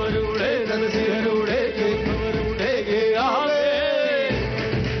 मन भवर उड़े, धन सिहर उड़े, भवर उड़े,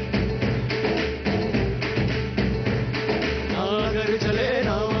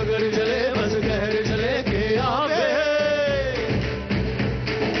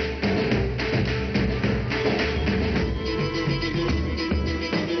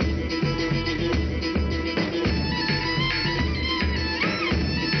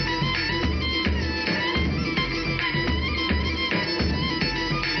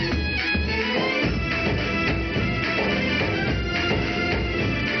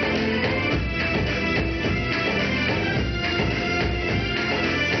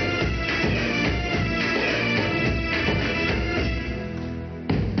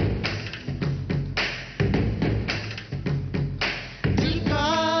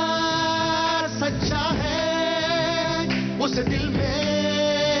 उसे दिल में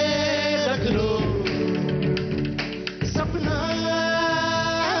रख लो, सपना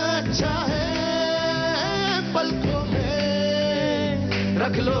अच्छा है पलकों में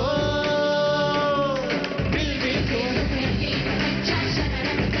रख लो।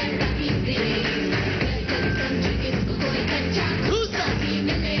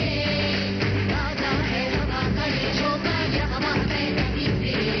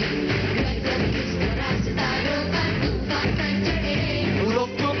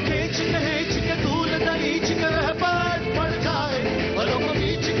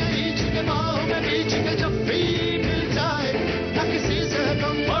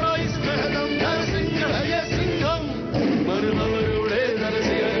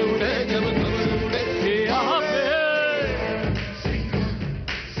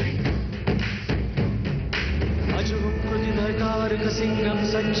 सिंहम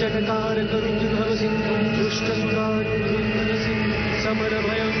संचनकारक रुद्रभ सिंहम दुष्ट सुधार सिंह समर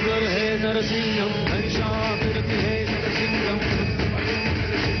भयंकर है नरसिंहम हर्षाकृति है नरसिंहम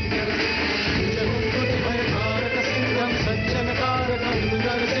भयकारक सिंहम संचनकारक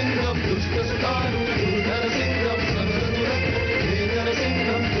नरसिंहम दुष्ट सुधार नरसिंहम समर हे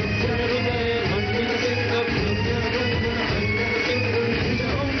नरसिंहम हृदय मंडित सिंहम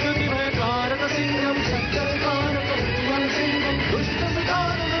भयकारक सिंहम संचनकारक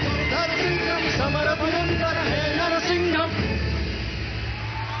समर भयंकर है नरसिंहम।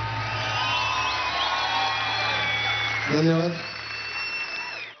 धन्यवाद.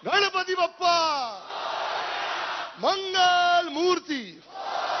 गणपती बाप्पा मंगल मूर्ती.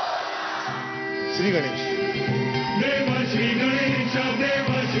 श्री गणेश. देव श्री गणेश देव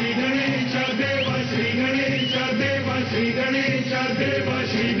श्री गणेश देव श्री गणेश देव श्री गणेश देव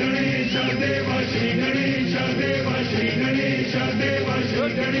श्री गणेश देव श्री गणेश देव श्री गणेश देव श्री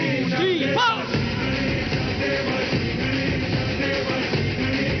गणेश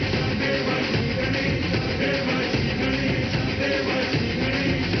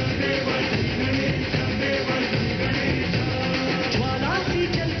ज्वाला सी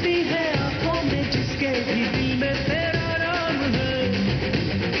चलती है आंखों में जिसके भी दिल में तेरा नाम है,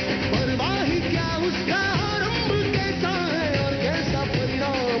 परवाह ही क्या उसका आरंभ कैसा है और कैसा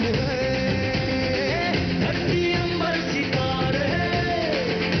परिणाम है। धरती अंबर सितारे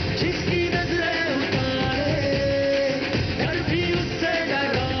जिसकी नजरें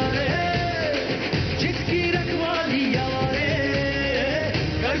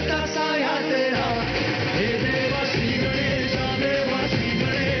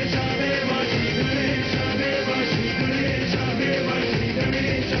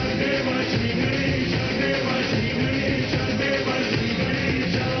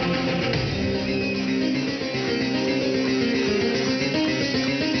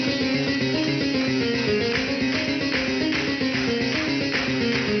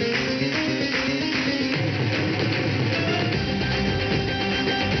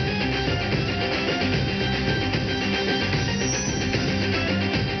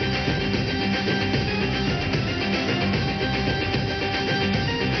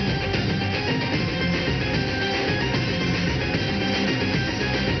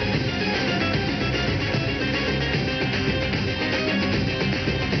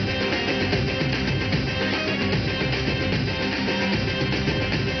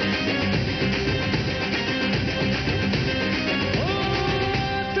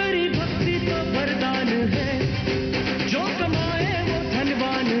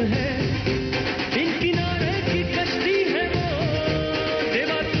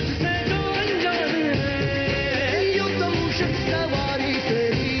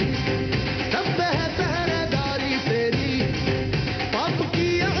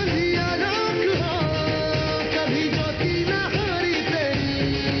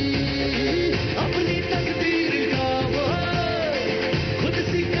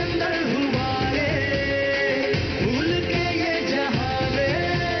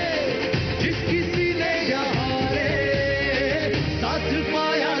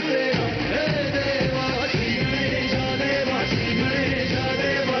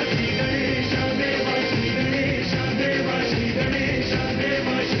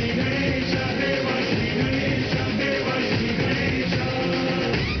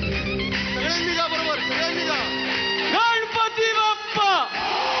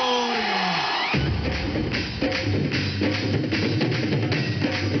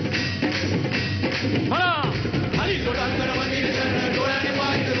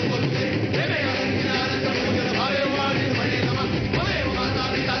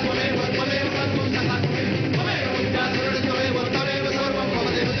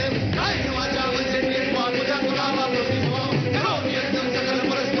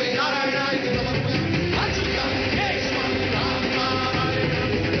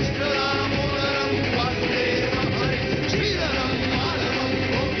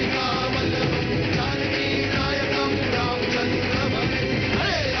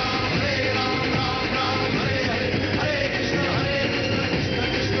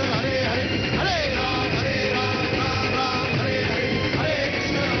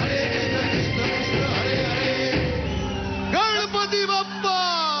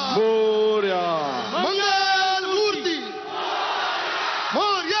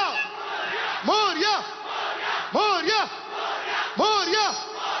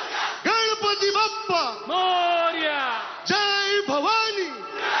बाप्पा मोरया. जय भवानी.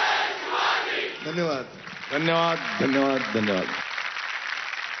 धन्यवाद. धन्यवाद धन्यवाद धन्यवाद.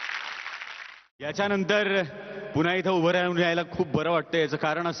 याच्यानंतर पुन्हा इथं उभं राहून यायला खूप बरं वाटतं. याचं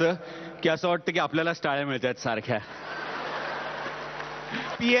कारण असं की असं वाटतं की आपल्याला टाळ्या मिळतात सारख्या.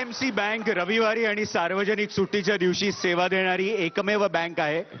 पीएमसी बँक रविवारी आणि सार्वजनिक सुट्टीच्या दिवशी सेवा देणारी एकमेव बँक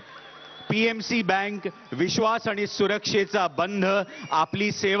आहे. पीएमसी बँक, विश्वास आणि सुरक्षेचा बंध,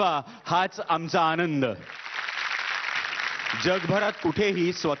 आपली सेवा हाच आमचा आनंद. जगभरात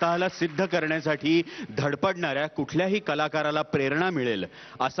कुठेही स्वतःला सिद्ध करण्यासाठी धडपडणाऱ्या कुठल्याही कलाकाराला प्रेरणा मिळेल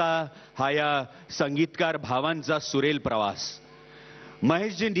असा हा या संगीतकार भावांचा सुरेल प्रवास.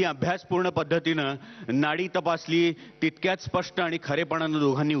 महेशजींनी अभ्यासपूर्ण पद्धतीनं नाडी तपासली, तितक्याच स्पष्ट आणि खरेपणानं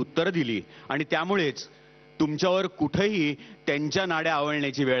दोघांनी उत्तर दिली आणि त्यामुळेच तुमच्यावर कुठेही त्यांच्या नाड्या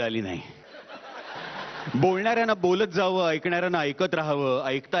आवळण्याची वेळ आली नाही. बोलणाऱ्यानं बोलत जावं, ऐकणाऱ्यानं ऐकत राहावं,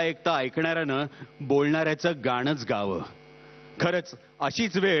 ऐकता ऐकता ऐकणाऱ्यानं बोलणाऱ्याचं गाणंच गावं. खरंच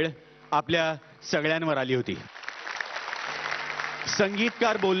अशीच वेळ आपल्या सगळ्यांवर आली होती.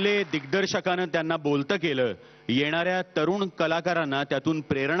 संगीतकार बोलले, दिग्दर्शकानं त्यांना बोलतं केलं, येणाऱ्या तरुण कलाकारांना त्यातून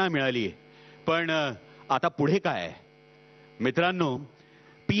प्रेरणा मिळाली. पण आता पुढे काय? मित्रांनो,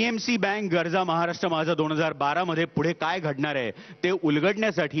 पीएमसी बँक गरजा महाराष्ट्र माझा 2012 मध्ये पुढे काय घडणार आहे ते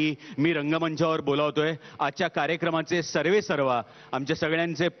उलगडण्यासाठी मी रंगमंचावर बोलावतोय आजच्या कार्यक्रमाचे सर्वेसर्वा, आमच्या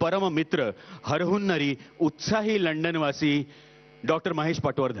सगळ्यांचे परम मित्र, हरहुन्नरी उत्साही लंडनवासी doctor Mahesh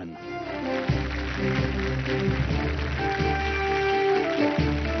Patwardhan.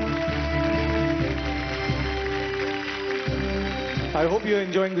 I hope you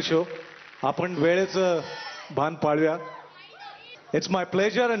enjoying the show. आपण वेळेचं भान पाळूया. It's my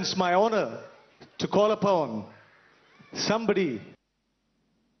pleasure and it's my honor to call upon somebody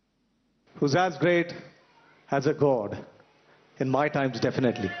who's as great as a god. In my times,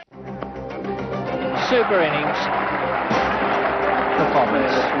 definitely. Super innings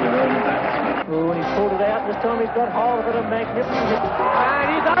performance. Oh, and he's pulled it out. This time he's got hold of it, a magnificent hit. And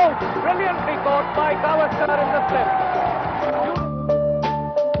he's out! Brilliantly caught by Gavaskar in the slip.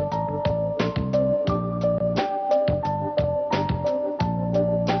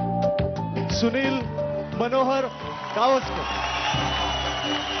 Sunil Manohar Gavaskar.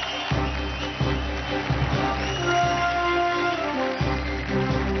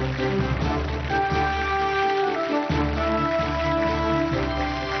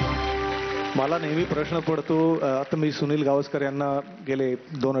 मला नेहमी प्रश्न पडतो, आता मी सुनील गावस्कर यांना गेले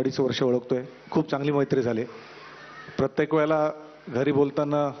 2-2.5 वर्ष ओळखतोय. खूप चांगली मैत्री झाली. प्रत्येक वेळेला घरी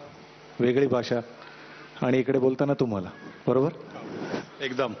बोलताना वेगळी भाषा आणि इकडे बोलताना तुम्हाला, बरोबर?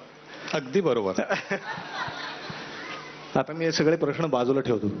 एकदम अगदी बरोबर. आता मी हे सगळे प्रश्न बाजूला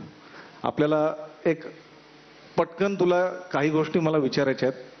ठेवतो. आपल्याला एक पटकन तुला काही गोष्टी मला विचारायच्या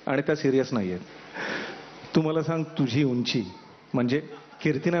आहेत आणि त्या सिरियस नाही आहेत. तू मला सांग, तुझी उंची, म्हणजे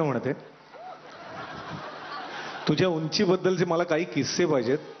कीर्ती नाही म्हणते, तुझ्या उंचीबद्दलचे मला काही किस्से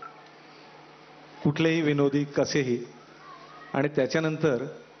पाहिजेत, कुठलेही विनोदी, कसेही. आणि त्याच्यानंतर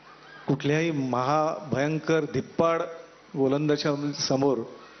कुठल्याही महाभयंकर धिप्पाड गोलंदाजा समोर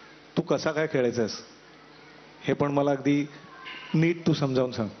तू कसा काय खेळायचास हे पण मला अगदी नीट तू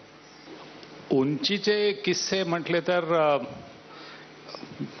समजावून सांग. उंचीचे किस्से म्हटले तर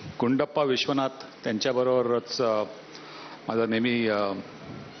गुंडप्पा विश्वनाथ त्यांच्याबरोबरच माझं नेहमी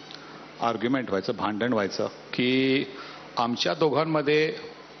आर्ग्युमेंट व्हायचं, भांडण व्हायचं की आमच्या दोघांमध्ये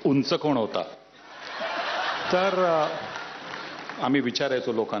उंच कोण होता. तर आम्ही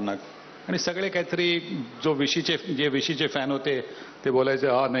विचारायचो लोकांना आणि सगळे काहीतरी जे विशीचे फॅन होते ते बोलायचे,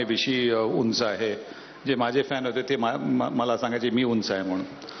 हा नाही विशी उंच आहे. जे माझे फॅन होते ते मला सांगायचे मी उंच आहे म्हणून.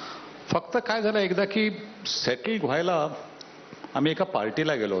 फक्त काय झालं एकदा की सेटल व्हायला आम्ही एका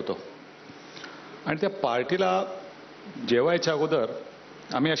पार्टीला गेलो होतो आणि त्या पार्टीला जेवायच्या अगोदर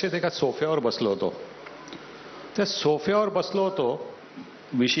आम्ही असेच एका सोफ्यावर बसलो होतो. त्या सोफ्यावर बसलो होतो,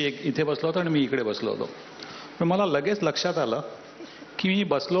 विशी इथे बसलो होतो आणि मी इकडे बसलो होतो. पण मला लगेच लक्षात आलं की मी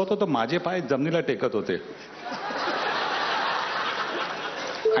बसलो होतो तर माझे पाय जमिनीला टेकत होते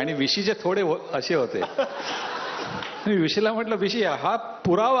आणि विशीचे थोडे असे होते. मी विशीला म्हटलं, विशी हा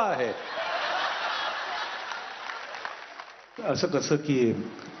पुरावा आहे. असं कसं की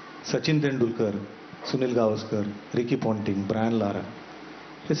Sachin Tendulkar, Sunil Gavaskar, Ricky Ponting, Brian Lara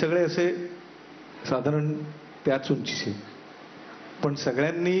हे सगळे असे साधारण त्याच उंचीचे, पण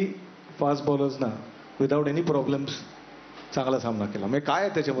सगळ्यांनी फास्ट बॉलर्सना विदाऊट एनी प्रॉब्लेम्स चांगला सामना केला. म्हणजे काय आहे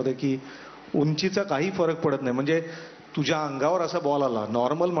त्याच्यामध्ये की उंचीचा काही फरक पडत नाही. म्हणजे तुझ्या अंगावर असा बॉल आला,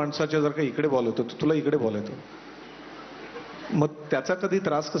 नॉर्मल माणसाच्या जर का इकडे बॉल येतो तर तुला इकडे बॉल येतो, मग त्याचा कधी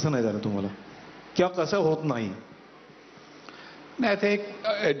त्रास कसा नाही झाला तुम्हाला, किंवा कसं होत नाही? नाही ते एक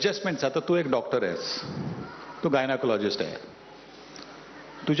ऍडजस्टमेंट. आता तू एक डॉक्टर आहेस, तू गायनाकोलॉजिस्ट आहे,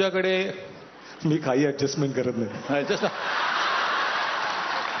 तुझ्याकडे मी काही ऍडजस्टमेंट करत नाही.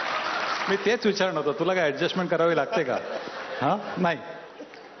 मी तेच विचारणार होतो, तुला काय ऍडजस्टमेंट करावी लागते का? हा नाही.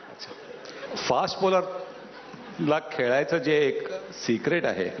 फास्ट बॉलरला खेळायचं जे एक सिक्रेट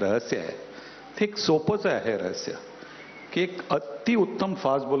आहे, रहस्य आहे, ते एक सोपंच आहे रहस्य, की एक अति उत्तम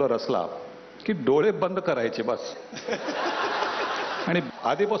फास्ट बॉलर असला की डोळे बंद करायचे बस, आणि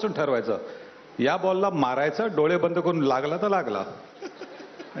आधीपासून ठरवायचं या बॉलला मारायचा, डोळे बंद करून लागला तर लागला,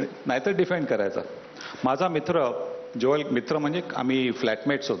 नाहीतर डिफेंड करायचा. माझा मित्र जोएल, मित्र म्हणजे आम्ही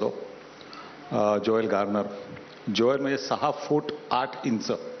फ्लॅटमेट्स होतो, जोएल गार्नर. जोएल म्हणजे 6 फूट 8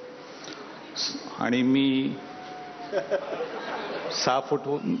 इंच आणि मी 6 फूट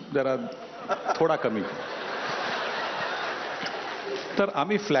जरा थोडा कमी. तर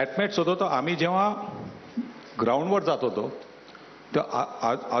आम्ही फ्लॅटमेट्स होतो. तर आम्ही जेव्हा ग्राउंडवर जात होतो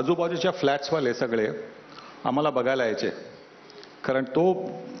तेव्हा आजूबाजूच्या फ्लॅट्सवाले सगळे आम्हाला बघायला यायचे, कारण तो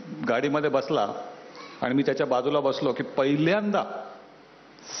गाडीमध्ये बसला आणि मी त्याच्या बाजूला बसलो की पहिल्यांदा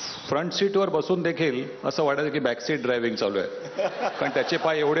फ्रंट सीटवर बसून देखील असं वाटायचं की बॅक सीट ड्रायव्हिंग चालू आहे, कारण त्याचे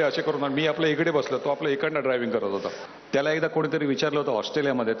पाय एवढे असे करून, मी आपल्या इकडे बसलो, तो आपल्या इकडनं ड्रायव्हिंग करत होता. त्याला एकदा कोणीतरी विचारलं होतं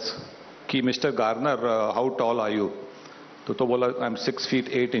ऑस्ट्रेलियामध्येच की mister Garner how tall R you? तो बोला I am 6 feet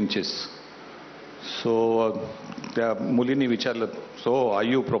 8 inches. So त्या मुलींनी विचारलं, so R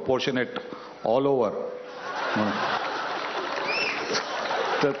you proportionate all over?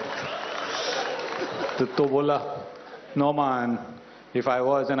 तर तो बोला, no man, if I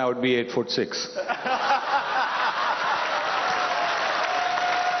was and I would be 8 foot 6.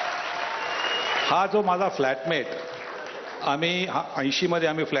 हा जो माझा फ्लॅटमेट, आम्ही 80 मध्ये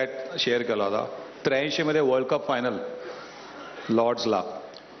आम्ही फ्लॅट शेअर केला होता. 83 मध्ये वर्ल्ड कप फायनल लॉर्ड्सला,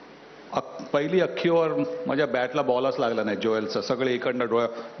 पहिली अख्खी ओव्हर माझ्या बॅटला बॉलच लागला नाही जोएलचं. सगळे इकडनं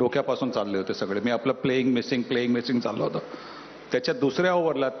डोक्यापासून चालले होते सगळे. मी आपलं प्लेईंग मिसिंग चाललं होतं. त्याच्या दुसऱ्या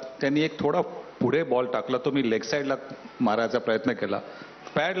ओव्हरला त्यांनी एक थोडा पुढे बॉल टाकला, तो मी लेग साईडला मारायचा प्रयत्न केला,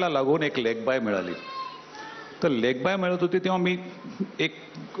 पॅडला लागून एक लेग बाय मिळाली. तर लेग बाय मिळत होती तेव्हा मी एक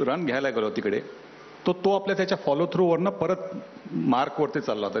रन घ्यायला गेलो तिकडे, तो आपल्या त्याच्या फॉलो थ्रूवरनं परत मार्कवरती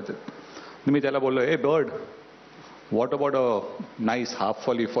चालला होता. मी त्याला बोललो, ए bird, what about a nice half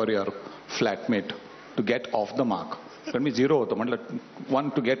volley for your flatmate to get off the mark? पण मी 0 होतो, म्हटलं 1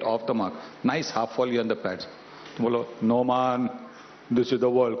 to get off the mark, nice half volley on the pads. तो बोलो, no man, this is the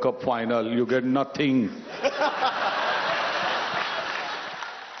World Cup final, you get nothing.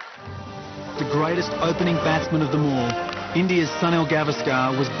 The greatest opening batsman of them all, India's Sunil Gavaskar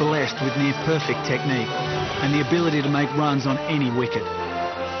was blessed with near perfect technique and the ability to make runs on any wicket.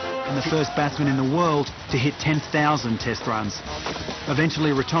 And the first batsman in the world to hit 10,000 test runs,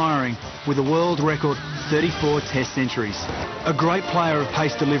 eventually retiring with a world record 34 test centuries. A great player of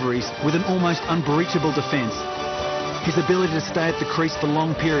pace deliveries with an almost unbreachable defence. His ability to stay at the crease for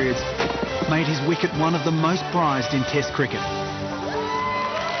long periods made his wicket one of the most prized in test cricket.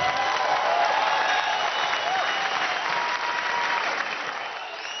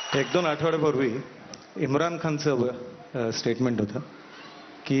 एक दोन आठवड्यापूर्वी इम्रान खानचं statement होतं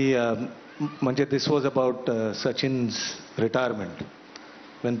की म्हणजे दिस was about Sachin's retirement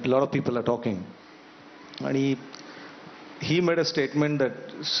Wien lot of people R talking, आणि he made a statement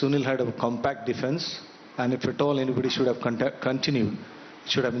that Sunil had a compact defence and if it all anybody should have continued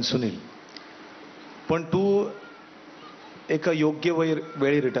should have bin Sunil. पण तू एका योग्य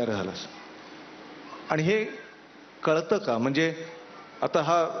वेळी रिटायर झालास, आणि हे कळतं का? म्हणजे आता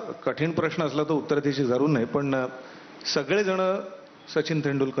हा कठीण प्रश्न असला तर उत्तर त्याची जरूर नाही, पण सगळेजण सचिन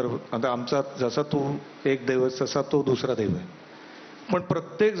तेंडुलकर, आता आमचा जसा तू एक दैव तसा तो दुसरा दैव आहे, पण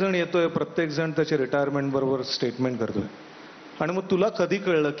प्रत्येक जण येतोय, प्रत्येक जण त्याच्या रिटायरमेंट बरोबर स्टेटमेंट करतोय, आणि मग तुला कधी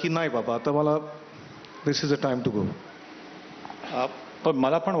कळलं की नाही बाबा आता मला दिस is a time to go? पण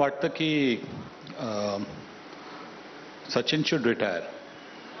मला पण वाटतं की सचिन शुड रिटायर,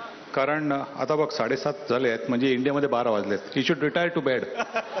 कारण आता बघ 7:30 झाले आहेत, म्हणजे इंडियामध्ये 12 वाजलेत. He should retire to bed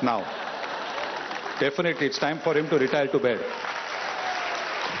now. Definitely it's time for him to retire to bed.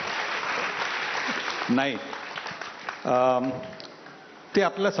 नाही, ते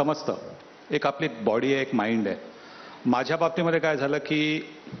आपल्याला समजतं, एक आपली बॉडी आहे, एक माइंड आहे. माझ्या बाबतीमध्ये काय झालं की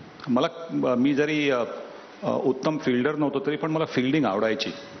मी जरी उत्तम फिल्डर नव्हतो तरी पण मला फिल्डिंग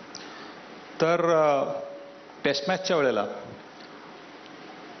आवडायची. तर टेस्ट मॅचच्या वेळेला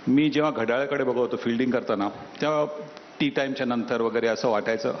मी जेव्हा घड्याळाकडे बघत होतो फिल्डिंग करताना, तेव्हा टी टाईमच्या नंतर वगैरे असं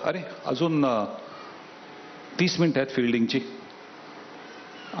वाटायचं, अरे अजून 30 मिनिटं आहेत फिल्डिंगची.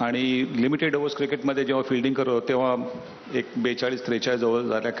 आणि लिमिटेड ओव्हर्स क्रिकेटमध्ये जेव्हा फिल्डिंग करत होतो तेव्हा एक 42-43 जवळ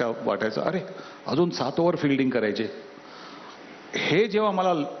झाल्या का वाटायचं, अरे अजून 7 ओव्हर फिल्डिंग करायचे. हे जेव्हा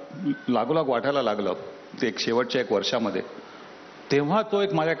मला लागोलाग वाटायला लागलं ते एक शेवटच्या 1 वर्षामध्ये, तेव्हा तो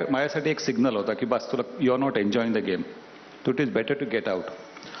एक माझ्यासाठी एक सिग्नल होता की बस तुला you R not enjoying the game, तो it is better to get out.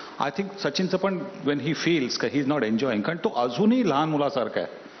 I think सचिनचं पण वेन ही फील्स का ही इज नॉट एन्जॉईंग, कारण तो अजूनही लहान मुलासारखा आहे.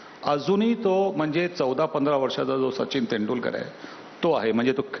 अजूनही तो म्हणजे 14-15 वर्षाचा जो सचिन तेंडुलकर आहे तो आहे.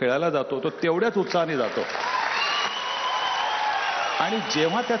 म्हणजे तो खेळायला जातो तो तेवढ्याच उत्साहाने जातो. आणि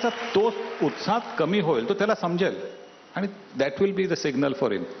जेव्हा त्याचा तो उत्साह कमी होईल तो त्याला समजेल आणि that will be the signal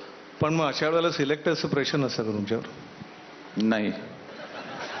for हिम. पण मग अशा वेळेला सिलेक्टर्सचं प्रेशर नसतं का तुमच्यावर? नाही,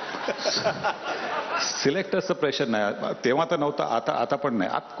 सिलेक्टर्सचं प्रेशर नाही. तेव्हा तर नव्हतं, आता पण नाही.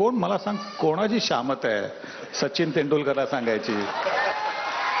 आता कोण मला सांग, कोणाची शामत आहे सचिन तेंडुलकरला सांगायची?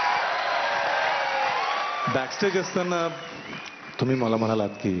 बॅकस्टेज असताना तुम्ही मला म्हणालात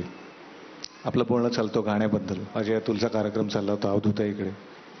की आपलं बोलणं चालतो गाण्याबद्दल. अजय तुलचा कार्यक्रम चालला होता, अवधूत आहे इकडे,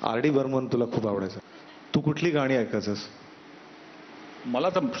 आर डी बर्मन तुला खूप आवडायचं. तू कुठली गाणी ऐकायचंस? मला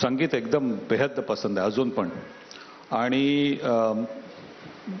तर संगीत एकदम बेहद पसंत आहे अजून पण. आणि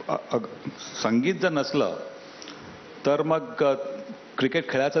संगीत जर नसलं तर मग क्रिकेट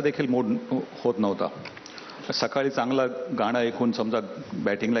खेळायचा देखील मूड होत नव्हता. सकाळी चांगलं गाणं ऐकून समजा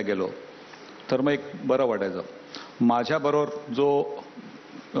बॅटिंगला गेलो तर मग एक बरं वाटायचं. माझ्याबरोबर जो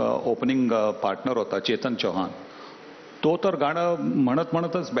ओपनिंग पार्टनर होता चेतन चौहान, तो तर गाणं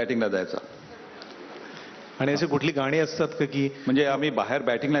म्हणतच बॅटिंगला जायचा. आणि अशी कुठली गाणी असतात का की म्हणजे आम्ही बाहेर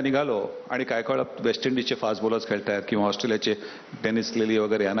बॅटिंगला निघालो आणि काय काळ वेस्ट इंडिजचे फास्ट बॉलर्स खेळतायत किंवा ऑस्ट्रेलियाचे डेनिस लिली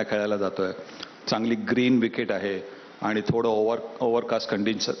वगैरे यांना खेळायला जातोय, चांगली ग्रीन विकेट आहे आणि थोडं ओव्हरकास्ट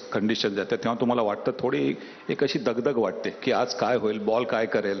कंडिशन जाते, तेव्हा तुम्हाला वाटतं थोडी एक अशी दगदग वाटते की आज काय होईल, बॉल काय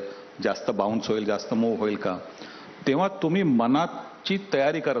करेल, जास्त बाउन्स होईल, जास्त मूव्ह होईल का. तेव्हा तुम्ही मनाची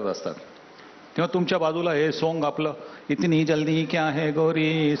तयारी करत असतात. तेव्हा तुमच्या बाजूला हे सॉन्ग आपलं इतनी जल्दी क्या है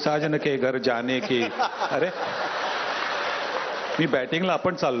गोरी साजन के घर जाने की. अरे मी बॅटिंगला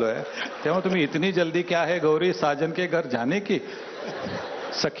आपण चाललोय तेव्हा तुम्ही इतनी जल्दी क्या है गौरी साजन के घर जाने की,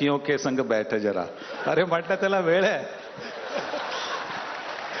 सखियों के संग बैठ जरा. अरे म्हटलं त्याला वेळ आहे.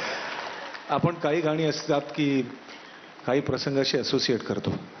 आपण काही गाणी असतात की काही प्रसंगाशी असोसिएट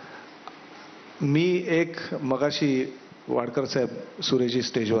करतो. मी एक मगाशी वाडकर साहेब सुरेजी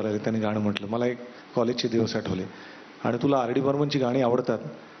स्टेजवर आले, त्यांनी गाणं म्हटलं, मला एक कॉलेजचे दिवस आठवले. आणि तुला आर डी बर्मनची गाणी आवडतात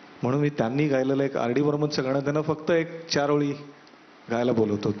म्हणून मी त्यांनी गायलेलं एक आर डी बर्मनचं गाणं त्यांना फक्त एक 4 ओळी गायला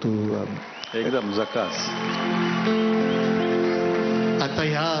बोलवतो. तू एकदम झकास. आता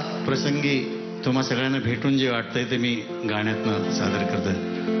ह्या प्रसंगी तुम्हा सगळ्यांना भेटून जे वाटतंय ते मी गाण्यातनं सादर करतो.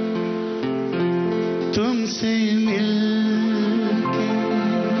 तुमसे मिलके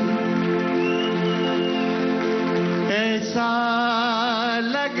ऐसा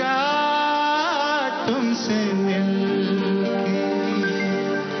लगा, तुमसे मिलके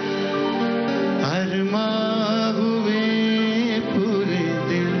अरमां हुए पूरे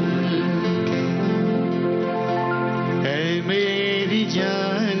दिल के, ऐ मेरी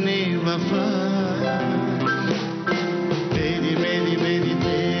जाने वफा, तेरी मेरी मेरी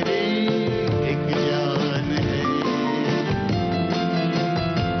तेरी एक जान है.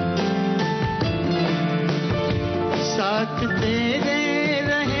 साथ तेरे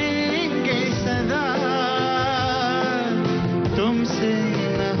रहेंगे सदा, तुमसे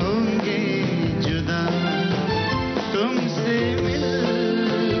न होंगे जुदा. तुमसे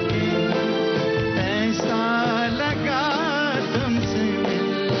मिलके ऐसा लगा, तुमसे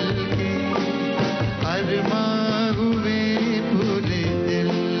मिलके अरमां हुए पूरे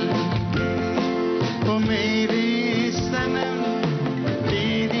दिल के. ओ मेरे सनम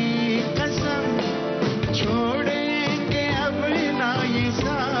तेरी कसम, छोड़ेंगे अब ना ये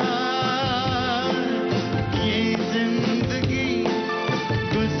साथ, ये जिंदगी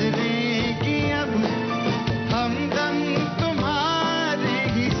गुजरेगी अब हमदम तुम्हारे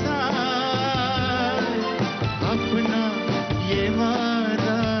ही साथ. अपना ये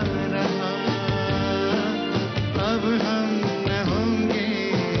वादा रहा, अब हम न होंगे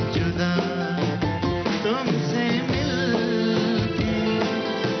जुदा. तुमसे मिलके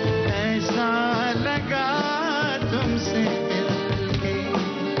ऐसा लगा, तुमसे मिलके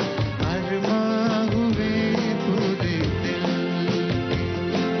अरमां हुए पूरे दिल के,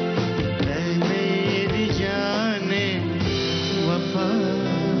 ऐ मेरी जाने वफा.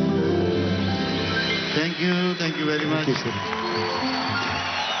 Thank you very much.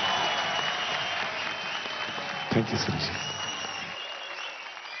 Thank you Suresh.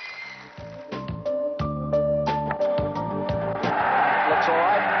 Looks all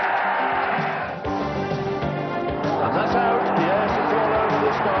right. And that's out. Yes, it's all over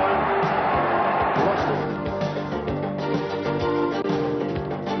this time. Lost it.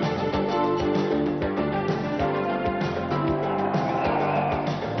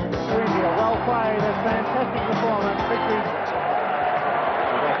 fantastic performance. Victory.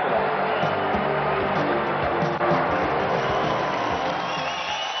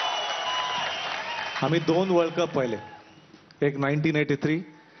 आम्ही 2 वर्ल्ड कप पाहिले, एक 1983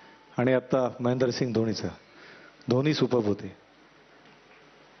 आणि आता महेंद्रसिंग धोनीचा. दोन्ही सुपर होते.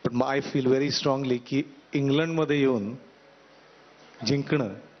 पण आय फील व्हेरी स्ट्रॉंगली की इंग्लंडमध्ये येऊन जिंकणं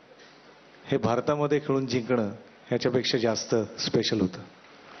हे भारतामध्ये खेळून जिंकणं ह्याच्यापेक्षा जास्त स्पेशल होतं.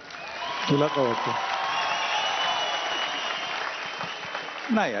 तुला काय वाटतं?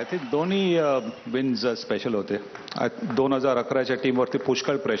 नाही, आय थिंक दोन्ही विन्स स्पेशल होते. 2011च्या टीमवरती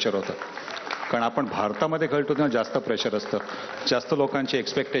पुष्कळ प्रेशर होतं, कारण आपण भारतामध्ये खेळतो तेव्हा जास्त प्रेशर असतं, जास्त लोकांचे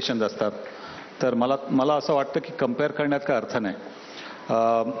एक्सपेक्टेशन्स असतात. तर मला असं वाटतं की कम्पेअर करण्यात काय अर्थ नाही.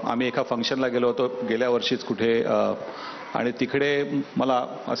 आम्ही एका फंक्शनला गेलो होतो गेल्या वर्षीच कुठे, आणि तिकडे मला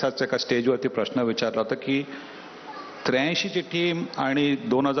असाच एका स्टेजवरती प्रश्न विचारला होता की 83ची टीम आणि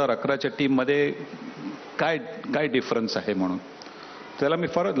 2011च्या टीममध्ये काय डिफरन्स आहे म्हणून. त्याला मी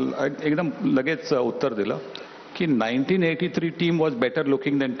एकदम लगेच उत्तर दिलं की 1983 team was better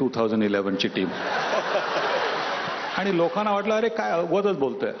looking than 2011ची team. आणि लोकांना वाटलं अरे काय अगोदरच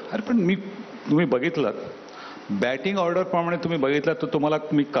बोलतोय. अरे पण तुम्ही बघितलं बॅटिंग ऑर्डर प्रमाणे तुम्ही बघितलं तर तुम्हाला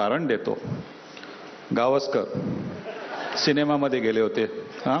मी कारण देतो. गावस्कर सिनेमामध्ये गेले होते,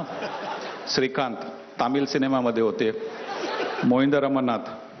 श्रीकांत तामिळ सिनेमामध्ये होते, मोहिंदर अमरनाथ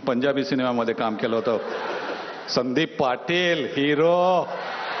पंजाबी सिनेमामध्ये काम केलं होतं, संदीप पाटील हिरो,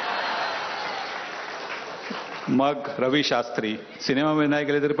 मग रवी शास्त्री सिनेमामध्ये नाही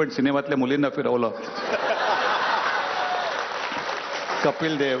गेले तरी पण सिनेमातल्या मुलींना फिरवलं,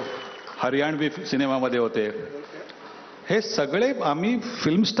 कपिल देव हरियाणवी सिनेमामध्ये होते. हे सगळे आम्ही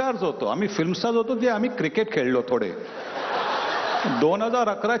फिल्म स्टार्स होतो जे आम्ही क्रिकेट खेळलो थोडे.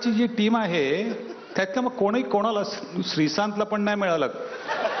 2011ची जी टीम आहे त्यातल्या मग कोणाला श्रीशांतला पण नाही मिळालं.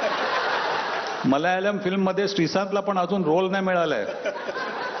 मल्याळम फिल्ममध्ये श्रीशांतला पण अजून रोल नाही मिळालाय,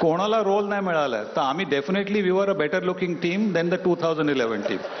 कोणाला रोल नाही मिळालाय. तर आम्ही definitely we were a better looking team then the 2011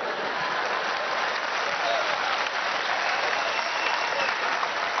 team.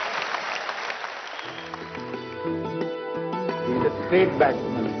 He's a great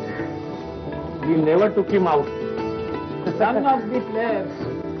batsman. We never took him out. None of the players,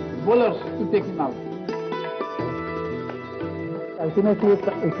 bowlers, to take him out. Ultimately,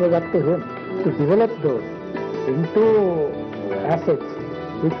 it was up to him to develop those into assets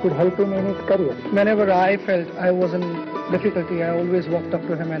which could help him in his career. Whenever I felt I was in difficulty, I always walked up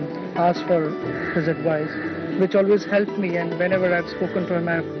to him and asked for his advice, which always helped me. And whenever I've spoken to him,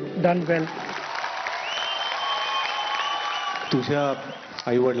 I've done well. तुझ्या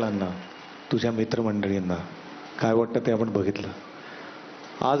आईवडिलांना, तुझ्या मित्रमंडळींना काय वाटतं ते आपण बघितलं.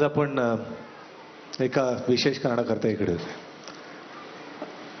 आज आपण एका विशेष कारणाकरता इकडे होते.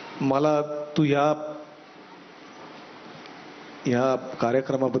 मला तू या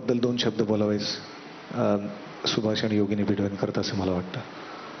कार्यक्रमाबद्दल 2 शब्द बोलावेस सुभाष आणि योगिनी बिडवेंकरता असं मला वाटतं.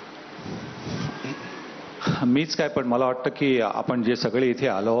 मीच काय, पण मला वाटतं की आपण जे सगळे इथे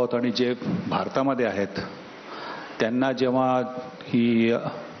आलो आहोत आणि जे भारतामध्ये आहेत त्यांना जेव्हा ही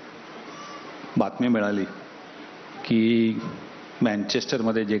बातमी मिळाली की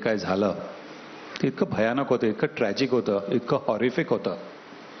मँचेस्टरमध्ये जे काय झालं ते इतकं भयानक होतं, इतकं ट्रॅजिक होतं, इतकं हॉरिफिक होतं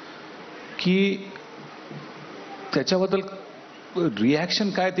की त्याच्याबद्दल रिॲक्शन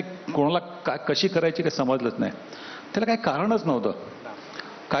काय ती कोणाला कशी करायची काय समजलंच नाही. त्याला काही कारणच नव्हतं.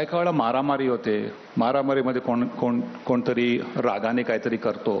 काय वेळा मारामारी होते, मारामारीमध्ये कोणतरी रागाने काहीतरी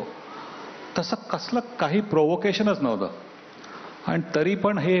करतो, तसं कसलं काही प्रोवोकेशनच नव्हतं. आणि तरी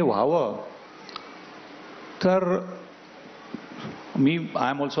पण हे व्हावं. तर I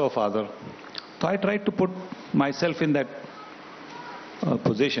am also a father, so I tried to put myself in that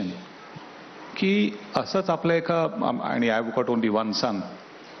position की असंच आपलं एका, आणि आय गॉट ओनली वन सन,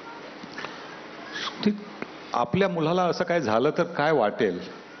 आपल्या मुलाला असं काय झालं तर काय वाटेल.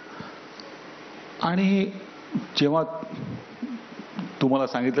 आणि जेव्हा तुम्हाला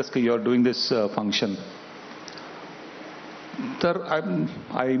सांगितलंस की you R doing this function, तर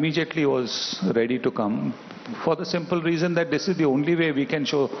I immediately was ready to come for the simple reason that this is the only way we can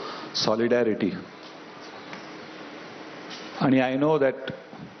show solidarity. And I know that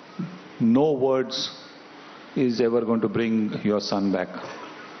no words is ever going to bring your son back.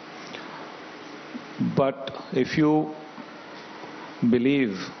 But if you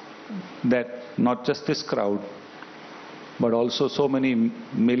believe that not just this crowd, but also so many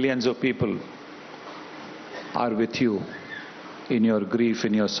millions of people are with you in your grief,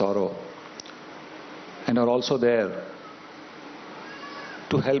 in your sorrow, and are also there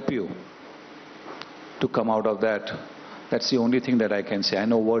to help you to come out of that. That's the only thing that I can say. I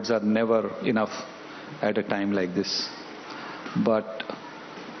know words are never enough at a time like this. But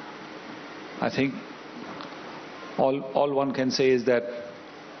I think all one can say is that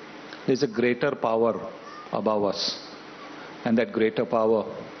there's a greater power above us, and that greater power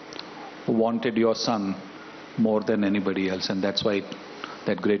wanted your son more than anybody else, and that's why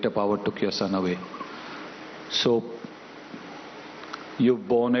that greater power took your son away. So you've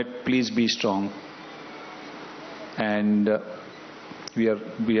borne it. Please be strong, and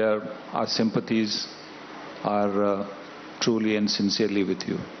our sympathies are truly and sincerely with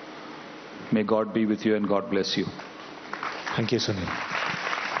you. May God be with you and God bless you. Thank you, Sunil.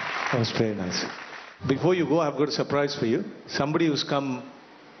 That was very nice. Before you go, I've got a surprise for you. Somebody who's come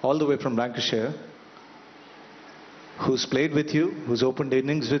all the way from Lancashire, who's played with you, who's opened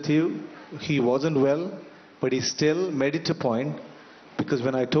innings with you. He wasn't well, but he still made it a point, because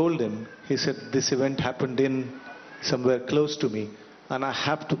when I told him, he said, this event happened in somewhere close to me, and I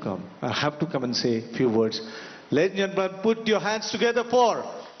have to come. I have to come and say a few words. Ladies and gentlemen, put your hands together for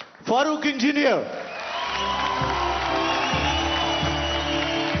Farooq Engineer.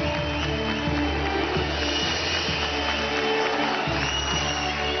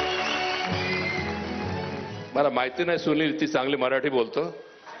 मला माहिती नाही सुनील ती चांगली मराठी बोलतो.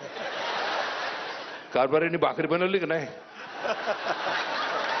 कारभारीने भाकरी बनवली की नाही?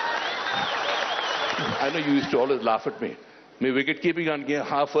 I know you used to always laugh at me. Me wicket keeping आणखी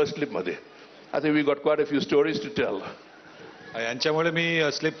फर्स्ट स्लिप मध्ये. I think we got quite a few stories to tell. यांच्यामुळे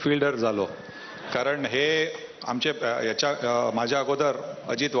मी स्लिप फिल्डर झालो, कारण हे आमचे माझ्या अगोदर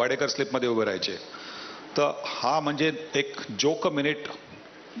अजित वाडेकर स्लिपमध्ये उभे राहायचे. तर हा म्हणजे एक जोक मिनिट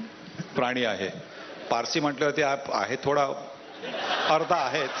प्राणी आहे. पारसी म्हटल्यावरती आहे थोडा अर्धा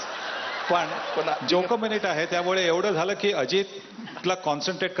आहेच, पण जोक मिनिट आहे. त्यामुळे एवढं झालं की अजितला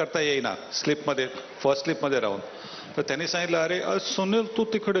कॉन्सन्ट्रेट करता येईना स्लिपमध्ये, फर्स्ट स्लिपमध्ये राहून. तर त्यांनी सांगितलं, अरे सुनील तू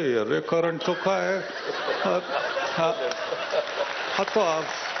तिकडे ये रे, कारण तो काय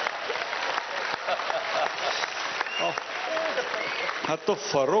हा तो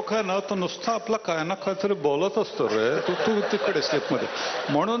फरोख आहे ना, तो नुसता आपला काय ना काहीतरी बोलत असतो रे, तू तिकडे स्लिपमध्ये.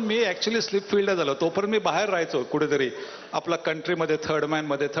 म्हणून मी ऍक्च्युली स्लिप फिल्डर झालो. तोपर्यंत मी बाहेर राहायचो कुठेतरी आपला कंट्रीमध्ये, थर्ड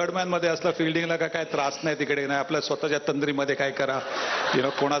मॅनमध्ये असला फिल्डिंगला काय त्रास नाही, तिकडे नाही, आपल्या स्वतःच्या तंद्रीमध्ये काय करा,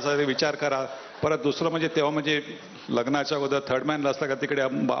 कोणाचा तरी विचार करा. परत दुसरं म्हणजे तेव्हा म्हणजे लग्नाच्या अगोदर थर्ड मॅनला असला का तिकडे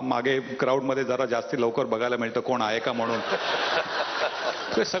मागे क्राऊडमध्ये जरा जास्ती लवकर बघायला मिळतं कोण आहे का म्हणून.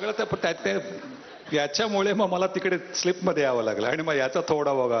 ते सगळं याच्यामुळे मग मला तिकडे स्लिपमध्ये यावं लागलं, आणि मग याचा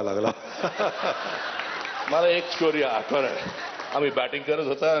थोडा बघावा लागला. मला एक स्टोरी आठवण आहे. आम्ही बॅटिंग करत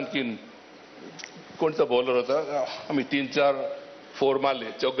होता, आणखीन कोणता बॉलर होता, आम्ही 3-4 4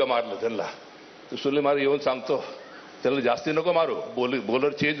 मारले, चौका मारलं त्यांना. तर सुनील मार येऊन सांगतो, त्याला जास्ती नको मारू,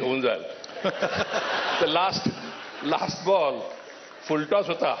 बॉलर चेंज होऊन जाईल. तर लास्ट बॉल फुल टॉस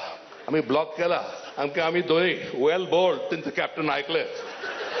होता, आम्ही ब्लॉक केला. आम्ही दोन्ही वेल बॉल्ड. त्यांचं कॅप्टन ऐकलं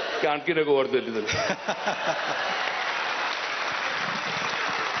की आणखी नको ओव्हर दिली.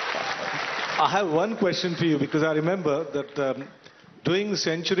 I have one question for you, because I remember that doing the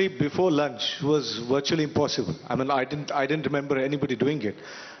century before lunch was virtually impossible. I mean, I didn't remember anybody doing it,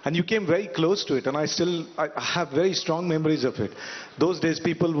 and you came very close to it. And I have very strong memories of it. Those days,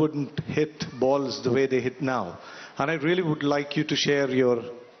 people wouldn't hit balls the way they hit now, and I really would like you to share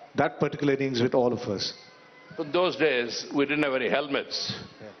that particular innings with all of us. But those days, we didn't have any helmets.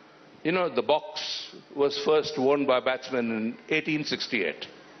 Yeah. The box was first worn by batsmen in 1868.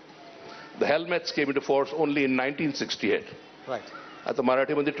 The helmets came into force only in 1968. Right. At the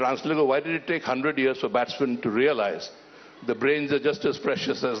Marathi translate, why did it take 100 years for batsmen to realize the brains are just as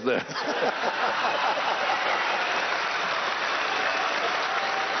precious as the...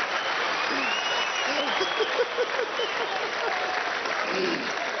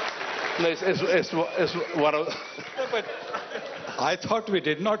 it's one of... But I thought we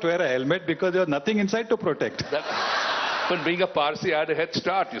did not wear a helmet because there was nothing inside to protect. But being a Parsi, I had a head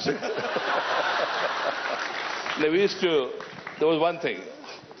start, you see. There was one thing.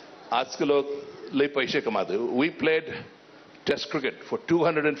 आजकल लोग लई पैसे कमाते. We played test cricket for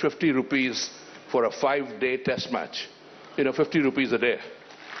 250 rupees for a 5-day test match. 50 rupees a day.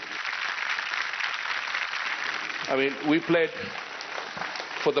 I mean, we played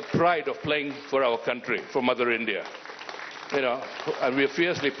for the pride of playing for our country, for Mother India. And we are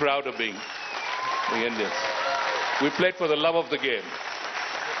fiercely proud of being Indians. We played for the love of the game.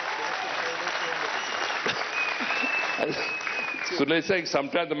 Sunil is saying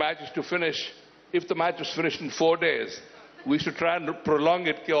sometimes the match is to finish. If the match was finished in 4 days, we should try and prolong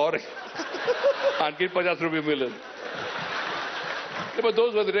it. Aanki 50 rupees million. But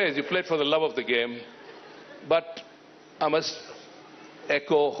those were the days. You played for the love of the game. But I must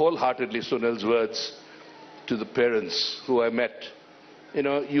echo wholeheartedly Sunil's words to the parents who I met.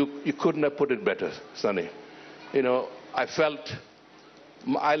 You couldn't have put it better, Sunny. I felt,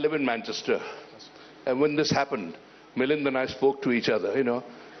 I live in Manchester, and when this happened, Milind and I spoke to each other,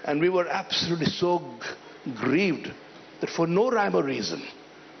 and we were absolutely so grieved that for no rhyme or reason,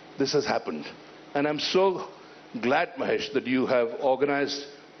 this has happened. And I'm so glad, Mahesh, that you have organized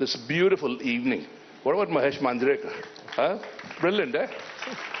this beautiful evening. What about Mahesh Manjrekar? Huh? Brilliant, eh?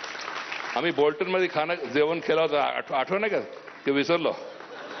 आम्ही बोल्टनमध्ये जेवण केलं होतं, आठवण नाही का ते विसरलो.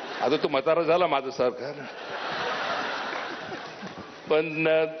 आता तू म्हातारा झाला माझं सरकार. पण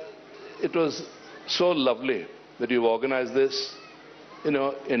it was so lovely that you've organized this,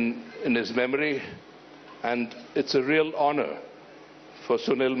 in his memory, and it's a real honor for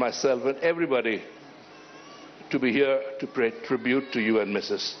Sunil, myself, and everybody to be here to pay tribute to you and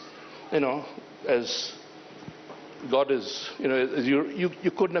Mrs. As God is,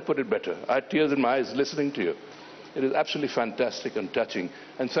 you couldn't have put it better. I had tears in my eyes listening to you. It is absolutely fantastic and touching.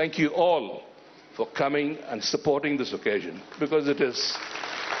 And thank you all for coming and supporting this occasion, because it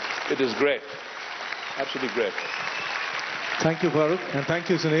is great. Absolutely great. Thank you, Farooq, and thank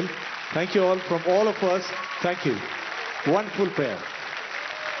you, Sunil. Thank you all from all of us. Thank you. Wonderful pair.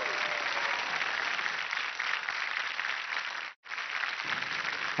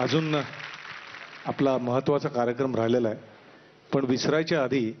 अजून आपला महत्त्वाचा कार्यक्रम राहिलेला आहे, पण विसरायच्या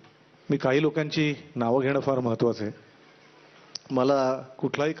आधी मी काही लोकांची नावं घेणं फार महत्त्वाचं आहे. मला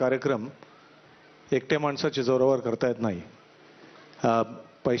कुठलाही कार्यक्रम एकट्या माणसाच्या जोरावर करता येत नाही.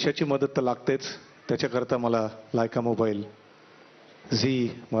 पैशाची मदत तर लागतेच. त्याच्याकरता मला लायका मोबाईल, झी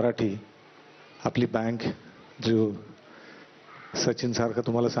मराठी, आपली बँक, जो सचिन सारखं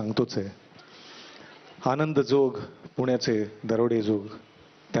तुम्हाला सांगतोच आहे, आनंद जोग, पुण्याचे दरोडे जोग,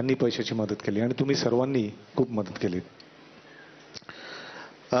 त्यांनी पैशाची मदत केली आणि तुम्ही सर्वांनी खूप मदत केली.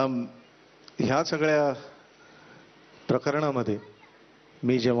 ह्या सगळ्या प्रकरणामध्ये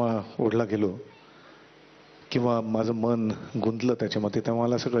मी जेव्हा ओढला गेलो किंवा माझं मन गुंतलं त्याच्यामध्ये, तेव्हा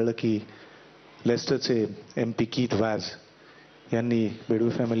मला असं कळलं की लेस्टरचे MP कीथ वॅज यांनी बेडवे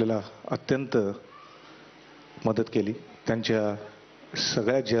फॅमिलीला अत्यंत मदत केली. त्यांच्या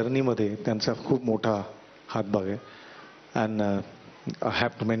सगळ्या जर्नीमध्ये त्यांचा खूप मोठा हातभाग आहे. And I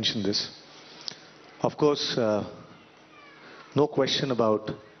have to mention this. Of course, no question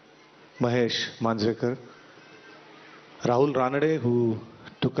about Mahesh Manjrekar, Rahul Ranade, who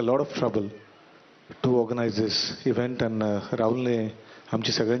took a lot of trouble to organize this event, and राहुलने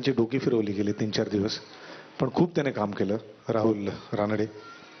आमची सगळ्यांची डोकी फिरवली गेली 3-4 दिवस, पण खूप त्याने काम केलं. राहुल रानडे.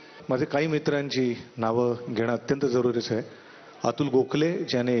 माझे काही मित्रांची नावं घेणं अत्यंत जरुरीचं आहे. अतुल गोखले,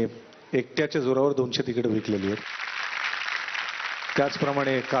 ज्याने एकट्याच्या जोरावर 200 तिकीट विकलेली आहेत.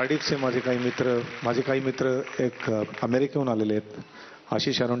 त्याचप्रमाणे कार्डिफचे माझे काही मित्र एक अमेरिकेहून आलेले आहेत.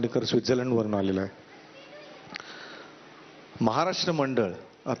 आशिष आरोंडेकर स्वित्झर्लंडवरून आलेला आहे. महाराष्ट्र मंडळ,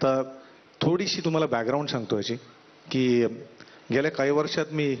 आता थोडीशी तुम्हाला बॅकग्राऊंड सांगतो याची, की गेल्या काही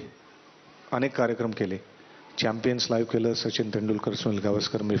वर्षात मी अनेक कार्यक्रम केले. चॅम्पियन्स लाईव्ह केलं, सचिन तेंडुलकर, सुनील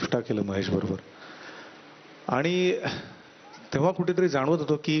गावस्कर, मिफ्टा केलं महेश बरोबर. आणि तेव्हा कुठेतरी जाणवत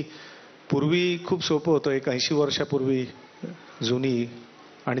होतं की पूर्वी खूप सोपं होतं. एक 80 वर्षापूर्वी जुनी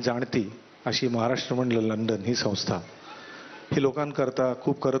आणि जाणती अशी महाराष्ट्र मंडळ लंडन ही संस्था ही लोकांकरता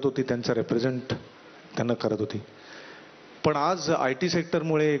खूप करत होती, त्यांचा रिप्रेझेंट त्यांना करत होती. पण आज IT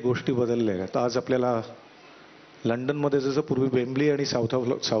सेक्टरमुळे गोष्टी बदलल्या आहेत. आज आपल्याला लंडनमध्ये जसं पूर्वी वेम्बली आणि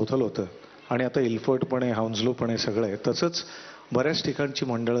साऊथहॉल होतं, आणि आता इल्फर्ट पण आहे, हाऊन्सलो पण आहे, सगळं आहे, तसंच बऱ्याच ठिकाणची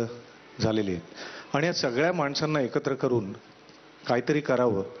मंडळं झालेली आहेत. आणि या सगळ्या माणसांना एकत्र करून काहीतरी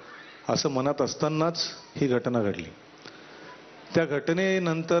करावं असं मनात असतानाच ही घटना घडली. त्या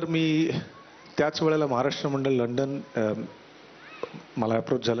घटनेनंतर मी त्याच वेळेला महाराष्ट्र मंडळ लंडन मला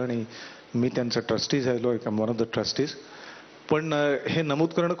अप्रोच झालं आणि मी त्यांचा ट्रस्टी झालो, एक वन ऑफ द ट्रस्टीज. पण हे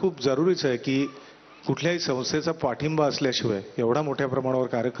नमूद करणं खूप जरुरीचं आहे की कुठल्याही संस्थेचा पाठिंबा असल्याशिवाय एवढा मोठ्या प्रमाणावर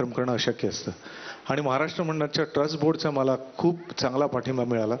कार्यक्रम करणं अशक्य असतं. आणि महाराष्ट्र मंडळाच्या ट्रस्ट बोर्डचा मला खूप चांगला पाठिंबा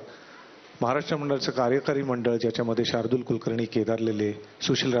मिळाला. महाराष्ट्र मंडळाचं कार्यकारी मंडळ, ज्याच्यामध्ये शार्दूल कुलकर्णी, केदार लेले,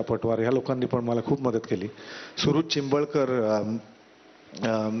 सुशील रापटवार ह्या लोकांनी पण मला खूप मदत केली. सुरुज चिंबळकर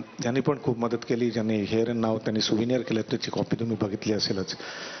यांनी पण खूप मदत केली, ज्यांनी हेअर अँड नाव त्यांनी सुविनियर केलं, त्याची कॉपी तुम्ही बघितली असेलच.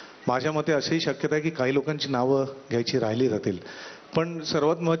 माझ्या मते अशीही शक्यता आहे की काही लोकांची नावं घ्यायची राहिली जातील. पण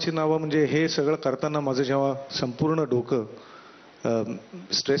सर्वात महत्त्वाची नावं म्हणजे हे सगळं करताना माझं जेव्हा संपूर्ण डोकं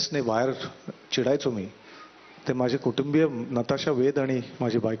स्ट्रेसने बाहेर चिडायचो मी, ते माझे कुटुंबीय नताशा वेद आणि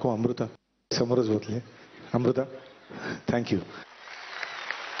माझी बायको अमृता समोरच होतले. अमृता, थँक्यू.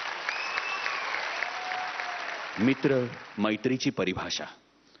 मित्र मैत्रीची परिभाषा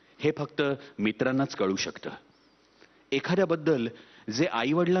हे फक्त मित्रांनाच कळू शकतं. एखाद्याबद्दल जे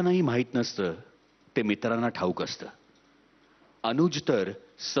आई वडिलांनाही माहीत नसतं ते मित्रांना ठाऊक असतं. अनुज तर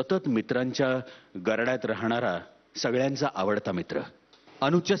सतत मित्रांच्या गरड्यात राहणारा सगळ्यांचा आवडता मित्र.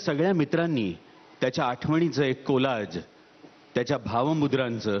 अनुजच्या सगळ्या मित्रांनी त्याच्या आठवणीचं एक कोलाज, त्याच्या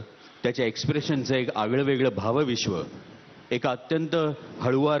भावमुद्रांचं, त्याच्या एक्सप्रेशनचं एक आगळंवेगळं भावविश्व एका अत्यंत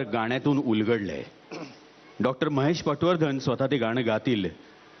हळुवार गाण्यातून उलगडलंय. डॉक्टर महेश पटवर्धन स्वतः ते गाणं गातील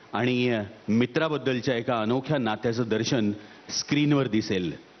आणि मित्राबद्दलच्या एका अनोख्या नात्याचं दर्शन स्क्रीनवर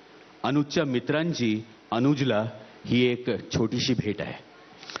दिसेल. अनुजच्या मित्रांची अनुजला ही एक छोटीशी भेट आहे.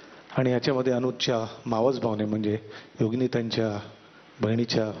 आणि याच्यामध्ये अनुजच्या मावस भावने म्हणजे योगिनी त्यांच्या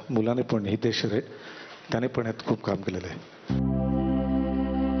बहिणीच्या मुलाने पण हितेश रेट त्याने पण यात खूप काम केलेलं आहे.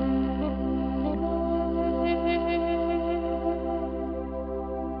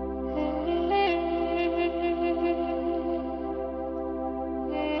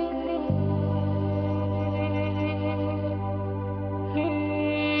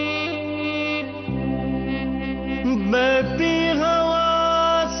 बहती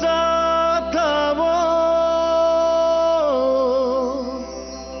हवा सा था वो,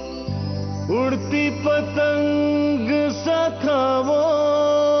 उड़ती पतंग सा था वो,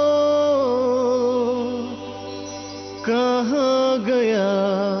 कहाँ गया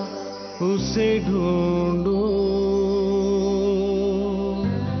उसे ढूंढो.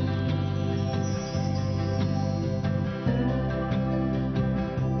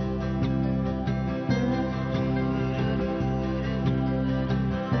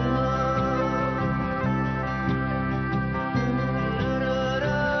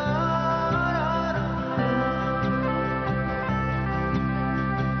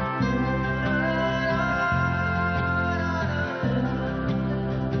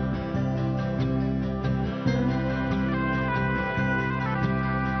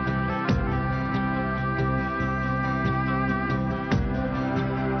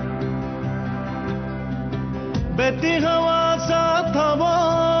 बहती हवा सा था वो,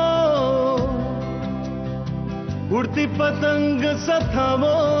 उड़ती पतंग सा था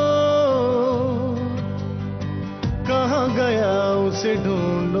वो, कहाँ गया उसे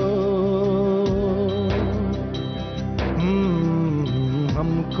ढूंढो.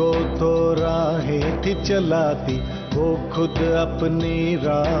 हमको तो राहें थी चलाती, वो खुद अपनी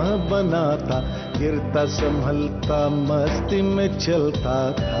राह बनाता, गिरता संभलता मस्ती में चलता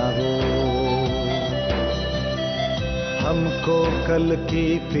था वो. हमको कल की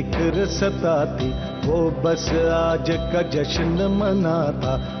फिक्र सताती, वो बस आज का जश्न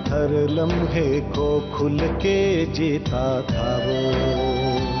मनाता, हर लम्हे को खुल के जीता था वो.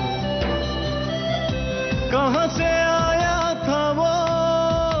 कहाँ से आया था वो,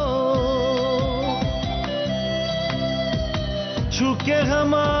 छू के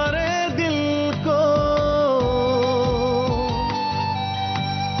हमारे दिल को,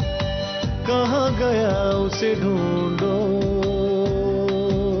 कहाँ गया उसे ढूंढो.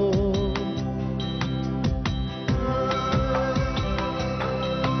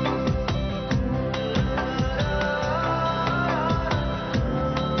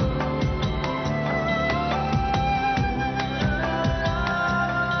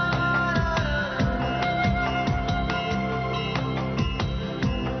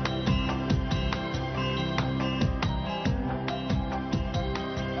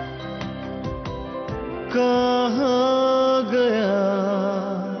 कहाँ गया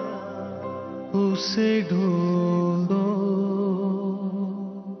उसे ढूंढो.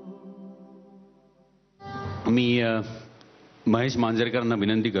 मी महेश मांजरेकरांना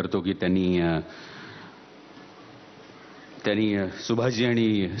विनंती करतो की त्यांनी सुभाषजी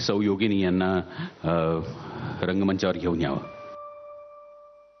आणि सौ योगिनी यांना रंगमंचावर घेऊन यावं.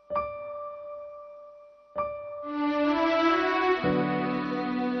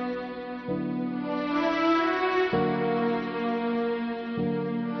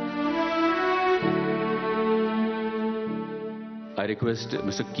 I request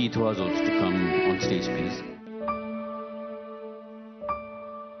Mr. Keith Waz also to come on stage, please.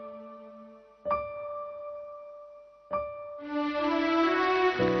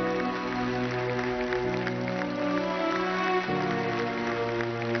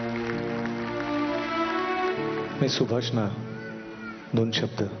 मी सुभाषना 2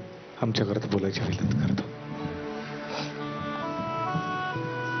 शब्द आमच्याकरता बोलायची विनंती करतो.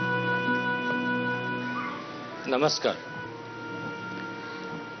 नमस्कार.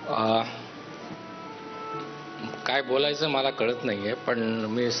 काय बोलायचं मला कळत नाहीये, पण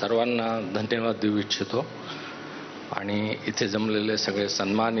मी सर्वांना धन्यवाद देऊ इच्छितो. आणि इथे जमलेले सगळे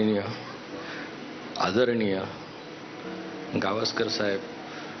सन्माननीय, आदरणीय गावस्कर साहेब,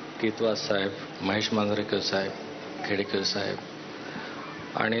 केतवास साहेब, महेश मांजरेकर साहेब, खेडेकर साहेब,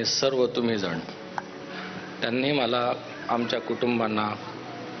 आणि सर्व तुम्ही जण, त्यांनी मला, आमच्या कुटुंबांना,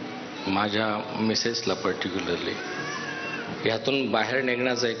 माझ्या मिसेसला पर्टिक्युलरली ह्यातून बाहेर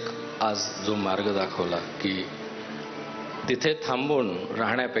निघण्याचा एक आज जो मार्ग दाखवला की तिथे थांबून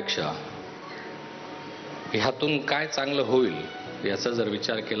राहण्यापेक्षा ह्यातून काय चांगलं होईल याचा जर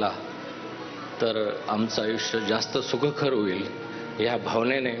विचार केला तर आमचं आयुष्य जास्त सुखकर होईल. या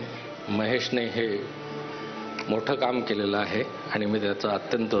भावनेने महेशने हे मोठं काम केलेलं आहे आणि मी त्याचा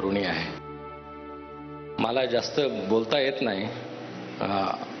अत्यंत ऋणी आहे. मला जास्त बोलता येत नाही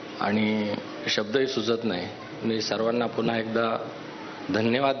आणि शब्दही सुचत नाही. मी सर्वांना पुन्हा एकदा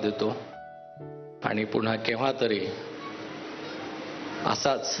धन्यवाद देतो आणि पुन्हा केव्हा तरी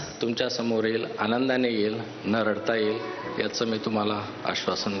असाच तुमच्या समोर येईल, आनंदाने येईल, न रडता येईल याचं मी तुम्हाला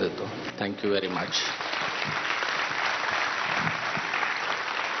आश्वासन देतो. Thank you very much.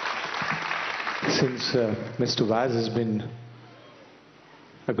 Since Mr. Vaz has been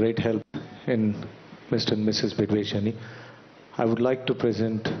a great help in Mr. and Mrs. Bidway's journey, I would like to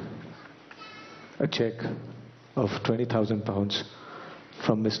present a check of £20,000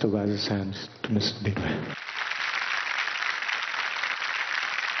 from Mr. Vaz's hands to Mrs. Bidway.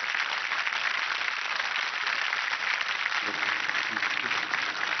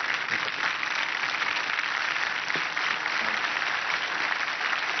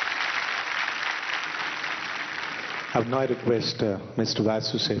 I would now request Mr. Vaz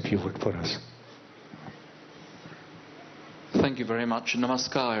to say a few words for us. Thank you very much.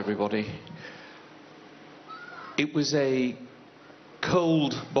 Namaskar, everybody. It was a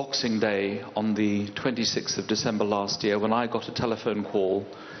cold Boxing Day on the 26th of December last year when I got a telephone call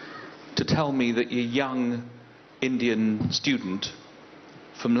to tell me that a young Indian student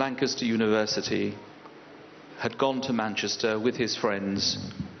from Lancaster University had gone to Manchester with his friends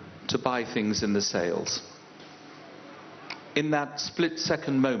to buy things in the sales. In that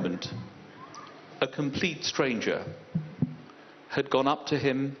split-second moment, a complete stranger had gone up to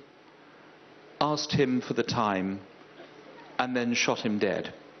him, asked him for the time, and then shot him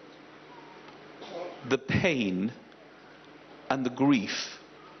dead. The pain and the grief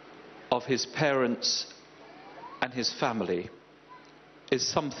of his parents and his family is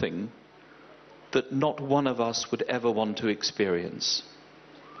something that not one of us would ever want to experience.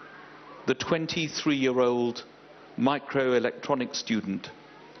 The 23-year-old microelectronics student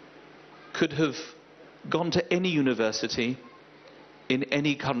could have gone to any university in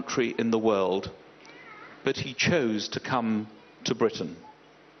any country in the world, but he chose to come to Britain.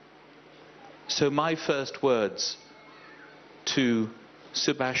 So my first words to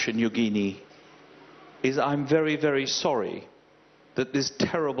Subhash and Yogini is I'm very, very sorry that this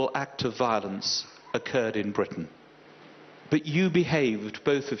terrible act of violence occurred in Britain. But you behaved,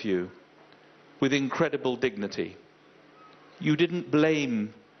 both of you, with incredible dignity. You didn't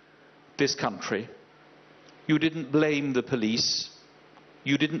blame this country. You didn't blame the police.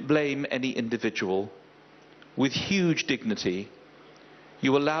 You didn't blame any individual. With huge dignity,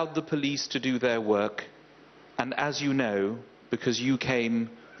 you allowed the police to do their work, and as you know, because you came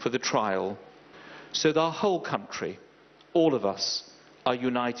for the trial, so the whole country, all of us, are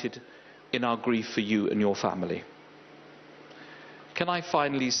united in our grief for you and your family. Can I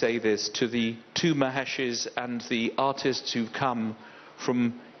finally say this to the two Maheshs and the artists who've come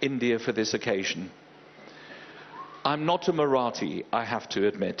from India for this occasion? I'm not a Marathi, I have to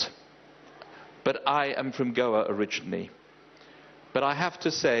admit, but I am from Goa originally. But I have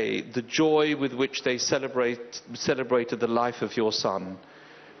to say, the joy with which they celebrated the life of your son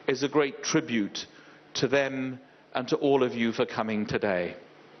is a great tribute to them and to all of you for coming today.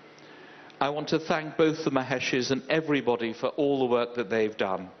 I want to thank both the Maheshs and everybody for all the work that they've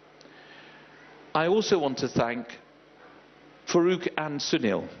done. I also want to thank Farooq and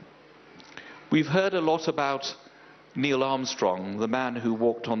Sunil. We've heard a lot about Neil Armstrong, the man who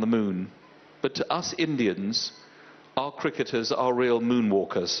walked on the moon. But to us Indians, our cricketers are real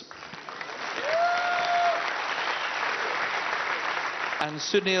moonwalkers. And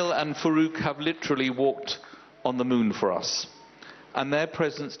Sunil and Farooq have literally walked on the moon for us. And their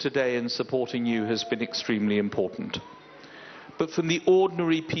presence today in supporting you has been extremely important. But from the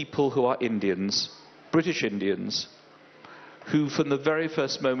ordinary people who are Indians, British Indians, who from the very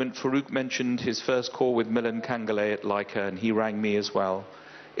first moment, Farooq mentioned his first call with Milan Kangale at Laika, and he rang me as well.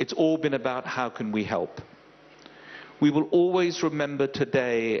 It's all been about how can we help. We will always remember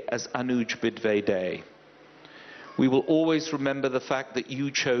today as Anuj Bidway Day. We will always remember the fact that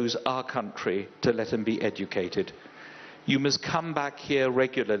you chose our country to let him be educated. You must come back here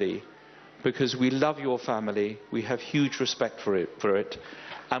regularly because we love your family, we have huge respect for it,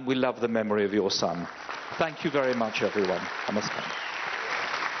 and we love the memory of your son. Thank you very much, everyone. Namaskar.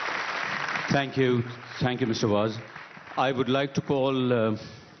 Thank you, Mr. Vaz. I would like to call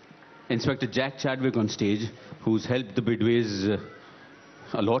Inspector Jack Chadwick on stage, who's helped the Bidways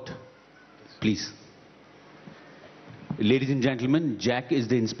a lot. Please. Ladies and gentlemen, Jack is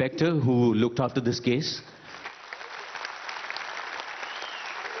the inspector who looked after this case.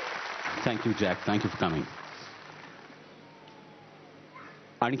 Thank you, Jack. Thank you for coming.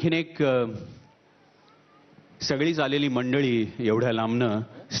 आणखीन एक सगळीच आलेली मंडळी एवढ्या लांबनं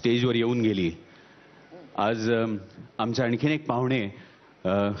स्टेजवर येऊन गेली. आज आमचे आणखीन एक पाहुणे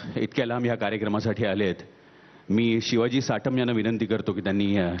इतक्या लांब ह्या कार्यक्रमासाठी आलेत. मी शिवाजी साटम यांना विनंती करतो की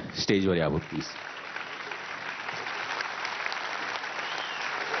त्यांनी स्टेजवर यावं प्लीज.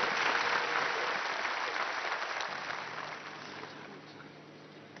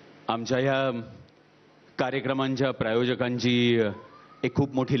 आमच्या ह्या कार्यक्रमांच्या प्रायोजकांची एक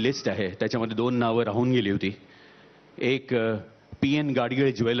खूप मोठी लिस्ट आहे. त्याच्यामध्ये 2 नावं राहून गेली होती. एक PN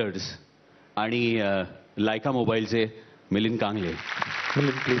गाडगिळ ज्वेलर्स आणि लायका मोबाईलचे Milind Kangle.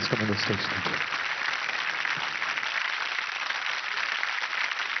 Milind please come on the stage.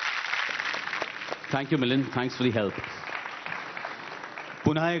 Thank you Milind. Thanks for the help.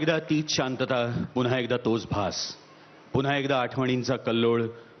 पुन्हा एकदा तीच शांतता, पुन्हा एकदा तोच भास, पुन्हा एकदा आठवणींचा कल्लोळ,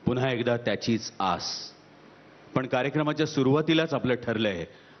 पुन्हा एकदा त्याचीच आस. पण कार्यक्रमाच्या सुरुवातीलाच आपलं ठरलंय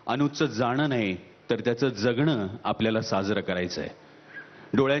अनुजचं जाणं नाही तर त्याचं जगणं आपल्याला साजरं करायचंय.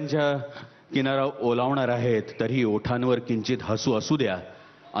 डोळ्यांच्या किनारा ओलावणार आहेत तरी ओठांवर किंचित हसू असू द्या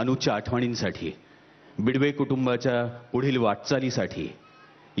अनुजच्या आठवणींसाठी, बिडवे कुटुंबाच्या पुढील वाटचालीसाठी.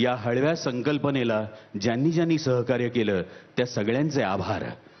 या हळव्या संकल्पनेला ज्यांनी ज्यांनी सहकार्य केलं त्या सगळ्यांचे आभार.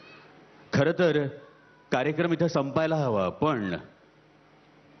 खरं तर कार्यक्रम इथं संपायला हवा, पण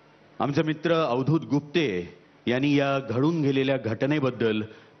आमचे मित्र अवधूत गुप्ते यांनी या घडून गेलेल्या घटनेबद्दल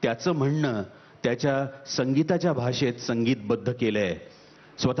त्याचं म्हणणं त्याच्या संगीताच्या भाषेत संगीतबद्ध केलंय.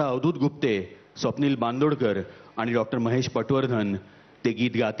 स्वतः अवधूत गुप्ते, स्वप्नील बांदोडकर आणि डॉक्टर महेश पटवर्धन ते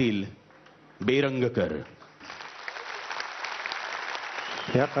गीत गातील. बेरंग कर.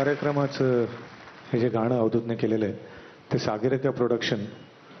 या कार्यक्रमाचं हे जे गाणं अवधूतने केलेलं आहे ते सागरिका प्रोडक्शन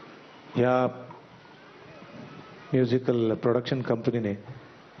या म्युझिकल प्रोडक्शन कंपनीने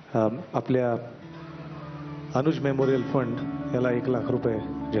आपल्या अनुज मेमोरियल फंड याला 1 लाख रुपये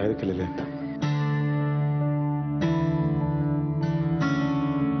जाहीर केलेले आहेत.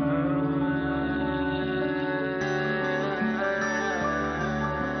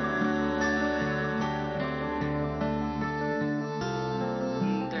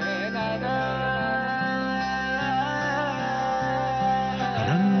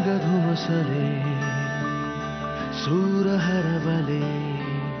 रंग घुमसले सूर हरवले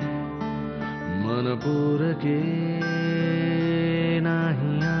मन पुरके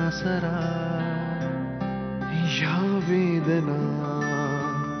नाही आसरा. या वेदना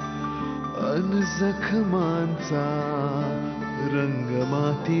अन जखमांचा रंग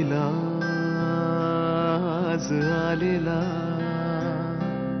मातीला आज आलेला.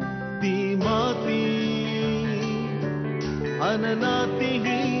 ती माती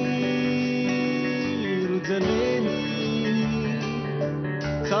अननातीही रुजलेली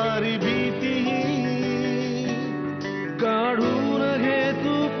सारी भीतीही काढून घे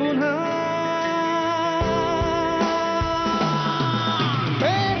तू पुन्हा.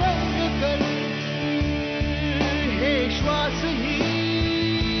 बेरंग कर हे श्वासही,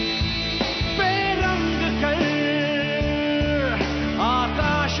 बेरंग कर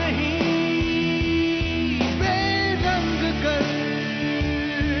आकाशही, बेरंग कर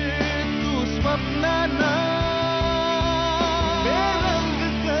तू स्वप्नांना.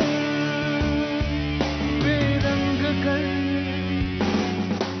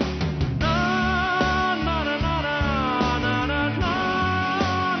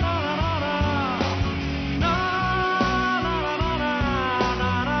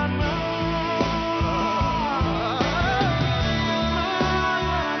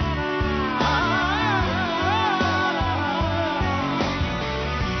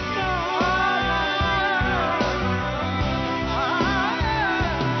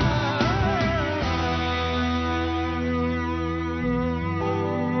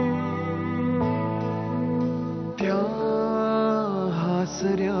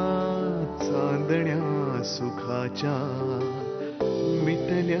 चांदण्या सुखाच्या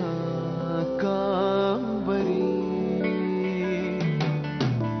मिटल्या कांबरी.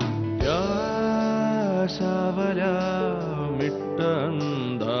 त्या सावल्या मिट्ट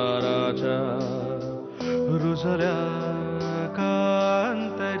अंधाराच्या रुजल्या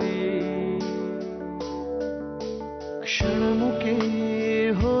कांतरी. क्षणमुके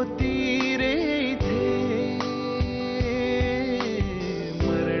होती रे इथे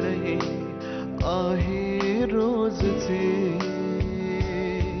मरण हे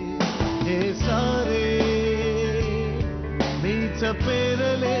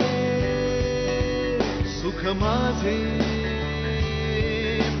पेरले सुख माझे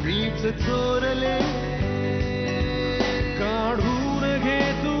मीच चोरले काढून घे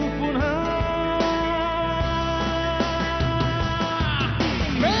तू पुन्हा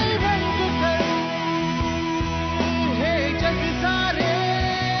बेरंग कर हे जग सारे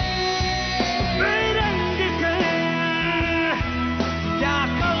बेरंग कर क्या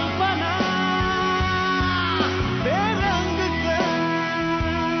कल्पना बेरंग कर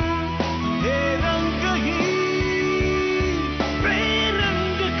हे रंगही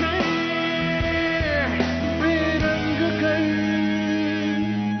बेरंग कर बेरंग कर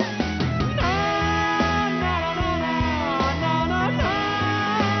ना ना ना ना ना ना ना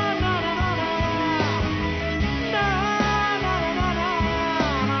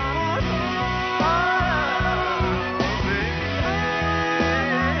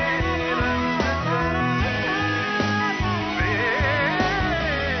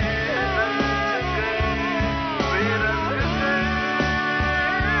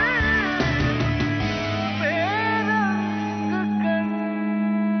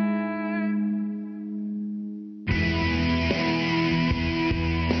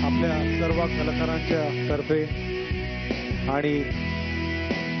आपल्या सर्व कलाकारांच्या तर्फे आणि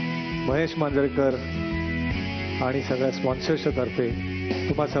महेश मांजरेकर आणि सगळ्या स्पॉन्सर्सच्या तर्फे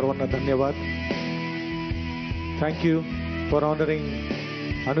तुम्हा सर्वांना धन्यवाद. Thank you for honouring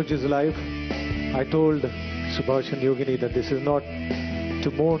Anuj's life. I told Subhash and Yogini that this is not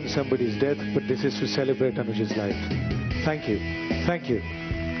to mourn somebody's death, but this is to celebrate Anuja's life. Thank you. Thank you.